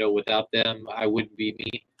 Without them, I wouldn't be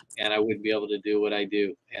me, and I wouldn't be able to do what I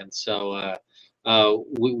do. And so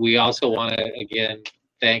we also want to, again,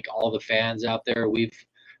 thank all the fans out there. We've,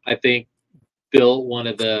 I think, built one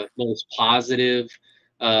of the most positive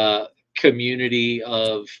community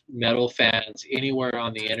of metal fans anywhere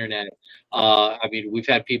on the internet. I mean, we've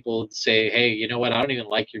had people say, hey, you know what, I don't even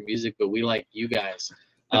like your music, but we like you guys.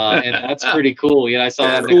 And that's pretty cool. I saw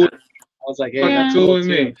that. Cool. I was like, hey, Yeah, that's cool with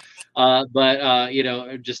me. But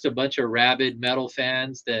just a bunch of rabid metal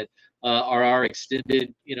fans that are our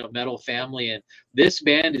extended, metal family. And this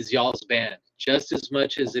band is y'all's band just as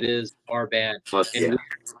much as it is our band. And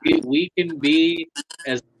we can be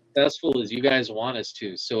as successful as you guys want us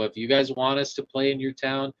to. So if you guys want us to play in your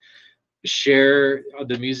town, share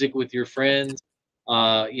the music with your friends,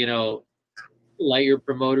 let your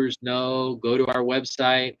promoters know. Go to our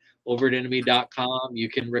website, overtenemy.com. You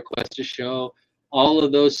can request a show. All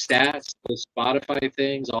of those stats, those Spotify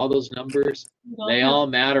things, all those numbers, they all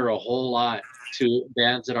matter a whole lot to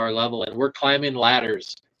bands at our level. And we're climbing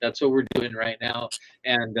ladders. That's what we're doing right now.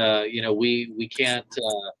 And we can't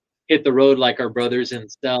hit the road like our brothers in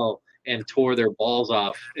Cell and tore their balls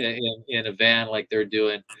off in a van like they're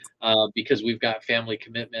doing, because we've got family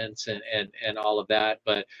commitments and all of that.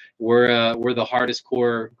 But we're the hardest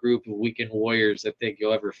core group of weekend warriors I think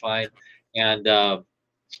you'll ever find. And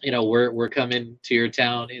we're coming to your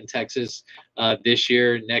town in Texas this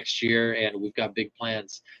year, next year, and we've got big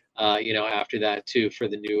plans after that too for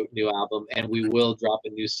the new album. And we will drop a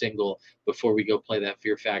new single before we go play that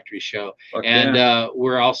Fear Factory show.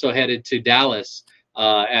 We're also headed to Dallas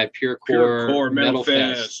at Pure Core Metal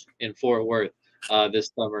Fest in Fort Worth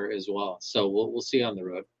this summer as well. So we'll see you on the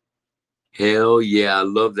road. Hell yeah, I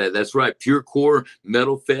love that. That's right, Pure Core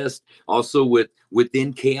Metal Fest. Also with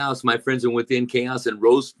Within Chaos, my friends in Within Chaos and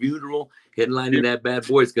Rose Funeral headlining that bad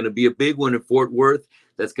boy. It's going to be a big one in Fort Worth.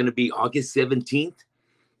 That's going to be August 17th.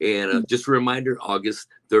 And just a reminder, August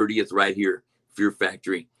 30th right here, Fear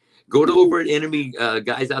Factory. Go to Overt Enemy,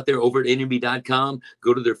 guys out there, overtenemy.com.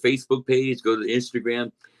 Go to their Facebook page, go to the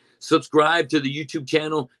Instagram. Subscribe to the YouTube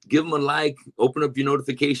channel. Give them a like. Open up your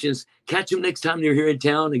notifications. Catch them next time they're here in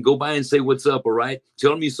town and go by and say what's up, all right?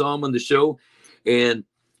 Tell them you saw them on the show. And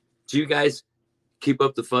to you guys, keep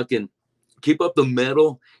up the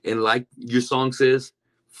metal. And like your song says,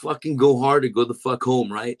 fucking go hard or go the fuck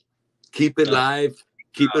home, right? Keep it live.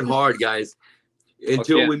 Keep it hard, guys.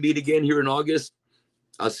 Until we meet again here in August,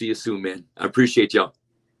 I'll see you soon, man. I appreciate y'all.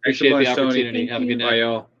 Appreciate the opportunity. Have a good night. Bye,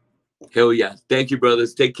 y'all. Hell yeah. Thank you,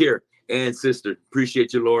 brothers. Take care. And sister,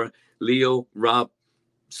 appreciate you, Laura, Leo, Rob,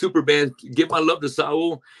 super band. Give my love to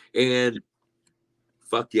Saul. And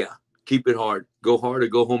fuck yeah. Keep it hard. Go hard or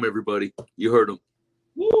go home, everybody. You heard them.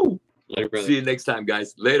 Woo. Later, brother. See you next time,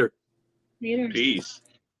 guys. Later. Later. Peace.